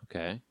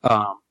 Okay.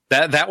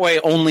 That way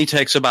only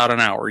takes about an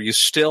hour. You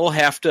still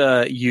have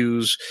to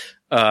use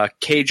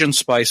Cajun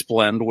spice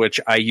blend, which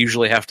I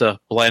usually have to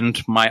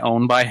blend my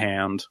own by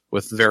hand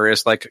with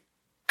various like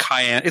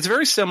cayenne. It's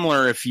very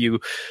similar if you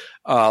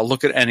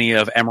look at any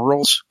of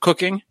Emerald's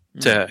cooking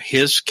to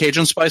his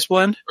Cajun spice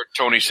blend. Or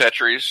Tony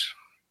Chachere's.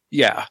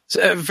 Yeah.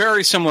 It's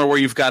very similar, where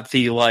you've got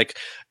the like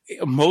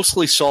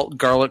mostly salt,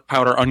 garlic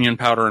powder, onion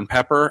powder, and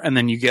pepper, and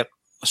then you get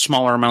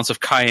smaller amounts of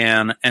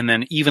cayenne and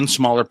then even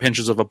smaller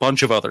pinches of a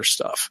bunch of other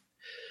stuff.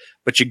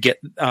 But you get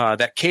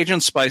that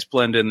Cajun spice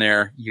blend in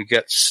there. You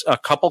get a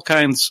couple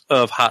kinds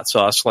of hot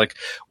sauce, like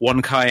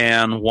one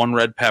cayenne, one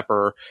red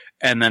pepper.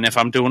 And then if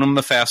I'm doing them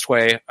the fast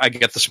way, I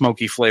get the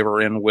smoky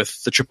flavor in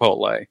with the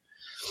chipotle.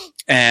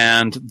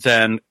 And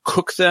then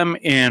cook them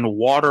in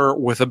water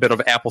with a bit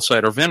of apple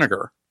cider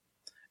vinegar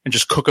and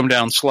just cook them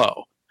down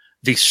slow.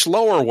 The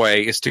slower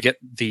way is to get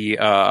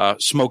the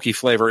smoky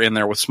flavor in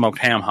there with smoked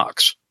ham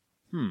hocks.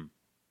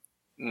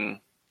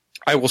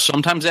 I will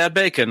sometimes add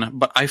bacon,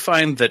 but I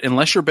find that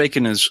unless your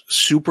bacon is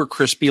super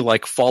crispy,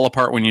 like fall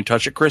apart when you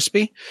touch it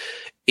crispy,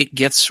 it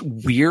gets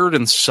weird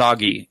and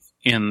soggy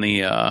in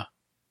the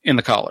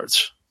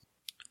collards.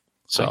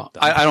 So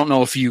I don't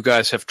know if you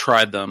guys have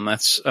tried them.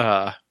 That's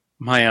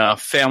my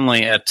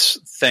family at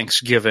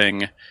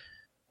Thanksgiving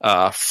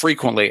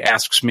frequently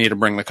asks me to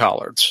bring the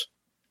collards.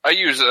 I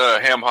use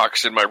ham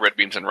hocks in my red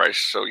beans and rice,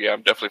 so yeah,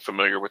 I'm definitely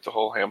familiar with the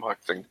whole ham hock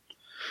thing.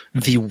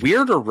 The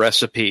weirder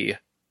recipe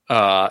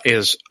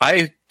is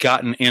I've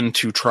gotten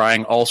into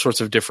trying all sorts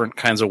of different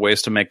kinds of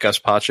ways to make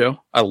gazpacho.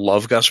 I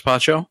love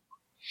gazpacho.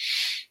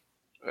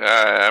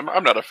 I'm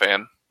not a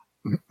fan.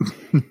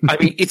 I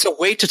mean, it's a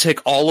way to take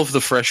all of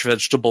the fresh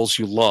vegetables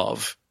you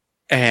love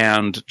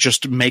and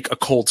just make a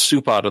cold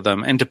soup out of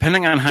them. And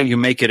depending on how you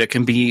make it, it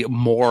can be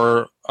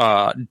more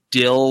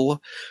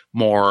dill,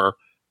 more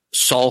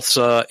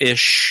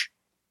salsa-ish,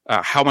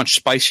 how much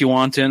spice you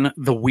want in.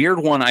 The weird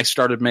one I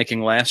started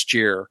making last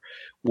year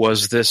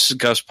was this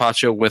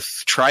gazpacho with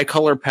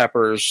tricolor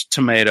peppers,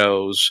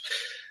 tomatoes,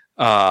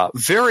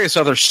 various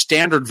other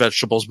standard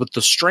vegetables, but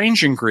the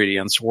strange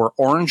ingredients were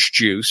orange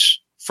juice,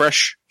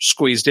 fresh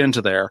squeezed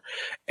into there,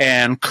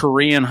 and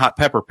Korean hot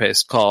pepper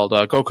paste called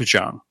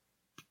gochujang.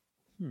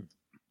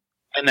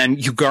 And then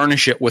you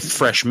garnish it with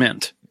fresh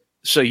mint.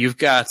 So you've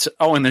got,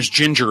 and there's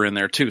ginger in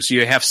there too. So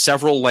you have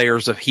several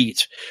layers of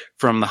heat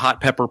from the hot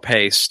pepper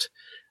paste,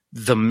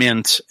 the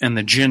mint, and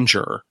the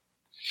ginger,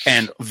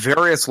 and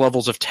various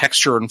levels of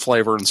texture and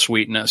flavor and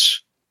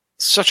sweetness.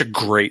 Such a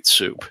great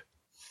soup.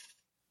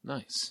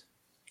 Nice.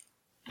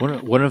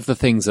 One of the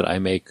things that I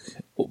make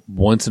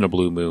once in a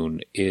blue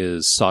moon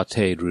is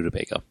sautéed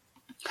rutabaga.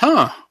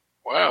 Huh.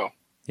 Wow.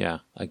 Yeah,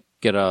 I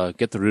get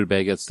the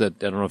rutabaga. I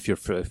don't know if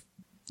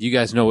you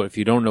guys know, if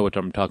you don't know what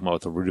I'm talking about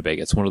with the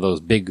rutabaga, it's one of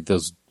those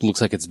looks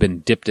like it's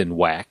been dipped in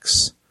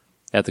wax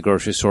at the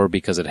grocery store,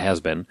 because it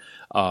has been.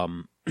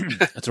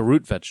 It's a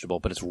root vegetable,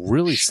 but it's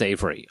really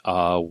savory.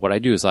 What I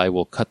do is I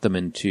will cut them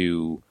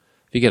into,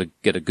 if you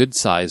get a good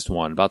sized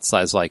one, about the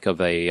size like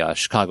of a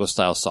Chicago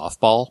style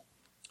softball,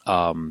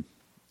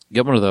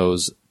 get one of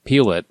those,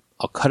 peel it,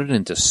 I'll cut it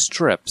into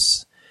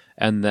strips,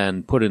 and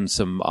then put in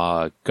some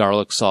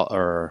garlic salt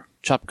or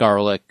chopped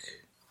garlic,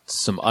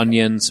 some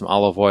onions, some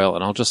olive oil,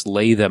 and I'll just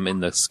lay them in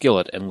the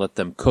skillet and let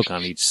them cook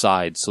on each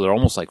side. So they're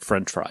almost like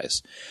French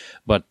fries.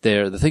 But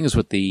the thing is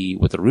with the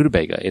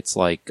rutabaga, it's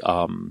like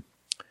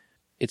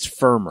it's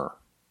firmer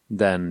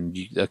than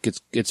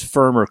it's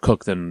firmer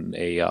cooked than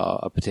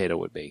a potato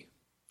would be.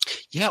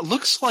 Yeah, it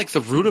looks like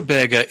the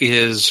rutabaga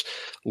is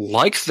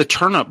like the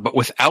turnip, but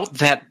without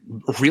that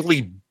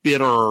really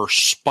bitter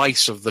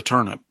spice of the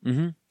turnip.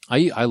 Mm-hmm.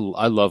 I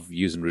love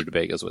using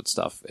rutabagas with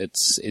stuff.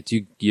 It's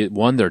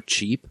one, they're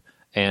cheap,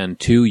 and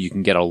two, you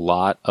can get a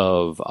lot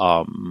of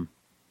food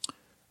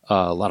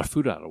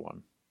out of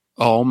one.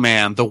 Oh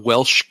man, the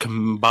Welsh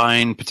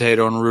combine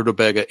potato and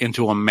rutabaga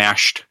into a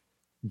mashed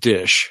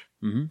dish.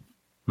 Mm-hmm.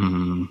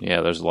 Mm-hmm.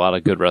 Yeah, there's a lot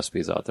of good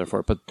recipes out there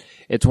for it, but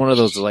it's one of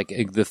those, like,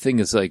 the thing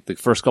is, like, the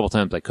first couple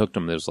times I cooked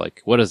them, there's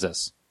like, what is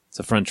this? It's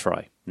a French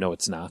fry. No,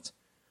 it's not.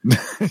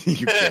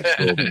 You can't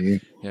fool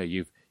me.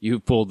 Yeah,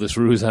 you've pulled this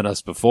ruse on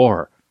us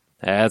before.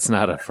 That's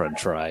not a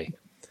French fry.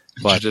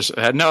 But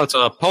no, it's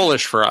a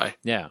Polish fry.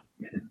 Yeah.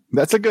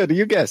 That's a good,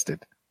 you guessed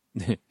it.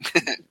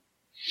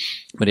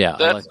 But yeah.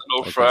 That's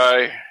no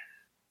fry. That.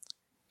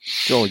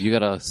 Joel, you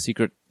got a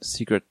secret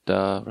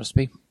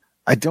recipe?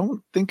 I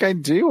don't think I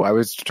do. I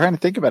was trying to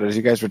think about it as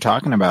you guys were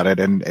talking about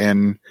it,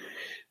 and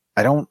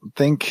I don't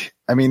think,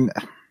 I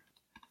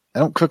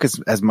don't cook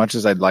as much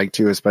as I'd like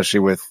to,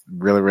 especially with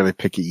really, really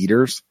picky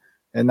eaters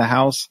in the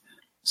house.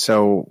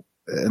 So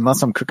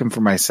unless I'm cooking for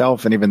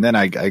myself, and even then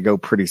I go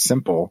pretty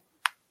simple.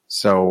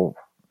 So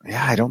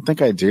yeah, I don't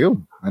think I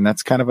do. And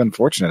that's kind of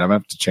unfortunate. I'm going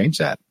to have to change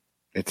that.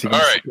 It's even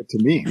secret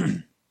to me.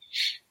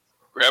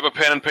 Grab a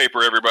pen and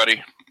paper,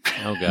 everybody.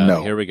 Oh God,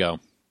 no. Here we go.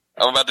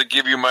 I'm about to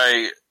give you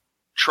my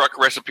truck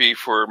recipe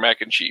for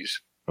mac and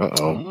cheese.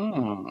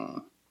 Uh-oh.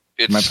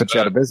 It might put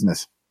you out of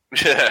business.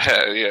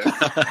 Yeah.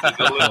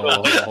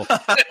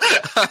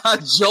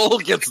 Joel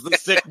gets the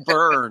sick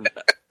burn.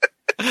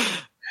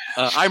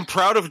 I'm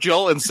proud of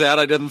Joel and sad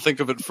I didn't think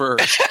of it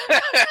first.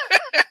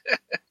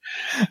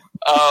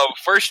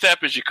 First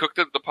step is you cook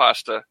the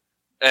pasta,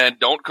 and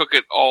don't cook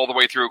it all the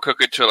way through.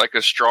 Cook it to like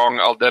a strong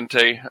al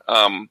dente.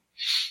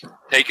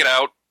 Take it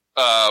out.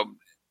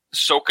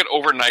 Soak it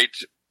overnight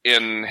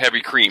in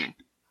heavy cream.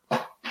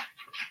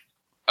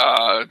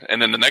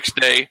 And then the next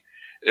day,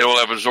 it will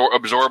have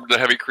absorbed the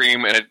heavy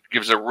cream, and it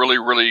gives a really,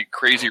 really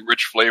crazy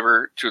rich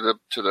flavor to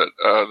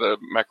the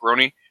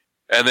macaroni.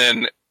 And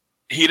then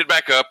heat it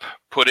back up,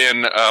 put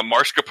in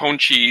mascarpone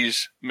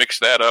cheese, mix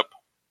that up,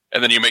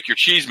 and then you make your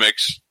cheese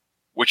mix,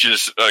 which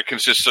is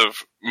consists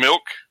of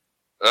milk,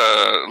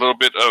 a little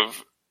bit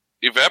of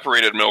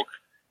evaporated milk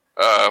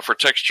for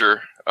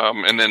texture,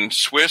 and then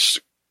Swiss,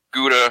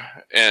 Gouda,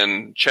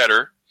 and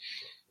cheddar.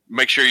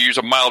 Make sure you use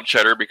a mild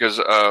cheddar because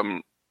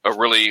a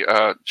really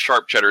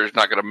sharp cheddar is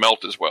not going to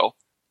melt as well.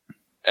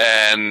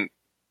 And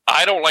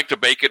I don't like to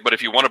bake it, but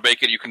if you want to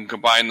bake it, you can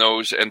combine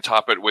those and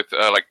top it with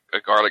like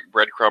a garlic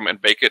breadcrumb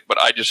and bake it. But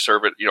I just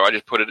serve it, I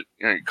just put it,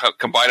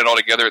 combine it all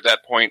together at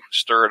that point,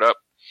 stir it up,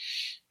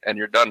 and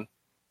you're done.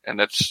 And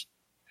that's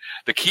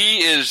the key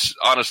is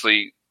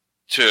honestly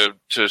to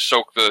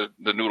soak the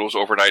noodles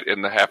overnight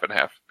in the half and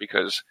half,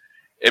 because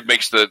it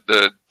makes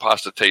the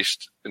pasta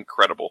taste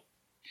incredible.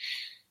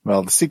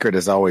 Well, the secret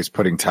is always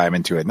putting time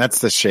into it. And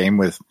that's the shame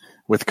with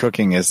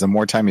cooking, is the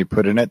more time you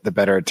put in it, the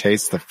better it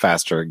tastes, the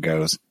faster it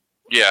goes.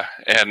 Yeah.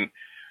 And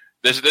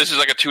this is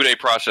like a 2-day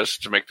process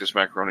to make this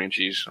macaroni and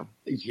cheese. So.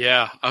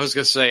 Yeah. I was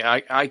going to say,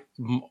 I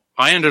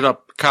ended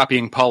up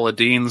copying Paula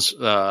Dean's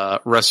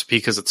recipe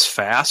because it's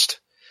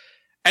fast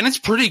and it's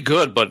pretty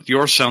good, but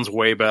yours sounds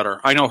way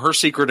better. I know her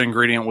secret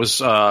ingredient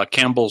was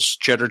Campbell's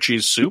cheddar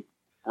cheese soup.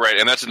 Right,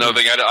 and that's another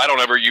thing. I don't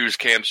ever use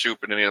canned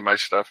soup in any of my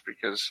stuff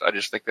because I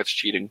just think that's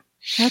cheating.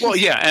 Well,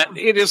 yeah, and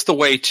it is the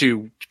way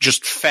to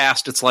just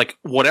fast. It's like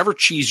whatever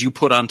cheese you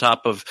put on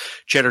top of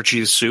cheddar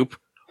cheese soup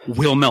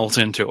will melt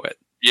into it.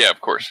 Yeah, of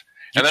course.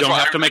 And that's don't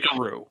have to make a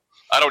roux.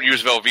 I don't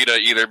use Velveeta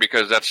either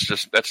because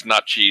that's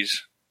not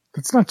cheese.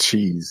 It's not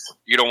cheese.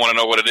 You don't want to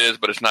know what it is,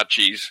 but it's not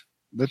cheese.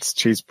 That's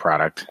cheese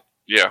product.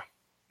 Yeah,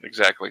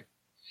 exactly.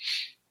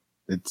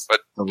 That's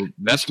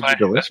my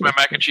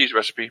mac and cheese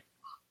recipe.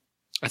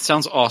 That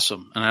sounds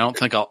awesome, and I don't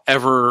think I'll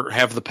ever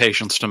have the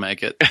patience to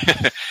make it.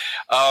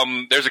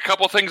 There's a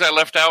couple things I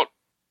left out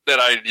that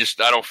I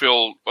don't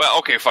feel. Well,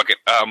 okay, fuck it.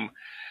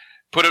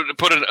 Put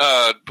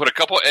a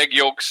couple egg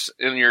yolks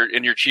in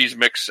your cheese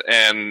mix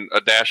and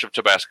a dash of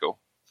Tabasco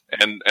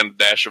and a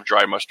dash of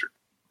dry mustard.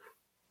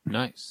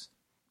 Nice.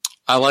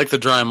 I like the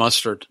dry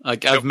mustard.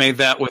 I've made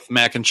that with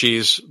mac and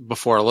cheese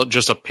before.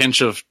 Just a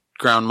pinch of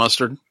ground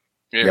mustard.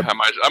 Yeah, yep.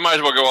 I might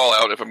as well go all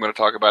out if I'm going to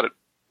talk about it.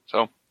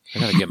 So. I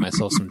gotta get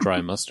myself some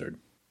dry mustard.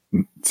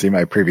 See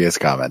my previous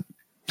comment.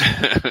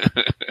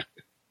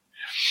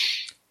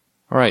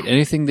 All right.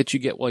 Anything that you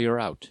get while you're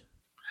out?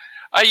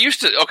 I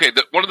used to. Okay,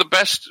 one of the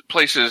best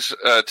places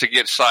to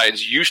get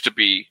sides used to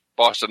be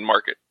Boston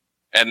Market,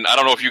 and I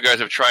don't know if you guys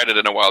have tried it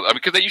in a while.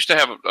 Because they used to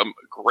have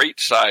great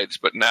sides,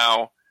 but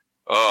now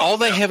all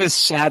they have is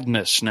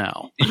sadness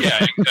now.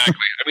 Yeah,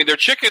 exactly. I mean, their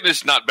chicken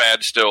is not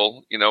bad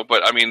still,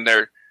 but I mean,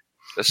 the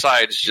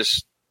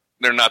sides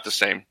they're not the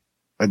same.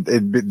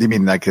 Do you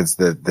mean like is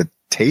the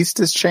taste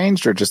has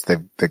changed, or just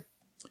the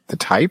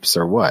types,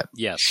 or what?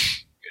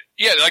 Yes.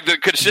 Yeah, like the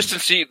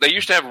consistency. They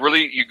used to have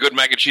really good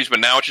mac and cheese, but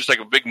now it's just like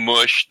a big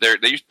mush. Their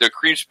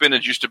cream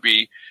spinach used to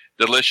be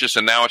delicious,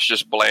 and now it's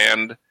just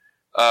bland.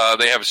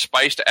 They have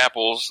spiced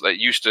apples that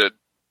used to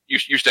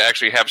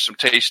actually have some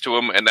taste to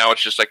them, and now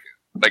it's just like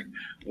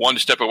one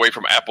step away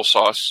from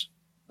applesauce.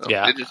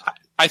 Yeah.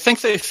 I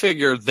think they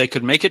figured they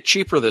could make it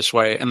cheaper this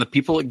way, and the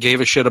people that gave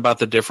a shit about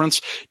the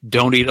difference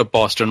don't eat at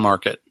Boston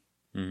Market.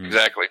 Mm-hmm.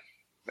 Exactly.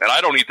 And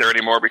I don't eat there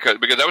anymore because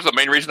that was the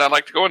main reason I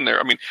like to go in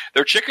there. I mean,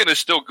 their chicken is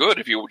still good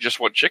if you just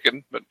want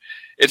chicken, but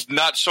it's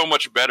not so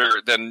much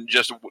better than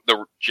just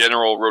the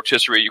general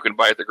rotisserie you can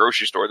buy at the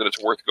grocery store that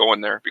it's worth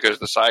going there because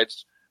the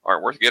sides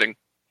aren't worth getting.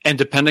 And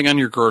depending on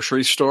your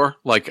grocery store,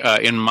 like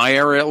in my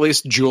area at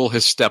least, Jewel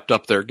has stepped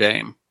up their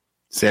game.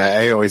 See,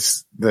 I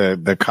always, the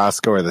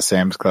Costco or the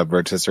Sam's Club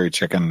rotisserie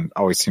chicken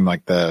always seem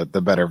like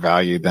the better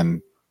value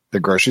than the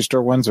grocery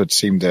store ones, which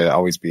seem to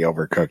always be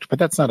overcooked. But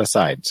that's not a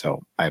side,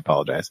 so I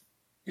apologize.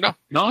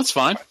 No, it's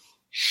fine.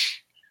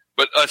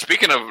 But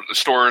speaking of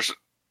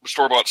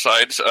store-bought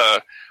sides,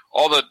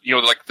 all the,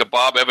 like the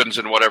Bob Evans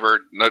and whatever,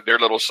 their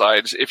little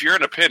sides, if you're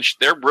in a pinch,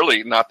 they're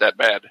really not that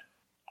bad.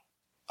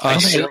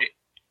 Sorry,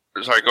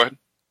 go ahead.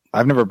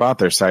 I've never bought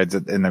their sides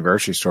in the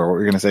grocery store. What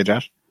were you going to say,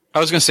 Josh? I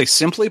was going to say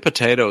Simply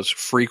Potatoes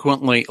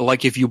frequently,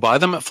 like if you buy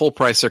them at full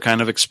price, they're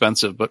kind of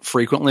expensive, but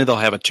frequently they'll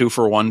have a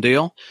 2-for-1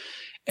 deal,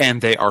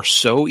 and they are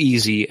so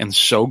easy and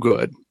so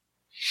good.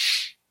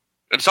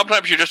 And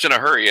sometimes you're just in a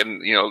hurry,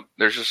 and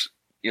there's just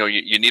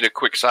you need a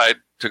quick side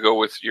to go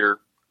with your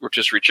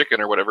rotisserie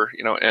chicken or whatever,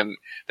 and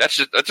that's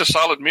a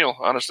solid meal,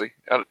 honestly.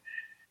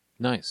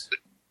 Nice.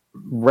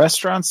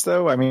 Restaurants,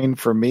 though, I mean,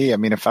 for me, I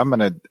mean, if I'm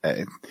gonna,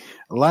 a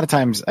lot of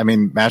times, I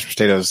mean, mashed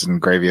potatoes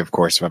and gravy, of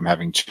course, if I'm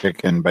having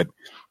chicken, but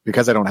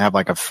because I don't have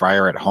like a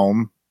fryer at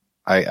home,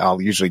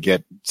 I'll usually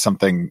get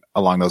something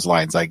along those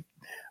lines, like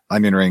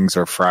onion rings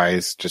or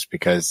fries, just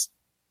because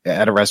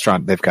at a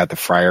restaurant they've got the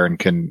fryer and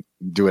can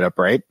do it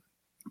upright.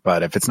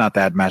 But if it's not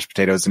that, mashed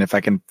potatoes, and if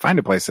I can find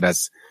a place that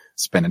has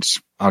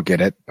spinach, I'll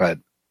get it. But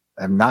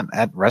I'm not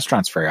at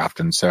restaurants very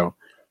often, so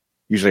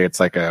usually it's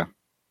like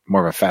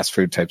more of a fast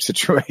food type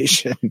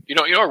situation.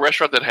 A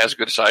restaurant that has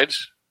good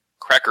sides?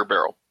 Cracker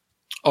Barrel.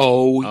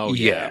 Oh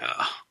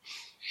yeah.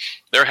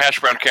 Their hash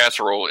brown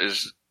casserole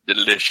is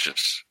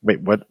delicious.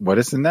 Wait, what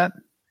is in that?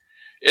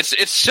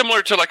 It's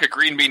similar to like a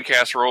green bean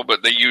casserole,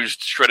 but they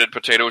used shredded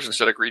potatoes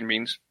instead of green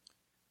beans.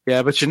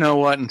 Yeah, but you know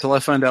what? Until I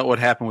find out what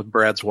happened with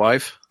Brad's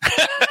wife,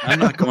 I'm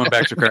not going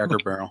back to Cracker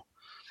Barrel.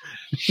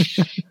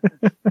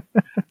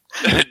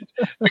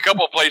 A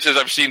couple of places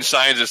I've seen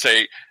signs that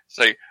say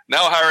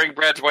now hiring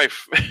Brad's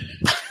wife.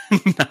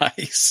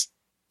 Nice.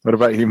 What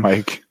about you,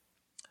 Mike?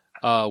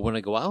 When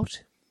I go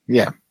out?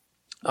 Yeah.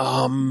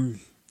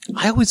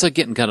 I always like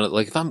getting kind of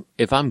like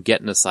if I'm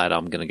getting a side,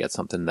 I'm gonna get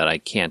something that I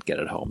can't get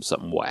at home,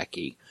 something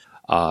wacky.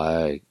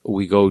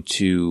 We go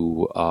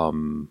to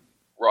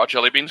raw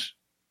jelly beans.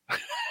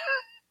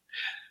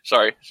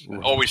 Sorry,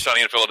 Always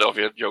Sunny in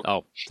Philadelphia joke.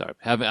 Oh, sorry,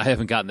 I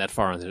haven't gotten that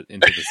far into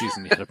the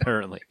season yet.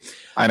 Apparently,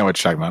 I know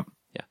what you're talking about.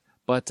 Yeah,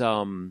 but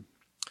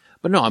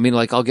no, I mean,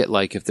 like I'll get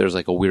like if there's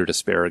like a weird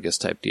asparagus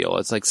type deal,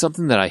 it's like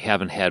something that I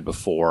haven't had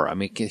before. I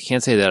mean, I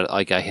can't say that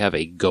like I have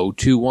a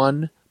go-to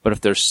one, but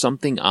if there's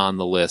something on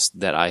the list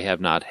that I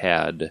have not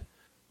had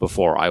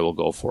before, I will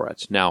go for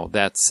it. Now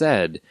that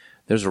said,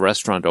 there's a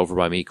restaurant over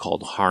by me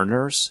called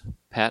Harner's,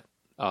 Pat.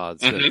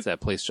 It's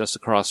that place just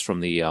across from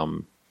the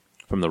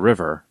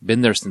river.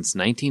 Been there since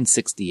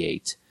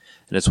 1968,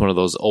 and it's one of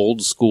those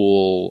old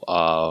school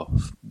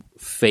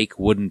fake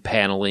wooden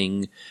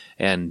paneling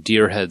and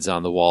deer heads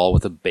on the wall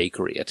with a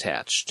bakery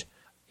attached.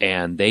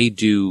 And they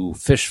do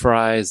fish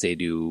fries, they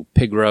do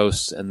pig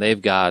roasts, and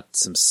they've got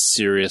some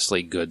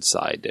seriously good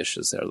side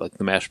dishes there. Like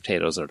the mashed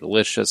potatoes are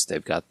delicious.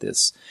 They've got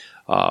this,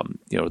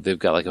 they've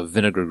got like a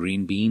vinegar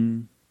green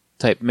bean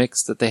type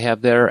mix that they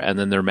have there, and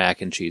then their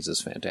mac and cheese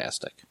is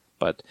fantastic.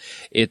 But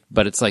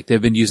it's like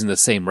they've been using the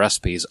same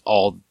recipes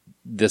all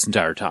this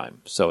entire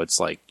time. So it's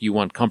like you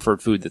want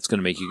comfort food that's going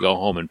to make you go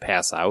home and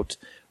pass out.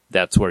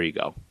 That's where you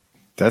go.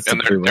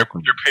 And their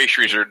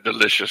pastries are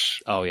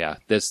delicious. Oh yeah,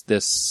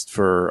 this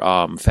for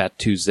Fat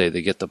Tuesday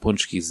they get the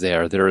punchkis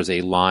there. There is a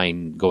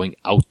line going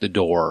out the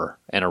door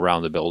and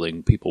around the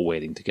building. People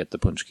waiting to get the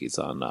punchkis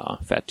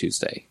on Fat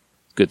Tuesday.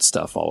 Good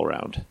stuff all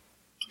around.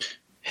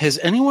 Has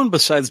anyone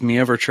besides me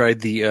ever tried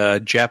the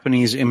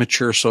Japanese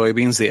immature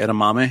soybeans, the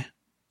edamame?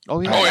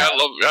 Oh yeah,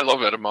 I love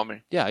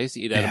edamame. Yeah, I used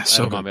to eat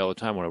edamame all the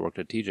time when I worked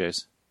at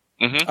TJ's.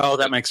 Mm-hmm. Oh,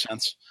 that makes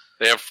sense.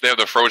 They have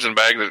the frozen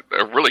bag that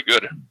are really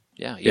good.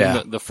 Yeah,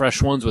 even the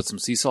fresh ones with some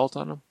sea salt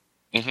on them.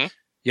 Mm-hmm.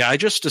 Yeah, I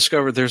just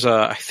discovered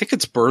I think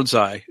it's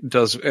Birdseye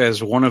does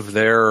as one of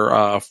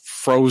their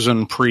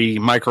frozen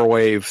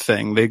pre-microwave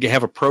thing. They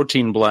have a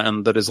protein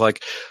blend that is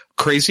like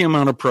crazy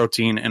amount of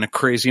protein and a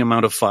crazy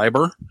amount of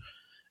fiber.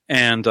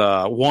 And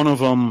one of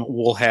them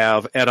will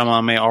have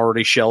edamame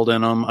already shelled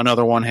in them.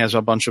 Another one has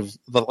a bunch of,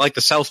 like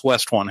the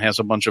Southwest one has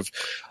a bunch of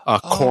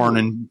corn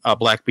and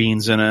black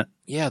beans in it.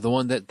 Yeah, the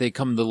one that they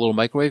come in the little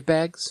microwave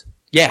bags.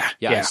 Yeah.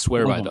 I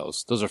swear by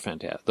those. Those are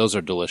fantastic. Those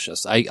are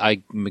delicious.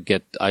 I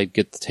get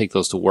to take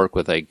those to work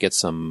with. I get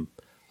some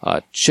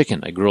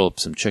chicken. I grill up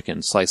some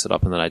chicken, slice it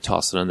up, and then I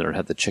toss it in there and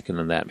have the chicken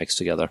and that mixed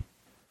together.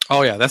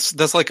 Oh yeah,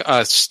 that's like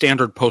a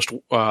standard post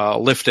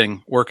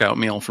lifting workout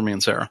meal for me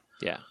and Sarah.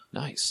 Yeah,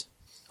 nice.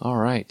 All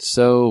right,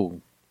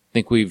 so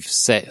think we've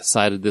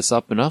sided this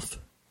up enough?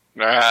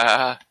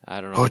 Ah,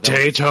 I don't know.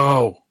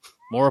 Potato.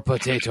 More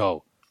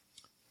potato.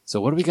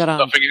 So what do we got on?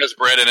 Stuffing has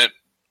bread in it.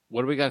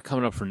 What do we got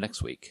coming up for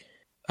next week?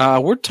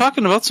 We're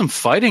talking about some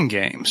fighting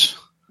games.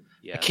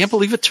 Yes. I can't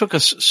believe it took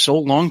us so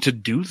long to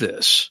do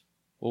this.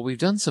 Well, we've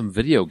done some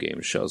video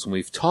game shows, and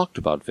we've talked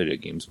about video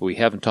games, but we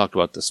haven't talked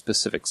about the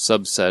specific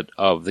subset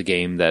of the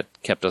game that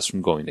kept us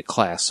from going to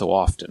class so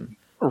often.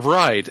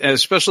 Right,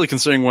 especially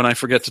considering when I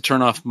forget to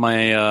turn off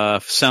my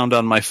sound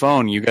on my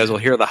phone, you guys will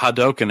hear the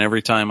Hadouken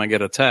every time I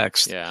get a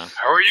text. Yeah.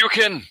 How are you,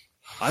 Ken?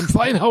 I'm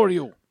fine, how are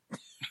you?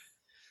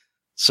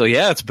 So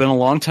yeah, it's been a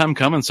long time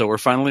coming, so we're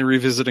finally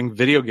revisiting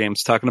video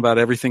games, talking about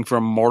everything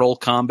from Mortal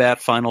Kombat,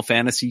 Final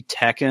Fantasy,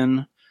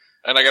 Tekken.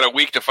 And I got a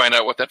week to find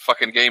out what that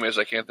fucking game is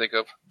I can't think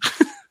of.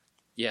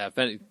 Yeah,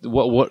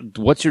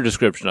 what's your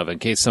description of it, in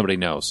case somebody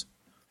knows?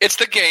 It's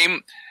the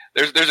game.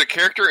 There's a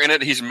character in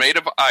it, he's made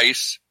of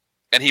ice,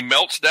 and he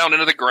melts down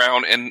into the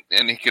ground, and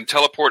he can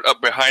teleport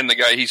up behind the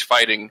guy he's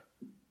fighting.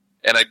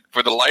 And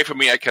for the life of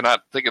me, I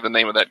cannot think of the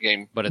name of that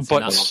game. But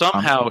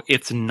somehow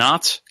it's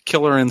not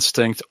Killer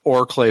Instinct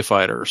or Clay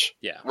Fighters.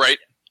 Yeah. Right.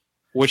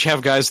 Which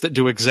have guys that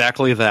do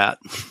exactly that.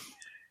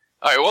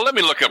 All right, well, let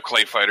me look up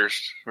Clay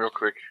Fighters real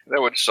quick.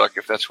 That would suck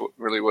if that's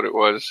really what it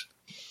was.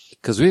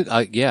 Because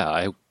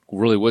I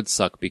really would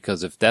suck,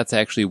 because if that's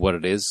actually what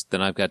it is,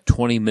 then I've got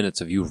 20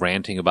 minutes of you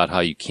ranting about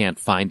how you can't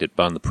find it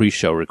on the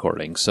pre-show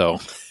recording. So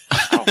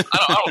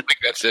I don't think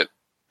that's it.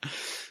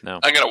 No.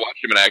 I got to watch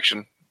him in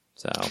action.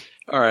 So.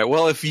 All right.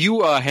 Well, if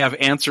you have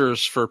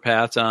answers for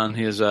Pat on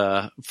his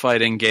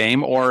fighting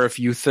game, or if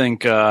you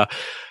think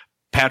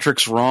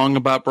Patrick's wrong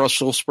about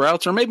Brussels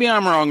sprouts, or maybe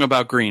I'm wrong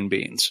about green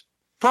beans,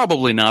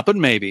 probably not, but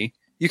maybe,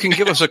 you can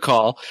give us a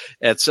call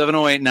at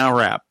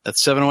 708-NOW-RAP.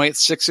 That's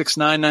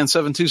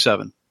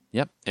 708-669-9727.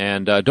 Yep.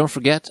 And don't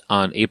forget,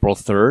 on April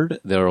 3rd,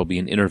 there will be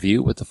an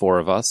interview with the four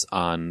of us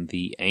on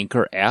the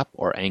Anchor app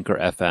or Anchor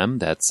FM.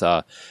 That's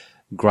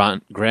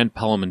Grand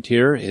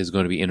Parliamenteer is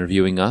going to be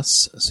interviewing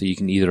us, so you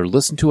can either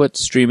listen to it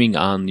streaming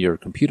on your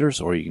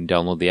computers, or you can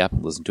download the app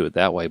and listen to it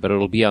that way, but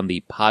it'll be on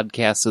the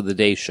Podcast of the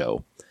Day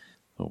show.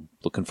 So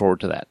looking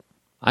forward to that.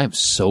 I am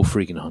so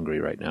freaking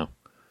hungry right now.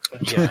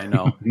 Yeah, I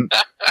know.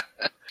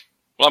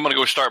 Well, I'm going to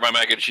go start my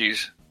mac and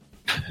cheese.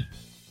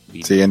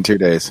 See you in 2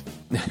 days.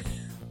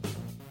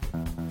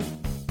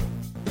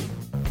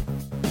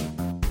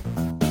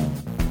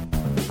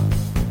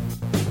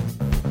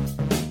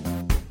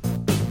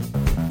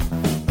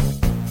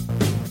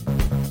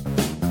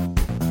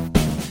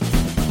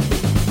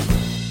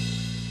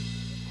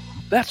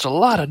 That's a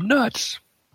lot of nuts.